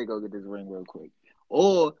me go ahead and go get this ring real quick.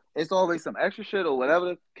 Or it's always some extra shit or whatever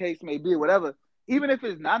the case may be, or whatever. Even if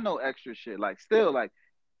it's not no extra shit, like still, like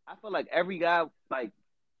I feel like every guy, like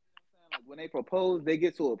when they propose, they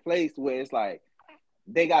get to a place where it's like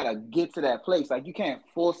they gotta get to that place. Like you can't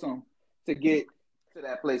force them to get to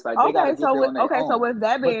that place. Like they gotta get there on their So own. with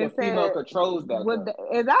that But being the female said, controls that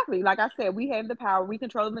though. exactly, like I said, we have the power, we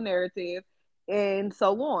control the narrative, and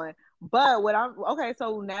so on. But what I'm okay,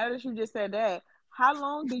 so now that you just said that, how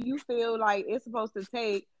long do you feel like it's supposed to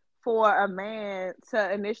take for a man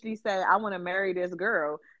to initially say, I want to marry this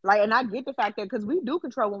girl? Like, and I get the fact that because we do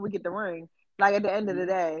control when we get the ring, like at the end of the Mm-hmm.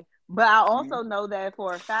 day. But I Mm-hmm. also know that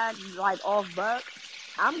for a fact, like off buck,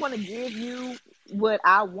 I'm gonna give you what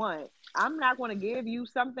I want. I'm not gonna give you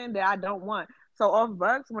something that I don't want. So off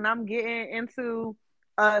bucks, when I'm getting into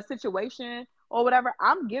a situation or whatever,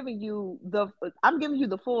 I'm giving you the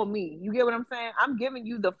full me. You get what I'm saying? I'm giving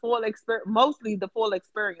you the full experience, mostly the full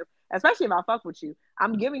experience, especially if I fuck with you.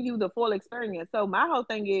 I'm giving you the full experience. So my whole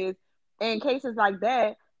thing is, in cases like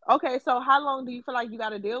that, okay, so how long do you feel like you got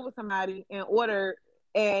to deal with somebody in order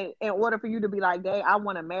for you to be like, "Dang, I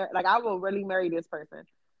want to marry, like I will really marry this person."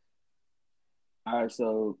 All right,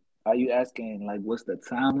 so are you asking like what's the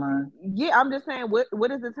timeline? Yeah, I'm just saying, what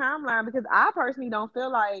is the timeline? Because I personally don't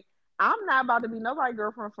feel like I'm not about to be nobody's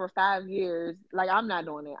girlfriend for 5 years. Like I'm not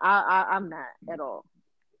doing it. I'm not at all.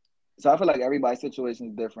 So I feel like everybody's situation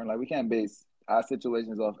is different. Like we can't base our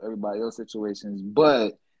situations off everybody else's situations.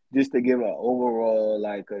 But just to give an overall,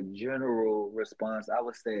 like a general response, I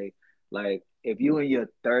would say, like if you in your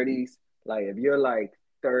 30s, like if you're like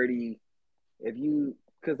 30, if you,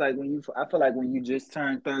 because like when you, I feel like when you just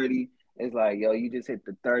turn 30, it's like yo, you just hit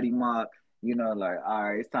the 30 mark. You know, like all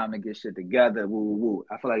right, it's time to get shit together. Woo, woo, woo.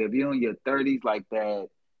 I feel like if you're in your 30s, like that,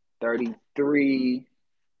 33.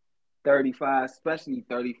 35, especially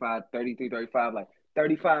 35, 33, 35, like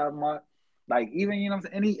 35 month, like even you know what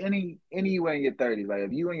I'm saying, anywhere in your 30s. Like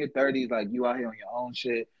if you in your 30s, like you out here on your own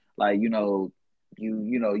shit, like you know,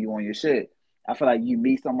 you on your shit. I feel like you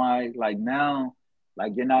meet somebody like now,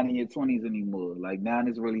 Like you're not in your 20s anymore. Like now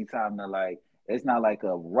it's really time to like. It's not like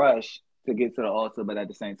a rush to get to the altar, but at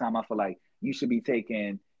the same time, I feel like you should be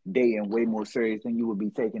taking dating way more serious than you would be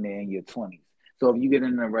taking it in your 20s. So if you get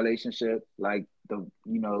in a relationship, like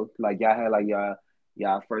like y'all had like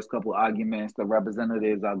y'all first couple arguments, the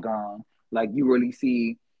representatives are gone. Like you really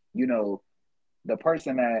see, you know, the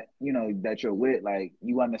person that that you're with, like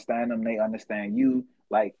you understand them, they understand you.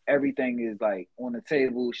 Like everything is like on the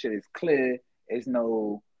table, shit is clear. It's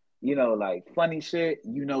no, like funny shit.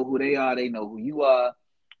 You know who they are, they know who you are.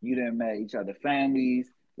 You didn't met each other families.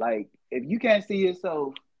 Like if you can't see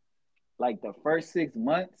yourself like the first 6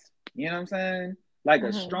 months, you know what I'm saying? Like a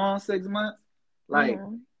Mhm. strong 6 months, like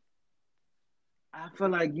Mhm. I feel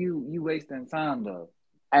like you wasting time though.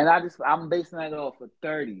 And I'm basing that off of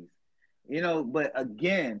 30s. But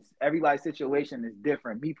again, everybody's situation is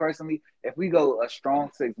different. Me personally, if we go a strong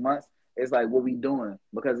 6 months, it's like what we doing?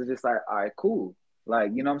 Because it's just like, all right, cool.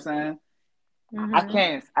 Like, you know what I'm saying?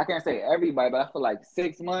 Mhm. I can't say everybody, but I feel like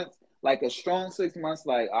 6 months, like a strong 6 months,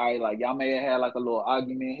 like all right, like y'all may have had like a little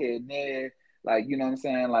argument here and there, like you know what I'm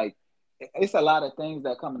saying, like it's a lot of things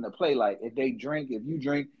that come into play. Like if you drink,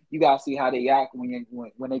 you gotta see how they act when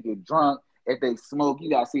they get drunk. If they smoke, you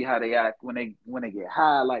gotta see how they act when they get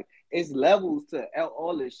high. Like it's levels to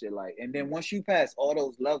all this shit. Like, and then once you pass all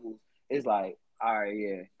those levels, it's like, all right,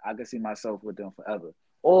 yeah, I can see myself with them forever,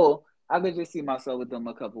 or I could just see myself with them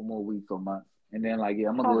a couple more weeks or months, and then like, yeah,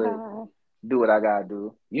 I'm gonna go ahead do what I gotta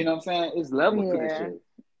do. You know what I'm saying? It's levels to this Yeah. shit.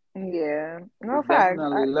 Yeah. No It's facts.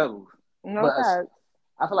 definitely levels. No But facts.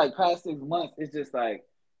 I feel like past 6 months, it's just like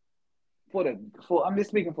for I'm just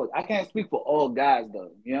speaking for I can't speak for all guys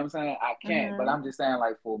though. You know what I'm saying? I can't, but Mhm. I'm just saying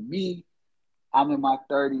like for me, I'm in my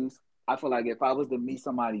 30s. I feel like if I was to meet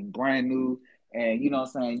somebody brand new and you know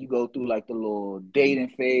what I'm saying, you go through like the little dating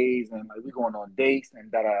phase and like we going on dates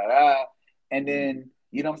and da da da da. And then,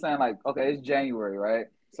 you know what I'm saying? Like, okay, it's January, right?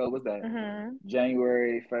 So what's that? Mhm.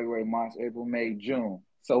 January, February, March, April, May, June.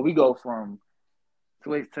 So we go from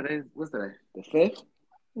wait, today's what's that? The 5th?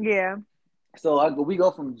 Yeah. So we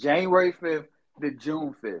go from January 5th to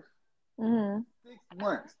June 5th. Mhm. 6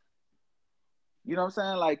 months. You know what I'm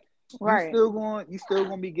saying? Like Right. you still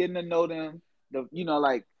gonna be getting to know them.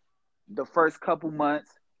 Like the first couple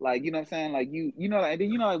months. Like, you know what I'm saying? Like and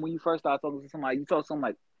then like when you first start talking to somebody, you talk to them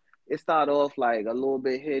like it start off like a little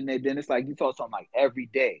bit hidden, and then it's like you talk to them like every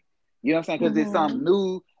day. You know what I'm saying? Because it's something Mhm.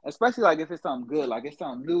 new, especially like if it's something good, like it's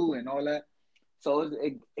something new and all that. So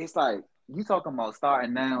it's like you talking about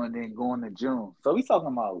starting now and then going to June. So we talking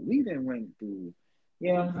about we didn't went through,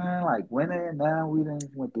 you know what I'm saying? Like winter, now we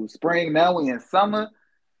didn't went through spring, now we in summer,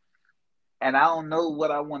 and I don't know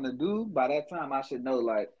what I want to do. By that time, I should know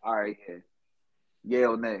like, all right, yeah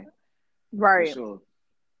or nay for Right. sure.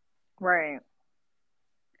 Right.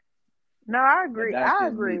 No, I But agree. that's I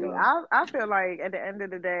just me agree. though. I feel like at the end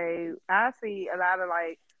of the day, I see a lot of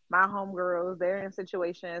like my homegirls, they're in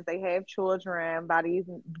situations, they have children by these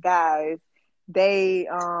guys. They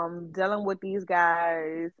dealing with these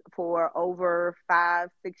guys for over 5,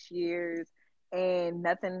 6 years and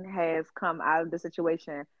nothing has come out of the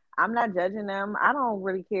situation. I'm not judging them. I don't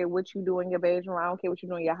really care what you do in your bedroom. I don't care what you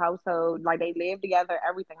do in your household. Like they live together,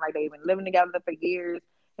 everything. Like they've been living together for years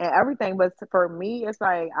and everything. But for me, it's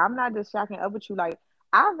like I'm not just shacking up with you. Like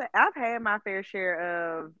I've had my fair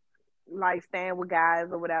share of like staying with guys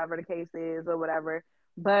or whatever the case is or whatever.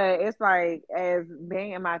 But it's like as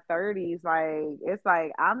being in my 30s, like it's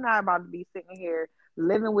like I'm not about to be sitting here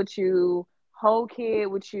living with you, whole kid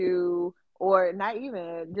with you, or not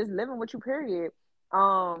even just living with you, period.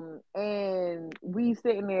 And we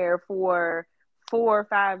sitting there for 4 or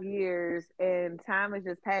 5 years and time is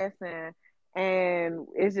just passing and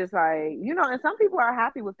it's just like, and some people are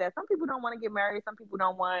happy with that. Some people don't want to get married. Some people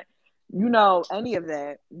don't want, any of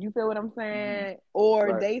that. You feel what I'm Mm-hmm. saying? Or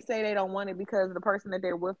Right. they say they don't want it because the person that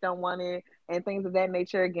they're with don't want it and things of that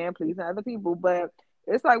nature, again, pleasing other people. But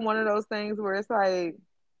it's like one of those things where it's like,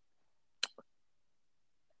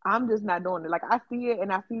 I'm just not doing it. Like I see it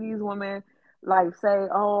and I see these women like say,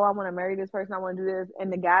 oh, I want to marry this person. I want to do this.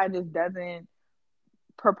 And the guy just doesn't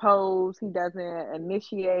propose, he doesn't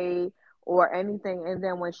initiate or anything. And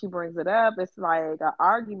then when she brings it up, it's like an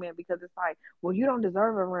argument because it's like, well, you don't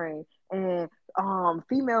deserve a ring. And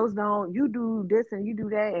females don't, you do this and you do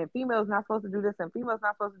that, and females not supposed to do this and females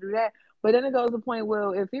not supposed to do that. But then it goes to the point,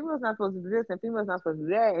 well, if females not supposed to do this and females not supposed to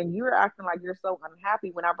do that, and you're acting like you're so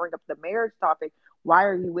unhappy when I bring up the marriage topic, why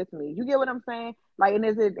are you with me? You get what I'm saying? Like, and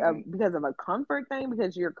is it Right. because of a comfort thing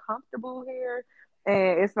because you're comfortable here?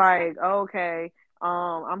 And it's like, okay,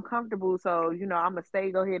 I'm comfortable, so I'm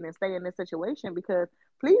gonna go ahead and stay in this situation because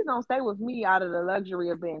please don't stay with me out of the luxury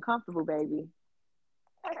of being comfortable, baby.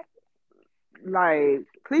 Like,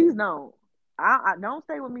 please don't. I don't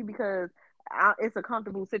stay with me because it's a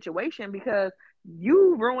comfortable situation because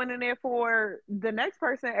you ruining it for the next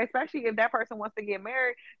person, especially if that person wants to get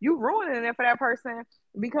married. You ruining it for that person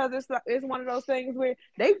because it's one of those things where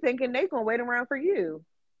they thinking they gonna wait around for you.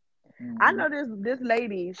 I Hmm. know this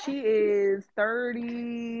lady. She is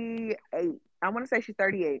 38. I want to say she's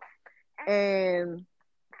 38, and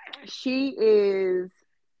she is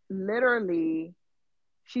literally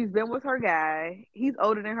she's been with her guy. He's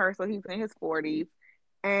older than her, so he's in his 40s.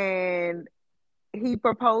 And he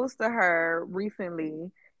proposed to her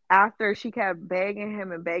recently after she kept begging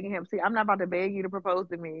him and begging him. See, I'm not about to beg you to propose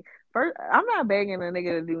to me. First, I'm not begging a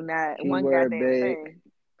nigga to do not one Keyword goddamn big. thing.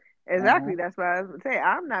 Uh-huh. Exactly. That's what I was saying.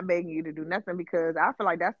 I'm not begging you to do nothing because I feel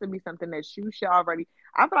like that's to be something that you should already.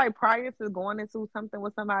 I feel like prior to going into something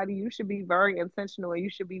with somebody, you should be very intentional and you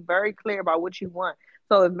should be very clear about what you want.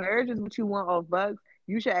 So if marriage is what you want off bucks,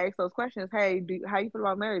 you should ask those questions. Hey, how you feel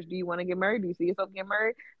about marriage? Do you want to get married? Do you see yourself getting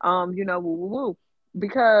married? Woo woo woo.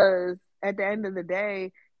 Because at the end of the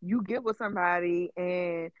day, you get with somebody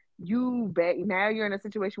and you bet now you're in a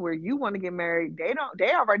situation where you want to get married. They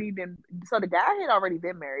already been, so the guy had already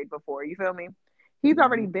been married before, you feel me? He's Hmm.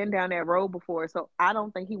 already been down that road before, so I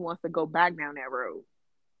don't think he wants to go back down that road.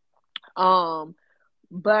 Um,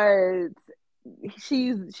 but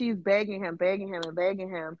she's begging him and begging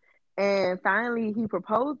him. And finally he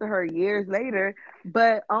proposed to her years later,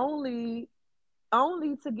 but only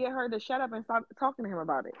to get her to shut up and stop talking to him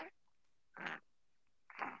about it.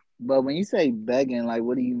 But when you say begging, like,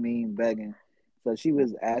 what do you mean begging? So she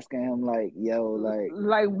was asking him, like, yo, like,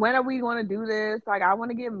 Like, when are we going to do this? Like, I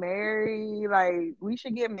want to get married. Like, we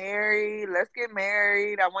should get married. Let's get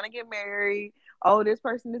married. I want to get married. Oh, this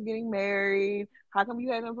person is getting married. How come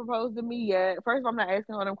you haven't proposed to me yet? First of all, I'm not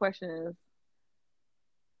asking all them questions.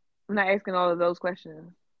 I'm not asking all of those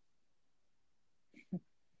questions.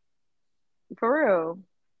 For real.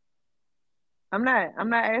 I'm not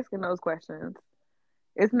asking those questions.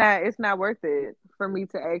 It's not worth it for me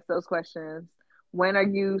to ask those questions. When are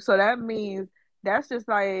you, so that means that's just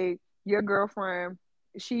like your girlfriend,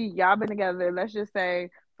 y'all been together, let's just say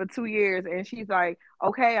for 2 years, and she's like,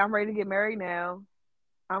 okay, I'm ready to get married now.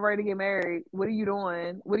 I'm ready to get married. What are you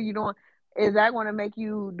doing? What are you doing? Is that going to make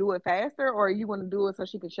you do it faster, or are you going to do it so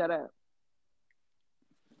she can shut up?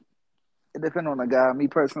 it depends on the guy. Me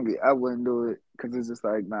personally, I wouldn't do it because it's just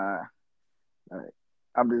like, nah, like,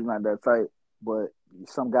 I'm just not that type. But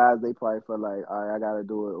some guys, they probably feel like, all right, I gotta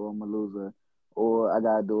do it, or I'm a loser, or I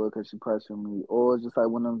gotta do it because she pressuring me, or it's just like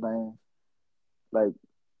one of them things. Like,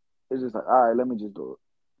 it's just like, all right, let me just do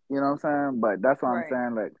it. You know what I'm saying? But that's what I'm Right.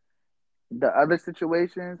 saying. Like, the other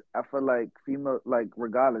situations, I feel like female, like,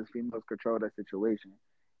 regardless, females control that situation.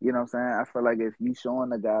 You know what I'm saying? I feel like if you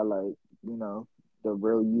showing a guy, like, you know, the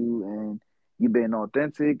real you, and you being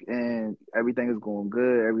authentic and everything is going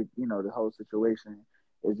good, the whole situation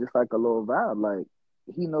is just like a little vibe. Like,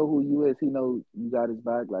 he know who you is, he know you got his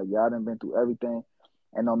back. Like, y'all done been through everything,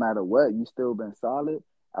 and no matter what, you still been solid.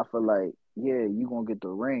 I feel like, yeah, you gonna get the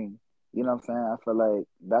ring. You know what I'm saying? I feel like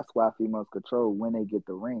that's why females control when they get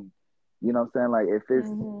the ring. You know what I'm saying? Like, if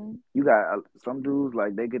it's, Mm-hmm. you got some dudes,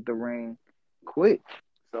 like, they get the ring quick.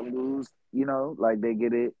 Some dudes, like, they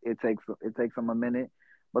get it. It takes them a minute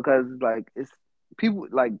because, like, it's people,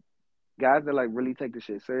 like, guys that, like, really take the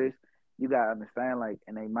shit serious. You gotta understand, like,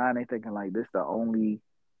 in their mind they thinking like, this the only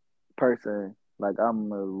person, like, I'm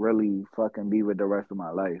gonna really fucking be with the rest of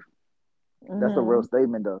my life. That's a real Mm-hmm.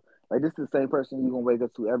 statement though. Like, this is the same person you gonna wake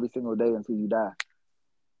up to every single day until you die.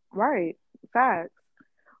 Right. Facts.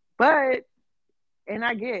 But and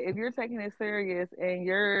I get, if you're taking it serious and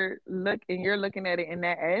you're looking at it in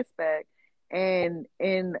that aspect, and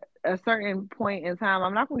in a certain point in time,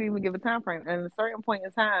 I'm not going to even give a time frame. And a certain point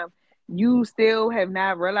in time, you still have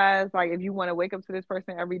not realized, like, if you want to wake up to this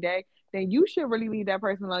person every day, then you should really leave that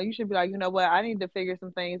person alone. You should be like, you know what, I need to figure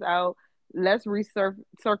some things out. Let's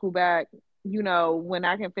circle back. When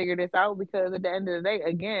I can figure this out, because at the end of the day,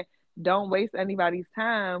 again, don't waste anybody's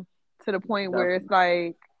time to the point where it's Definitely.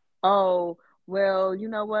 like, oh, well, you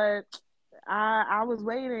know what? I was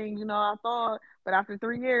waiting, I thought, but after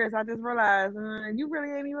 3 years, I just realized you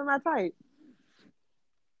really ain't even my type.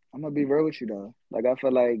 I'm gonna be real with you though. Like, I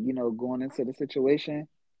feel like, going into the situation,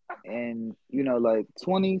 and, like,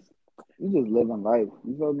 20s, you just living life.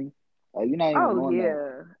 You feel me? Like, you're not even Oh on that.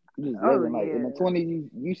 yeah, You just oh living life. In the yeah, 20s,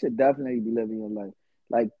 you should definitely be living your life.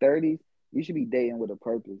 Like, 30s, you should be dating with a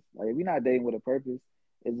purpose. Like, if you're not dating with a purpose,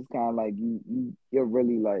 it's just kind of like you're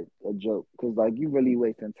really like a joke, because, like, you really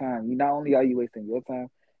wasting time. You, not only are you wasting your time,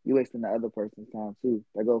 you wasting the other person's time too.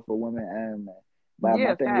 That goes for women and men. But my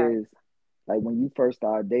yeah. thing Fact. like when you first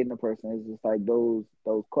start dating a person, it's just like those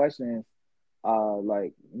questions are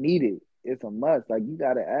like needed. It's a must. Like you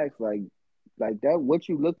gotta ask like that what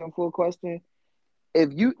you looking for question.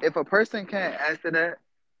 If a person can't answer that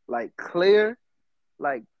like clear,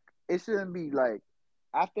 like it shouldn't be like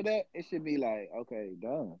after that, it should be like, okay,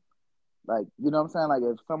 done. Like, you know what I'm saying? Like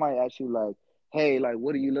if somebody asks you like, hey, like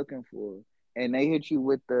what are you looking for? And they hit you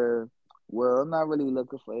with the, well, I'm not really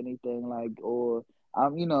looking for anything like, or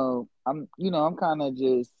I'm kinda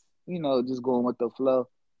just, just going with the flow.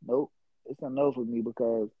 Nope. It's a no for me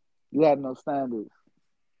because you have no standards.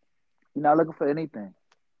 You're not looking for anything.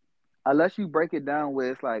 Unless you break it down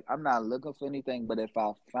where it's like, I'm not looking for anything, but if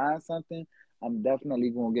I find something, I'm definitely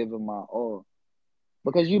gonna give it my all.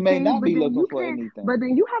 Because you may See, not but be then looking you for can't. anything. But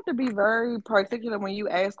then you have to be very particular when you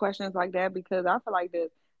ask questions like that because I feel like this.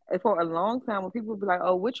 For a long time, when people be like,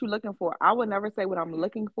 "Oh, what you looking for?" I would never say what I'm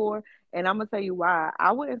looking for, and I'm gonna tell you why.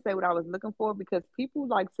 I wouldn't say what I was looking for because people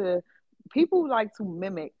like to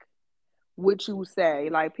mimic what you say.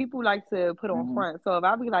 Like people like to put on Hmm. front. So if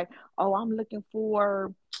I be like, "Oh, I'm looking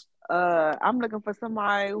for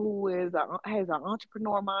somebody who has an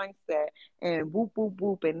entrepreneur mindset and whoop whoop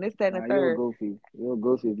whoop and this that and the Nah, you're a third." goofy. You're a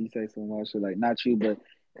goofy if you say so much shit. Like not you, but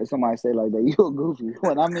if somebody say like that, you're a goofy.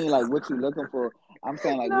 When I mean like what you looking for, I'm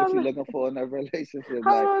saying like what you No, looking for in a relationship. hold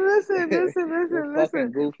Like on, listen, you're listen.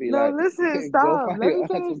 fucking goofy. No, Like listen, go stop. find Let me your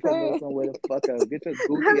finish entrepreneur saying. somewhere the fuck else. Get your Let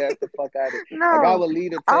goofy ass the me, fuck out of it. Like I no, would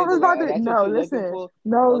leave the I was table. Like about oh, to. that's what No, you looking listen. for.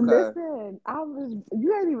 No, Okay, listen.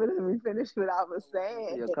 You ain't even let me finish what I was in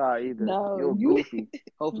saying. your car either. No, You're you. goofy.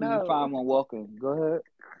 Hopefully you No. find one walking. Go ahead.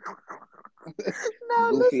 No,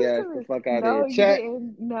 Goofy listen ass to the me. fuck out of here. No, you Check.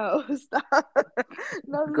 didn't. No, stop.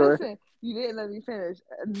 No, Go ahead. listen. You didn't let me finish.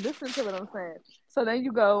 Listen to what I'm saying. So then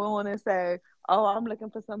you go on and say, "Oh, I'm looking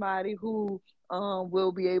for somebody who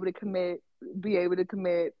will be able to commit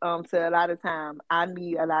to a lot of time. I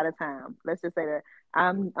need a lot of time. Let's just say that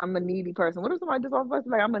I'm a needy person. What if somebody just offers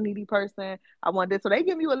like I'm a needy person? I want this. So they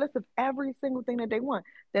give you a list of every single thing that they want.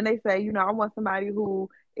 Then they say, I want somebody who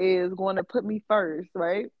is going to put me first,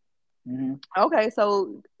 right? Hmm. Okay,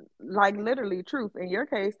 so like literally, truth. In your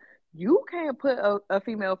case, you can't put a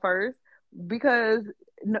female first because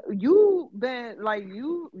you been like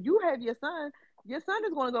you have your son. Your son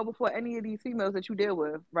is going to go before any of these females that you deal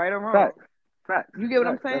with, right or wrong. Facts. Facts. You get what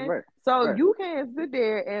I'm Facts. That's saying? right. So Right. you can't sit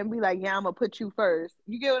there and be like, "Yeah, I'm gonna put you first."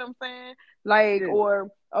 You get what I'm saying? Like, Yeah.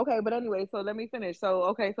 or okay, but anyway. So let me finish. So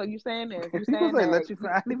okay, so you saying this? You You gonna saying say that? let you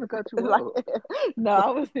I didn't even cut you Like, off. no, I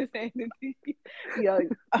was just saying it to you. Yo,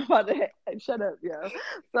 I'm about to shut up, yo.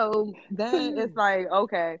 So then it's like,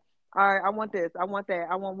 okay, all right, I want this, I want that,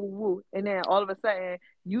 I want woo woo, and then all of a sudden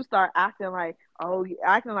you start acting like, oh, you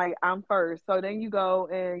acting like I'm first. So then you go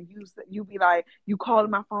and you be like, you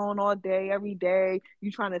calling my phone all day, every day.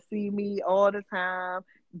 You trying to see me all the time.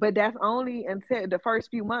 But that's only until the first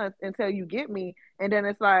few months until you get me, and then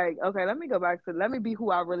it's like, okay, let me go back to let me be who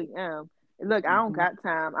I really am. Look, I don't Hmm. got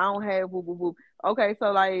time. I don't have woo woo woo. Okay,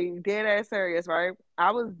 so like dead ass serious, right? Hmm.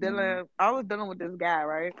 I was dealing with this guy,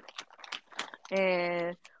 right?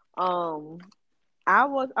 And um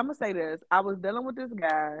I'm gonna say this. I was dealing with this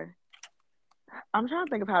guy. I'm trying to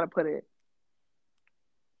think of how to put it.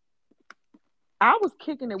 I was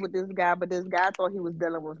kicking it with this guy, but this guy thought he was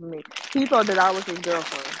dealing with me. He thought that I was his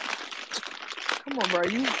girlfriend. Come on, bro.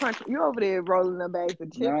 You over there rolling the bags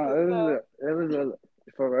of No, chips and stuff. it was a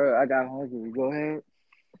for real. I got hungry. Go ahead.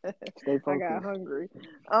 Stay I got focused. hungry.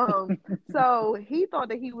 Um, so he thought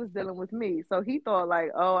that he was dealing with me. So he thought like,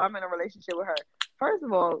 oh, I'm in a relationship with her. First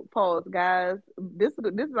of all, pause, guys. This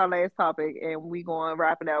is our last topic, and we going to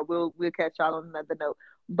wrap it out. We'll catch y'all on another note.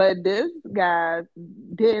 But this guy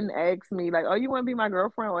didn't ask me like, oh, you want to be my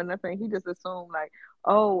girlfriend or nothing. He just assumed like,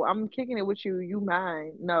 oh, I'm kicking it with you. You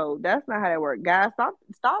mine. No, that's not how that works. Guys,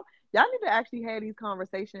 stop. Y'all need to actually have these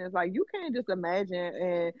conversations. Like, you can't just imagine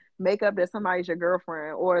and make up that somebody's your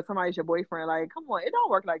girlfriend or somebody's your boyfriend. Like, come on, it don't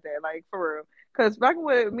work like that. Like, for real. Because fucking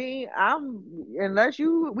with me, unless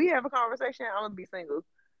we have a conversation, I'm gonna be single.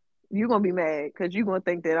 You gonna be mad because you gonna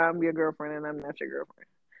think that I'm your girlfriend and I'm not your girlfriend.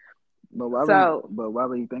 So But why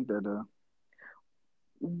would you think that though?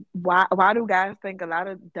 why do guys think a lot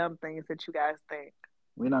of dumb things that you guys think?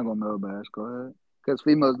 We're not gonna know, Bash. Go ahead. Because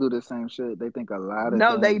females do the same shit. They think a lot of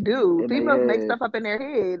No, things they do. in Females make their head. stuff up in their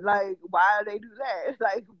head. Like, why do they do that?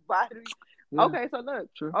 Like, why do? Yeah, Okay, so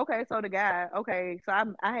look. true. Okay, so the guy. Okay, so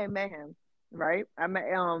I had met him, right? I met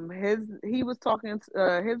he was talking.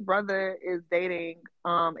 His brother is dating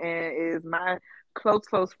and is my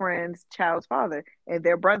close friend's child's father, and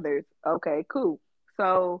they're brothers. Okay, cool.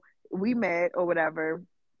 So we met or whatever.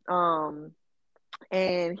 Um,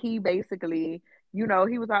 and he basically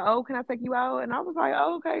he was like, "Oh, can I take you out?" And I was like,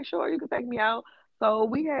 "Oh, okay, sure, you can take me out." So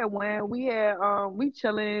we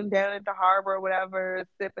chilling down at the harbor or whatever,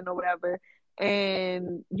 sipping or whatever,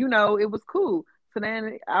 and it was cool. So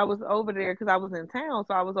then I was over there because I was in town,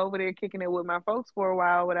 so I was over there kicking it with my folks for a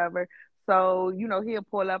while, whatever. So he'll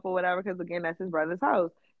pull up or whatever because again that's his brother's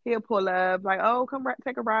house. He'll pull up like, "Oh, come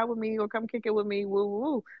take a ride with me or come kick it with me, woo woo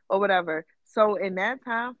woo," or whatever. So in that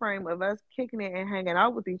time frame of us kicking it and hanging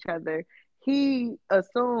out with each other, he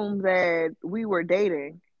assumed that we were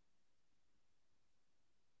dating.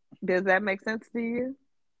 Does that make sense to you?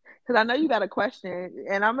 Because I know you got a question,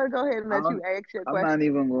 and I'm gonna go ahead and I let you don't, ask your I'm not question.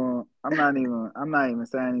 even going. I'm not even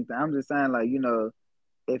saying anything. I'm just saying like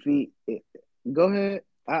if he, go ahead.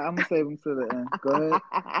 I'm gonna save him to the end. Go ahead.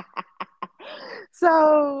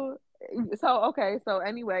 so okay, so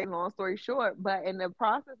anyway, long story short, but in the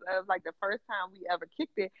process of like the first time we ever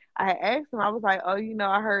kicked it, I had asked him, I was like, "Oh,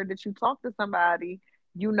 I heard that you talked to somebody,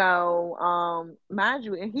 mind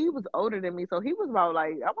you," and he was older than me, so he was about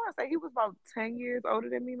like, I want to say he was about 10 years older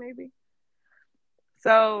than me, maybe.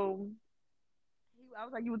 So I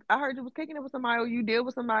was like, I heard you was kicking it with somebody, or you deal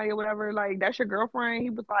with somebody, or whatever. Like, that's your girlfriend. He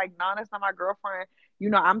was like, no, that's not my girlfriend.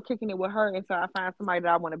 I'm kicking it with her until I find somebody that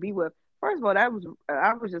I want to be with. First of all, I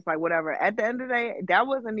was just like, whatever. At the end of the day, that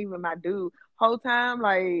wasn't even my dude. Whole time,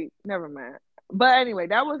 like, never mind. But anyway,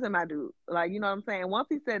 that wasn't my dude. Like, you know what I'm saying? Once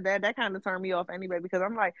he said that, that kind of turned me off anyway, because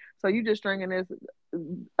I'm like, so you just stringing this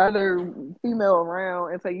other female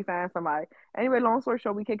around until you find somebody. Anyway, long story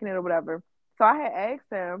short, we kicking it or whatever. So I had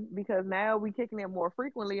asked him because now we kicking it more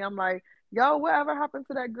frequently. I'm like, yo, whatever happened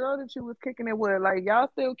to that girl that you was kicking it with? Like, y'all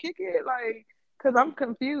still kick it? Like, cause I'm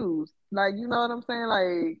confused. Like, you know what I'm saying?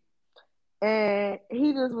 Like, and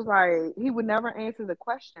he just was like, he would never answer the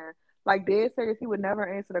question. Like, dead serious, he would never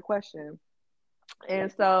answer the question.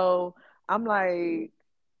 And so I'm like,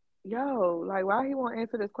 yo, like, why he won't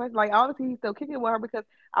answer this question? Like, obviously he's still kicking it with her because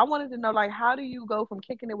I wanted to know, like, how do you go from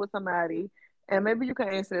kicking it with somebody, and maybe you can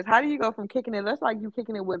answer this. How do you go from kicking it? That's like you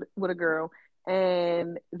kicking it with a girl,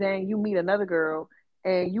 and then you meet another girl,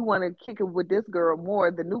 and you want to kick it with this girl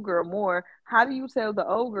more, the new girl more. How do you tell the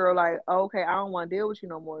old girl, like, oh, okay, I don't want to deal with you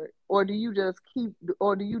no more, or do you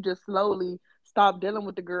just slowly stop dealing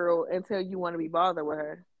with the girl until you want to be bothered with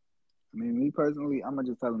her? I mean, me personally, I'm gonna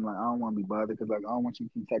just tell him like I don't want to be bothered because like I don't want you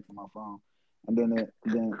to keep texting my phone, and then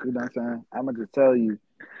you know what I'm saying. I'm gonna just tell you.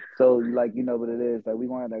 So like you know what it is. Like we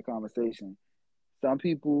gonna have that conversation. Some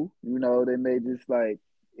people, they may just like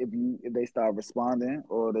if they start responding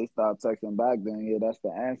or they stop texting back, then yeah, that's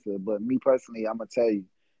the answer. But me personally, I'm gonna tell you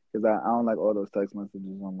because I don't like all those text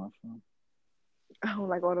messages on my phone. I don't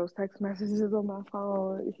like all those text messages on my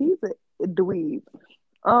phone. He's a dweeb.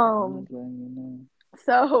 I'm Um, just letting you know.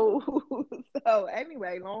 so so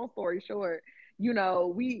anyway, long story short,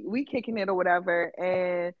 we kicking it or whatever,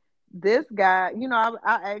 and this guy,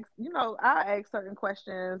 I asked certain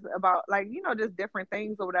questions about like, just different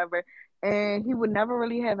things or whatever, and he would never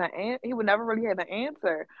really have an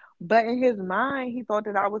answer. But in his mind, he thought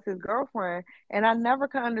that I was his girlfriend, and I never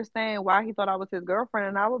could understand why he thought I was his girlfriend.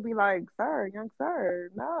 And I would be like, sir, young sir,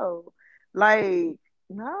 no, like,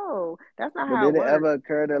 no, that's not But how it did it works. ever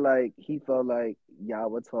occur to like he felt like y'all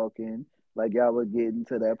were talking, like y'all were getting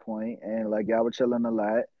to that point, and like y'all were chilling a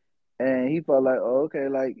lot, and he felt like, oh, okay,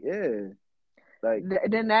 like yeah, like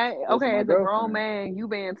Then that, this okay, my as a grown girlfriend. man, you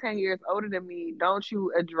being 10 years older than me, don't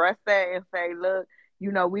you address that and say, look,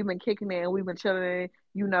 we've been kicking it and we've been chilling,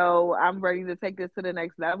 I'm ready to take this to the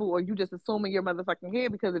next level, or you just assuming your motherfucking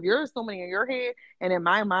head? Because if you're assuming in your head and in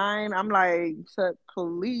my mind, I'm like, Chuck,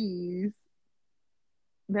 please,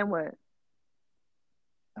 then what?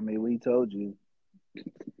 I mean, we told you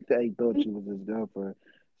that he thought you was his girlfriend,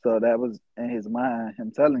 so that was in his mind,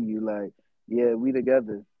 him telling you like, yeah, we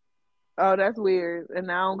together. Oh, that's weird.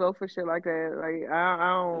 And I don't go for shit like that. Like,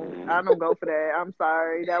 I don't go for that. I'm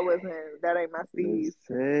sorry. That ain't my steez.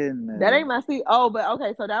 That ain't Listen, my seat. Oh, but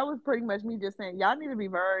okay, so that was pretty much me just saying y'all need to be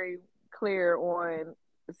very clear on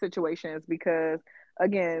situations because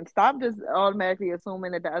again, stop just automatically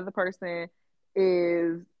assuming that the other person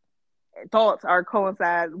is thoughts are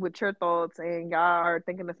coincide with your thoughts and y'all are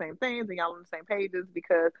thinking the same things and y'all on the same pages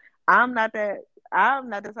because I'm not that I'm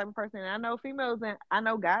not that type of person. And I know females and I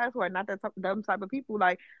know guys who are not them type of people.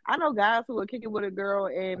 Like I know guys who are kicking with a girl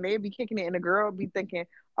and they be kicking it and the girl be thinking,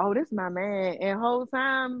 "Oh, this my man," and whole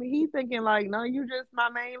time he thinking like, "No, you just my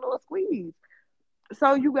main little squeeze."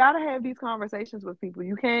 So you gotta have these conversations with people.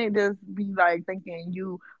 You can't just be like thinking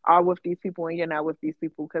you are with these people and you're not with these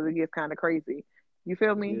people because it gets kind of crazy. You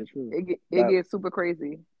feel me? yeah, true, It but gets super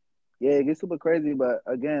crazy. yeah, it gets super crazy. But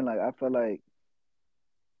again, like I feel like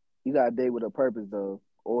you gotta date with a purpose though.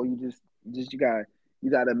 or you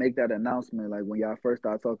gotta make that announcement like when y'all first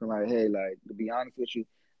start talking like, hey, like to be honest with you,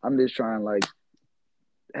 I'm just trying like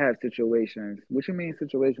have situations. What you mean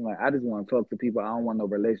situation? Like I just want to talk to people. I don't want no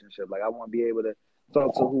relationship. Like I want to be able to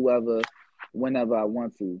talk to whoever, whenever I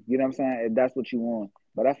want to. You know what I'm saying? If that's what you want.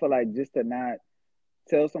 But I feel like just to not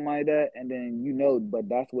tell somebody that and then but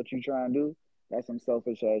that's what you try and do. That's some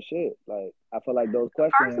selfish ass shit. Like I feel like those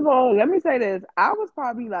First questions. of all, let me say this. I was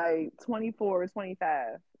probably like 24 or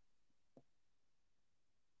 25.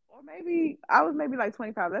 Or maybe I was maybe like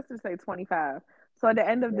 25. Let's just say 25. So at the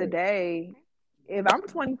end of the Right. day, if I'm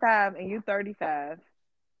 25 and you're 35,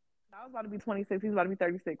 I was about to be 26, he's about to be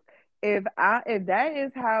 36. If that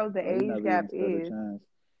is how the Oh, he age never gap even stood a is, chance.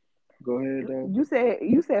 Go ahead though. you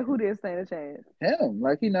said who didn't stand a chance? Him,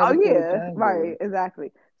 like he Oh never stood a yeah, chance right, though.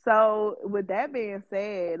 exactly. So with that being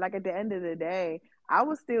said, like at the end of the day, I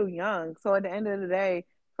was still young. So at the end of the day,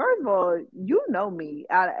 first of all, you know me.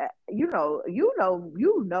 You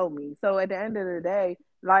know me. So at the end of the day,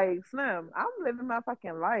 like Slim, I'm living my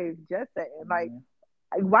fucking life just like Mhm.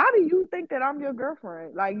 why do you think that I'm your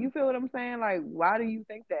girlfriend? Like, you feel what I'm saying? Like, why do you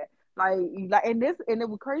think that? And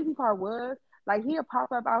the crazy part was, like, he'll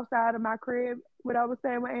pop up outside of my crib. What I was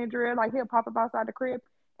saying with Andrea, like, he'll pop up outside the crib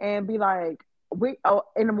and be like,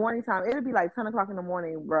 in the morning time, it'll be like 10 o'clock in the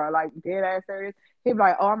morning, bro. Like, dead ass serious. He'll be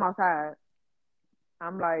like, oh, I'm outside.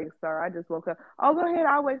 I'm like, sir, I just woke up. Oh, go ahead.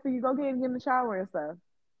 I'll wait for you. Go get and get in the shower and stuff.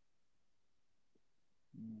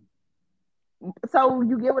 So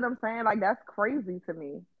you get what I'm saying? Like, that's crazy to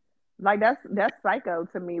me. Like that's psycho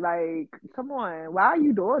to me. Like, come on, why are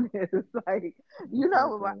you doing this? Like,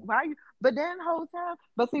 Exactly. why are you? But then the whole time,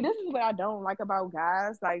 but see, this is what I don't like about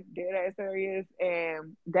guys, like dead ass serious,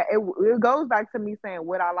 and that it goes back to me saying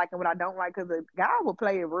what I like and what I don't like. Because a guy will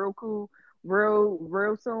play it real cool,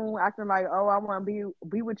 real soon, acting like, oh, I want to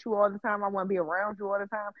be with you all the time. I want to be around you all the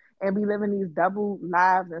time, and be living these double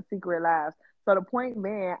lives and secret lives. So the point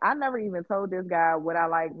being, I never even told this guy what I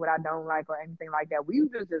like, what I don't like, or anything like that. We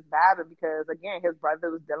was just vibing because again, his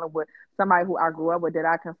brother was dealing with somebody who I grew up with that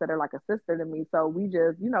I consider like a sister to me. So we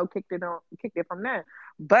just, kicked it from there.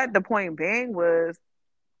 But the point being was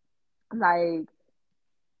like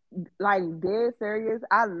dead serious.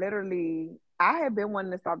 I had been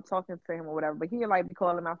wanting to stop talking to him or whatever, but he'd like be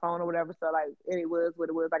calling my phone or whatever. So like it was what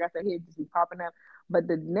it was. Like I said, he'd just be popping up. But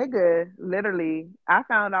the nigga, literally, I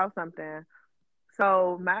found out something.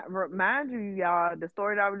 So, mind you, y'all, the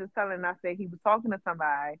story that I was just telling, I said he was talking to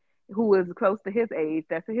somebody who was close to his age.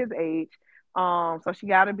 That's his age. So she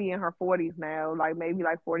got to be in her 40s now, like maybe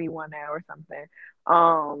like 41 now or something.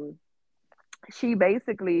 Um, she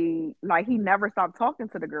basically like he never stopped talking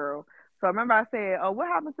to the girl. So I remember I said, "Oh, what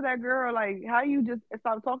happened to that girl? Like, how you just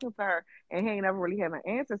stopped talking to her?" And he ain't never really had an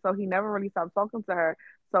answer. So he never really stopped talking to her.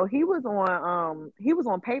 So he was on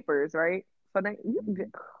papers, right? So then,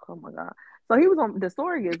 Mhm. oh my god. So he was on. The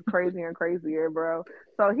story is crazier and crazier, bro.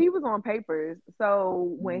 So he was on papers.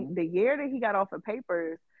 So when Mhm. the year that he got off of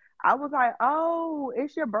papers, I was like, "Oh,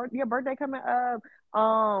 it's your birthday coming up.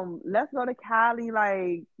 Let's go to Cali.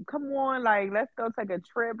 Like, come on, like, let's go take a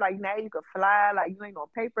trip. Like, now you can fly. Like, you ain't on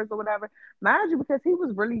papers or whatever. Mind you, because he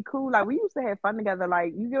was really cool. Like, we used to have fun together.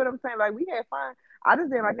 Like, you get what I'm saying? Like, we had fun. I just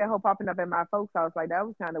didn't like Right. that whole popping up at my folks' house. Like, that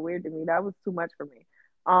was kind of weird to me. That was too much for me.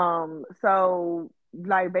 So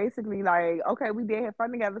like basically like okay, we did have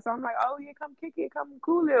fun together. So I'm like, oh yeah, come kick it, come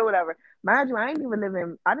cool it or whatever. Mind you, I didn't even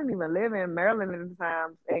live in Maryland at the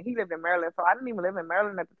time, and he lived in Maryland, so I didn't even live in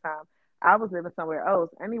Maryland at the time. I was living somewhere else.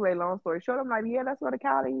 Anyway, long story short, I'm like, yeah, let's go to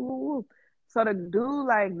Cali. Woo, woo. So the dude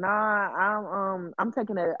like, nah, I'm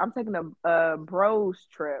taking a bros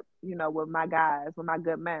trip, with my guys, with my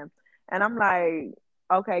good men. And I'm like,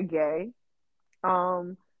 okay, gay.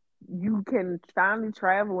 Um, you can finally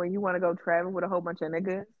travel and you want to go travel with a whole bunch of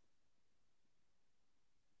niggas.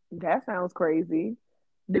 That sounds crazy.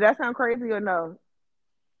 Did that sound crazy or no?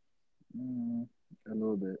 Mm, a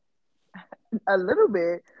little bit. A little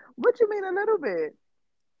bit. What you mean a little bit?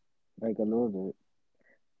 Like a little bit.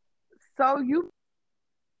 So you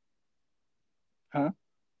Huh?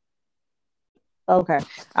 okay?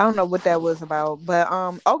 I don't know what that was about, but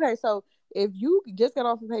okay. So if you just got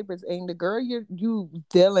off the papers and the girl you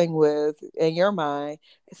dealing with in your mind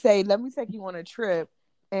say, "Let me take you on a trip,"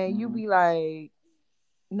 and you Mhm. be like,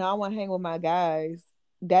 "No, I want to hang with my guys."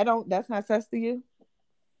 That's not sus to you?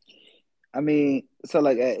 I mean, so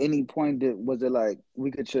like at any point that was it like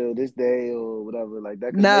we could chill this day or whatever like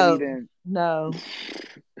that? Because maybe he No, didn't. no.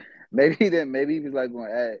 Maybe he didn't. Maybe he was like going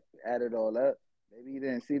to add it all up. Maybe he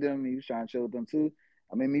didn't see them. He was trying to chill with them too.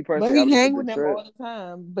 I mean, me But personally, I he would have took hang the with them trip. all the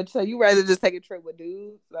time. But so you rather just take a trip with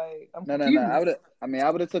dudes? Like I'm No, no, no. I confused. would have. I mean, I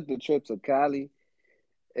would have took the trip to Cali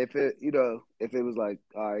if it, if it was like,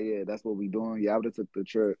 all right, yeah, that's what we doing. Yeah, I would have took the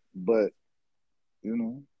trip, but you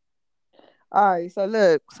know, All right, so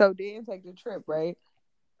look, so didn't take the trip, right?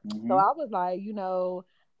 So hmm I was like,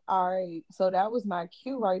 all right. So that was my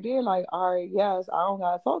cue right there. Like, all right, yes, I don't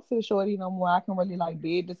gotta talk to the shorty no more. I can really like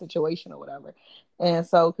bid the situation or whatever. And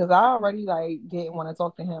so, cause I already like didn't want to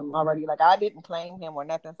talk to him already. Like I didn't claim him or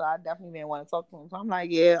nothing, so I definitely didn't want to talk to him. So I'm like,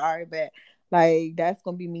 yeah, all right, bet. Like that's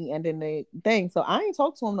gonna be me ending the thing. So I ain't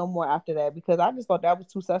talked to him no more after that because I just thought that was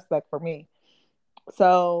too suspect for me.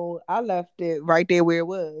 So I left it right there where it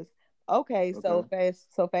was. Okay, okay,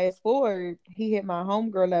 fast forward, he hit my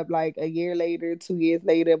homegirl up like a year later, 2 years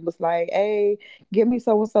later, and was like, "Hey, give me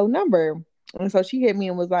so and so number." And so she hit me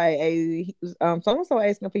and was like, "Hey, so and so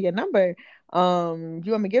asking for your number.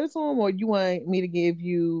 You want me to give it to him, or you want me to give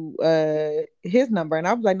you his number?" And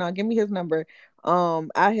I was like, "No, give me his number.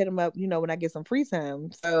 I hit him up, when I get some free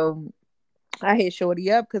time." So I hit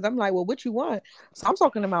Shorty up because I'm like, well, what you want? So I'm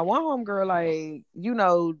talking to my one homegirl, like,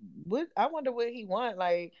 what I wonder what he want.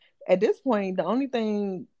 Like at this point, the only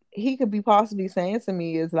thing he could be possibly saying to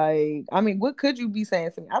me is like, I mean, what could you be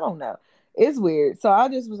saying to me? I don't know. It's weird. So I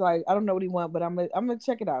just was like, I don't know what he want, but I'm gonna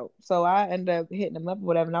check it out. So I ended up hitting him up or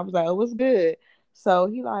whatever, and I was like, oh, what's good? So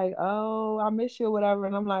he like, oh, I miss you or whatever,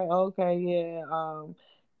 and I'm like, okay, yeah,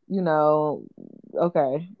 you know,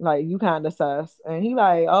 okay, like you kind of sus. And he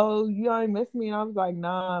like, oh, you ain't miss me. And I was like,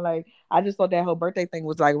 nah, like I just thought that whole birthday thing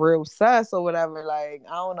was like real sus or whatever. Like,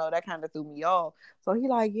 I don't know, that kind of threw me off. So he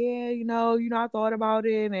like, yeah, I thought about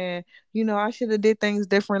it and I should have did things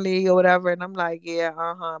differently or whatever. And I'm like, yeah,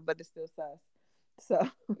 but it's still sus. So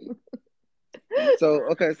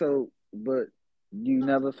so but you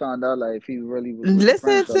never found out like if he really was with the listen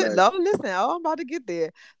friend, so to like, no, listen. Oh, I'm about to get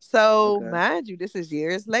there. So okay, mind you, this is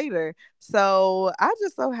years later. So I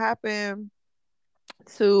just so happened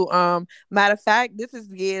to matter of fact, this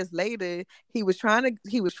is years later. He was trying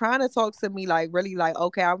to talk to me like really like,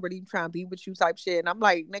 okay, I'm really trying to be with you type shit. And I'm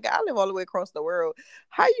like, nigga, I live all the way across the world.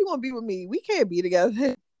 How you gonna be with me? We can't be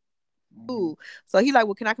together. hmm So he like,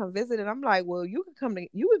 well, can I come visit? And I'm like, well, you can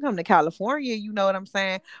come to California, you know what I'm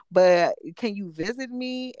saying? But can you visit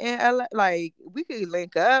me in LA? Like we could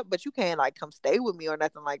link up, but you can't like come stay with me or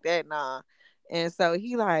nothing like that. Nah. And so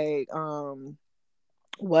he like,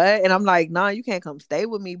 what? And I'm like, nah, you can't come stay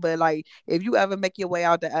with me. But like, if you ever make your way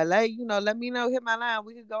out to LA, let me know, hit my line.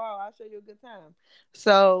 We could go out. I'll show you a good time.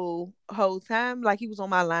 So whole time, like he was on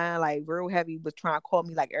my line, like real heavy, was trying to call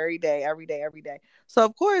me like every day, every day, every day. So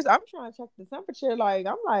of course I'm trying to check the temperature. Like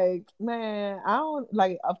I'm like, man, I don't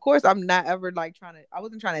like. Of course I'm not ever like trying to. I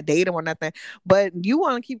wasn't trying to date him or nothing. But you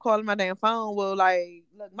want to keep calling my damn phone? Well, like,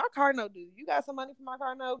 look, my car note, dude. You got some money for my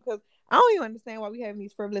car note? Because I don't even understand why we having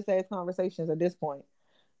these frivolous ass conversations at this point.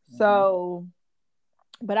 hmm So,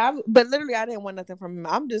 but literally, I didn't want nothing from him.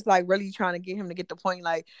 I'm just like really trying to get him to get the point.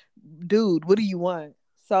 Like, dude, what do you want?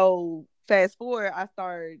 So fast forward, I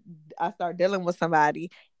start dealing with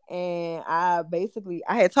somebody, and I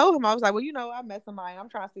had told him I was like, well, I met somebody. And I'm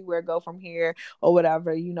trying to see where it go from here or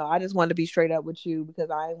whatever. I just want to be straight up with you because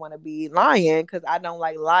I ain't want to be lying because I don't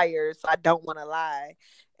like liars. So I don't want to lie.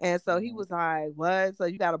 And so he hmm was like, "What? So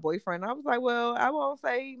you got a boyfriend?" I was like, "Well, I won't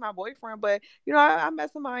say my boyfriend, but I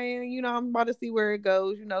met somebody, and I'm about to see where it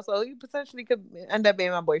goes. So he potentially could end up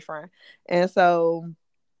being my boyfriend." And so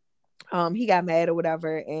he got mad or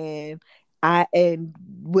whatever, and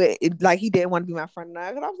like he didn't want to be my friend now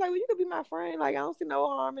because I was like, well, you could be my friend, like I don't see no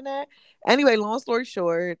harm in that. Anyway, long story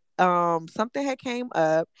short, something had came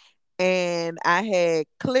up, and I had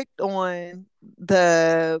clicked on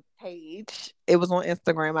the page. It was on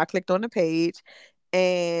Instagram. I clicked on the page,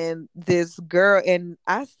 and this girl, and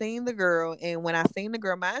I seen the girl, and when I seen the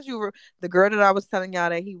girl, mind you, the girl that I was telling y'all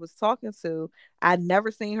that he was talking to, I'd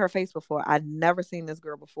never seen her face before. I'd never seen this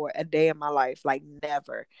girl before a day in my life, like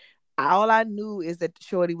never. All I knew is that the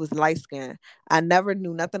shorty was light skinned. I never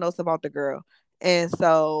knew nothing else about the girl. And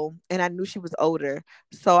I knew she was older.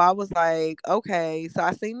 So I was like, okay. So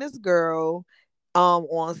I seen this girl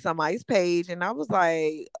on somebody's page, and I was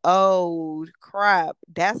like, oh crap,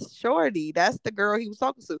 that's Shorty. That's the girl he was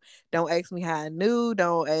talking to. Don't ask me how I knew,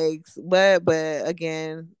 don't ask but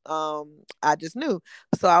again, I just knew.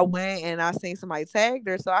 So I went and I seen somebody tagged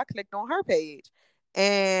her, so I clicked on her page.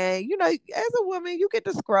 And as a woman, you get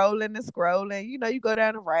to scrolling and scrolling, you go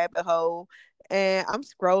down a rabbit hole, and I'm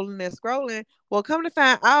scrolling and scrolling. Well, come to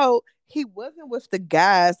find out, he wasn't with the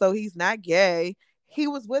guy, so he's not gay. He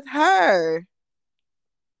was with her.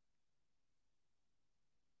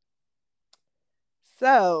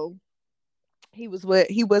 So he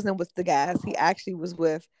wasn't with the guys. He actually was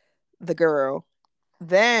with the girl.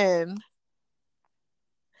 Then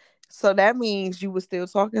So that means you were still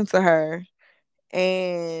talking to her.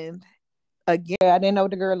 And again, I didn't know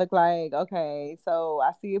what the girl looked like. Okay, so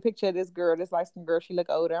I see a picture of this girl, this light skinned girl. She look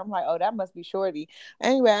older. I'm like, oh, that must be Shorty.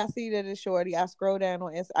 Anyway, I see that it's Shorty. I scroll down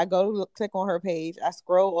on I go to click on her page. I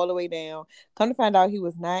scroll all the way down. Come to find out, he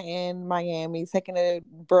was not in Miami taking a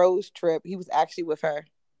bros trip. He was actually with her.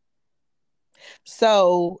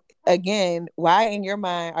 So again, why in your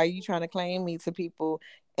mind are you trying to claim me to people?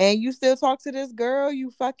 And you still talk to this girl, you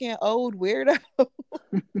fucking old weirdo.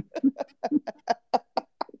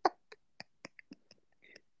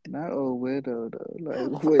 Not old widow though.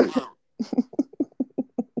 Like, wait,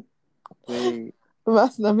 wait, My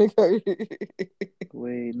stomach hurt.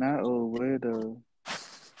 wait, not old widow.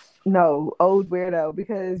 No, old weirdo,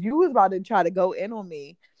 because you was about to try to go in on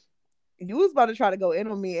me. You was about to try to go in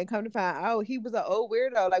on me and come to find out he was an old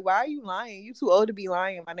weirdo. Like, why are you lying? You too old to be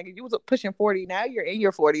lying, my nigga. You was pushing 40. Now you're in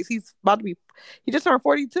your 40s. He's about to be, he just turned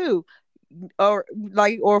 42 or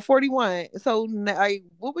 41. So, like,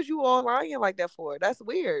 what was you all lying like that for? That's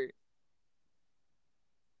weird.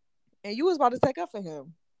 And you was about to take up for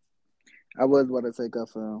him. I was about to take up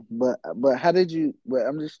for him, but how did you? But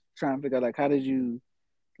I'm just trying to figure out like how did you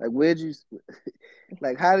like where'd you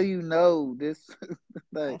like how do you know this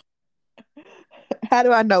like How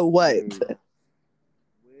do I know what?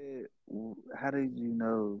 wait, how did you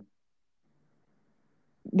know?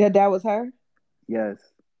 That was her? Yes,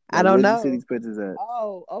 I like don't where'd you see know. these pictures at?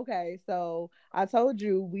 Oh, okay. So I told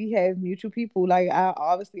you we have mutual people. Like I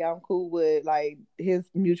obviously I'm cool with like his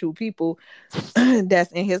mutual people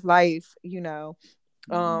that's in his life, you know.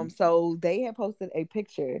 Hmm. So they had posted a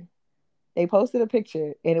picture. They posted a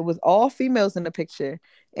picture and it was all females in the picture.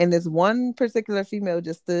 And this one particular female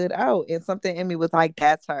just stood out and something in me was like,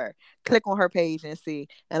 that's her. Click on her page and see.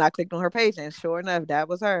 And I clicked on her page and sure enough, that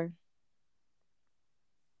was her.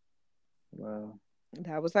 Wow.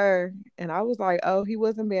 That was her. And I was like, oh, he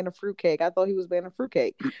wasn't being a fruitcake. I thought he was being a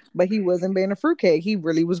fruitcake. But he wasn't being a fruitcake. He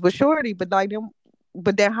really was with Shorty. But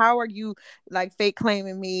then how are you like fake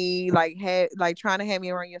claiming me, like had like trying to have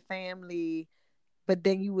me around your family, but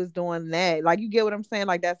then you was doing that. Like you get what I'm saying?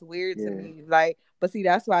 Like that's weird to Yeah. me. Like, but see,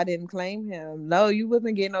 that's why I didn't claim him. No, you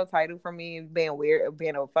wasn't getting no title from me being weird,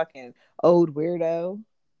 being a fucking old weirdo.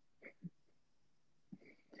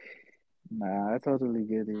 Nah, I totally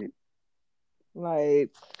get it.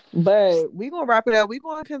 Like, but we gonna wrap it up. We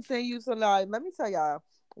gonna continue to like. Let me tell y'all,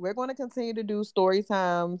 we're gonna continue to do story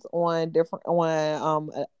times on different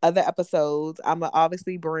other episodes. I'm gonna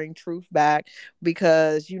obviously bring Truth back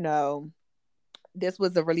because this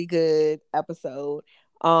was a really good episode.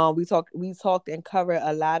 We talked and covered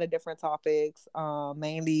a lot of different topics,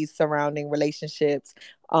 mainly surrounding relationships.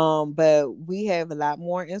 But we have a lot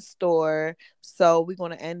more in store. So we're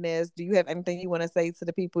gonna end this. Do you have anything you want to say to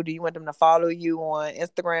the people? Do you want them to follow you on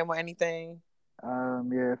Instagram or anything?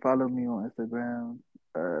 Yeah, follow me on Instagram,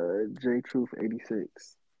 JTruth86.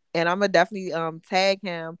 And I'm gonna definitely tag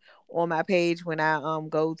him on my page when I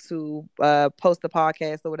go to post the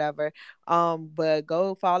podcast or whatever. But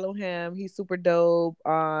go follow him. He's super dope.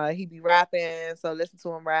 He be rapping, so listen to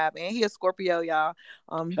him rap. And he a Scorpio, y'all.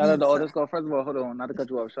 Shout out to He's all the Scorpios. First of all, hold on, not to cut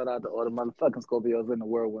you off. Shout out to all the motherfucking Scorpios in the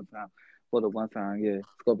world one time. For the one time, yeah,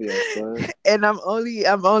 Scorpios. Go ahead. and I'm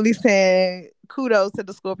only saying kudos to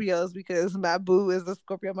the Scorpios because my boo is a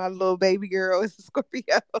Scorpio, my little baby girl is a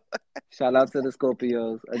Scorpio. Shout out to the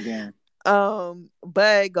Scorpios again.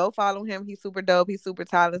 But go follow him. He's super dope. He's super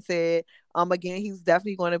talented. Again, he's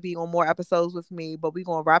definitely going to be on more episodes with me. But we're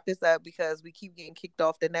gonna wrap this up because we keep getting kicked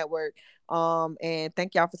off the network. And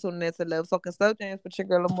thank y'all for tuning in to Love Talking Slow Jams with your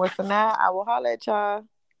girl Amor. For now, I will holler at y'all.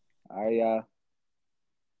 All right, y'all.